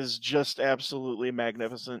is just absolutely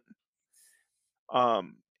magnificent.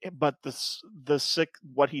 But the sick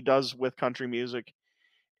what he does with country music,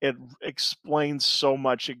 it explains so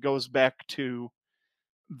much. It goes back to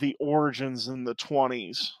the origins in the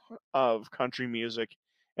 20s of country music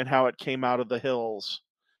and how it came out of the hills.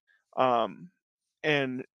 Um,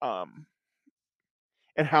 and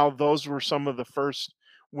and how those were some of the first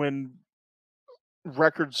when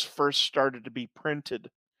records first started to be printed.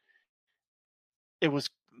 It was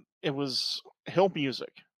it was hill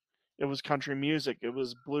music. It was country music. It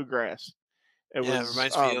was bluegrass. It Yeah, it was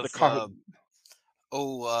reminds me the of car.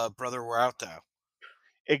 Brother, We're Out Thou.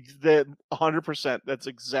 That 100%. That's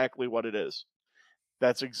exactly what it is.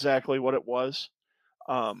 That's exactly what it was.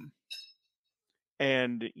 Um,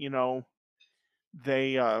 and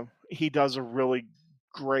they he does a really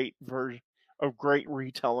great version, a great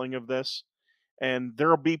retelling of this. And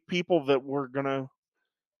there'll be people that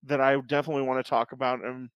I definitely want to talk about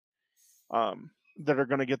that are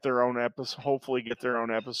gonna get their own episode. Hopefully, get their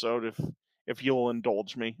own episode if you'll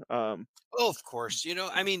indulge me. Oh, of course.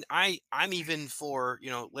 I mean, I'm even for,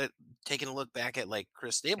 taking a look back at like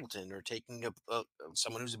Chris Stapleton, or taking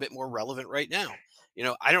someone who's a bit more relevant right now.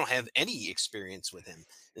 I don't have any experience with him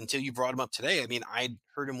until you brought him up today. I mean, I'd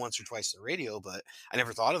heard him once or twice on the radio, but I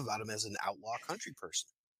never thought about him as an outlaw country person.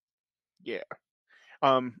 Yeah.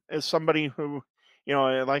 As somebody who,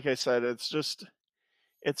 like I said, it's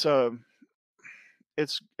a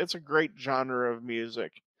it's a great genre of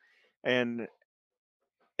music, and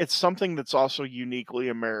it's something that's also uniquely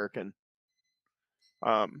American.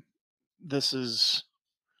 Um, this is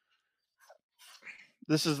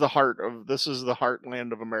this is the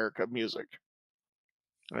heartland of America music.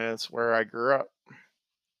 And it's where I grew up.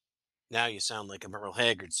 Now you sound like a Merle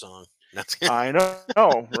Haggard song. That's I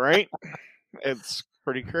know, right? It's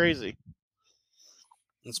pretty crazy.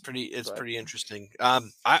 it's But pretty interesting.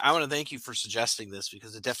 I want to thank you for suggesting this,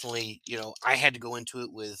 because it definitely, I had to go into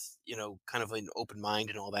it with, kind of an open mind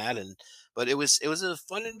and all that. But it was a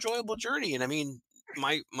fun, enjoyable journey. And I mean,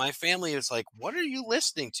 my family is like, what are you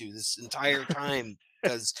listening to this entire time?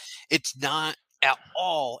 Because it's not at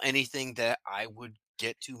all anything that I would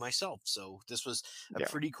get to myself. So this was a yeah,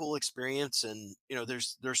 pretty cool experience. And,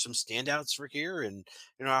 there's some standouts for here. And,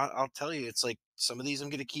 I'll tell you, it's like some of these I'm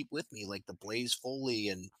going to keep with me, like the Blaze Foley.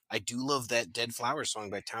 And I do love that Dead Flower song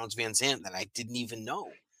by Towns Van Zandt that I didn't even know,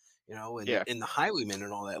 and yeah, in the Highwaymen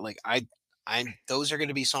and all that. Like I'm those are going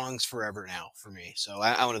to be songs forever now for me. So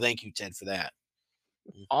I want to thank you, Ted, for that.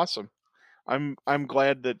 awesome. I'm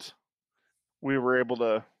glad that we were able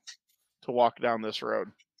to walk down this road.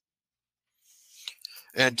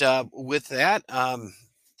 And with that,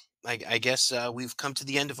 I guess we've come to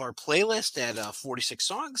the end of our playlist at 46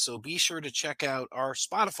 songs. So be sure to check out our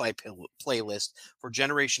Spotify playlist for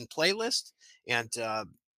Generation Playlist. And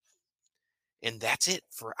that's it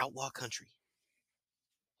for Outlaw Country.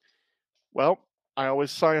 Well, I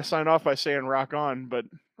always sign off by saying "rock on," but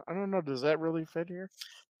I don't know. Does that really fit here?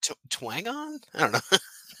 Twang on? I don't know.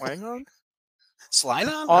 Twang on? Slide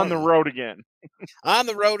on? I On don't the know. road again. On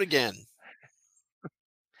the road again.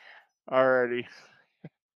 Alrighty.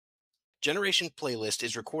 Generation Playlist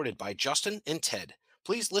is recorded by Justin and Ted.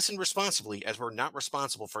 Please listen responsibly, as we're not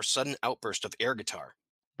responsible for sudden outburst of air guitar.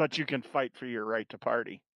 But you can fight for your right to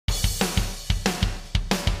party.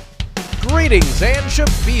 Greetings and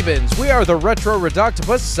shabebans! We are the Retro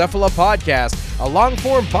Reductopus Cephala Podcast, a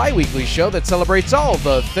long-form bi-weekly show that celebrates all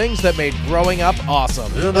the things that made growing up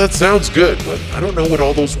awesome. Well, that sounds good, but I don't know what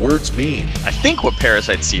all those words mean. I think what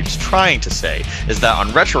Parasite seems trying to say is that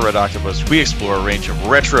on Retro Redoctopus, we explore a range of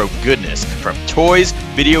retro goodness, from toys,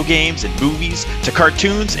 video games, and movies, to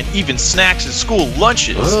cartoons, and even snacks and school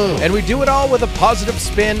lunches. Oh. And we do it all with a positive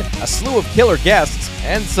spin, a slew of killer guests,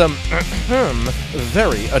 and some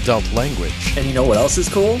very adult language. And you know what else is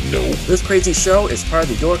cool? No. This crazy show is part of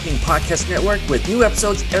the Door King Podcast Network with new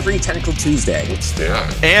episodes every Tentacle Tuesday. What's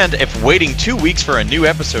that? And if waiting 2 weeks for a new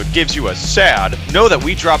episode gives you a sad, know that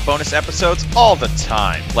we drop bonus episodes all the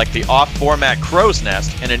time, like the off-format Crow's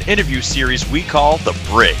Nest and an interview series we call The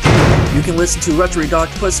Brig. You can listen to Retro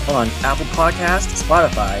Redoctopus on Apple Podcasts,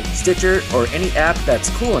 Spotify, Stitcher, or any app that's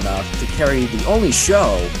cool enough to carry the only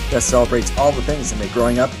show that celebrates all the things that make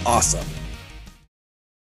growing up awesome.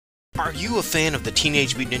 Are you a fan of the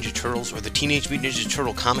Teenage Mutant Ninja Turtles or the Teenage Mutant Ninja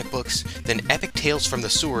Turtle comic books? Then Epic Tales from the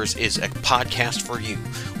Sewers is a podcast for you.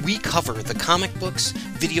 We cover the comic books,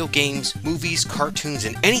 video games, movies, cartoons,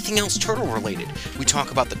 and anything else turtle related. We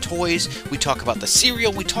talk about the toys, we talk about the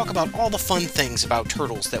cereal, we talk about all the fun things about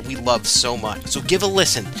turtles that we love so much. So give a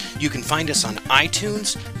listen. You can find us on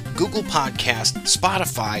iTunes, Google Podcast,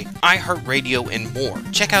 Spotify, iHeartRadio, and more.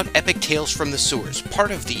 Check out Epic Tales from the Sewers,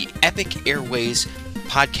 part of the Epic Airways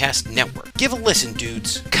Podcast Network. Give a listen,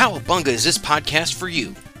 dudes. Cowabunga is this podcast for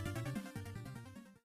you.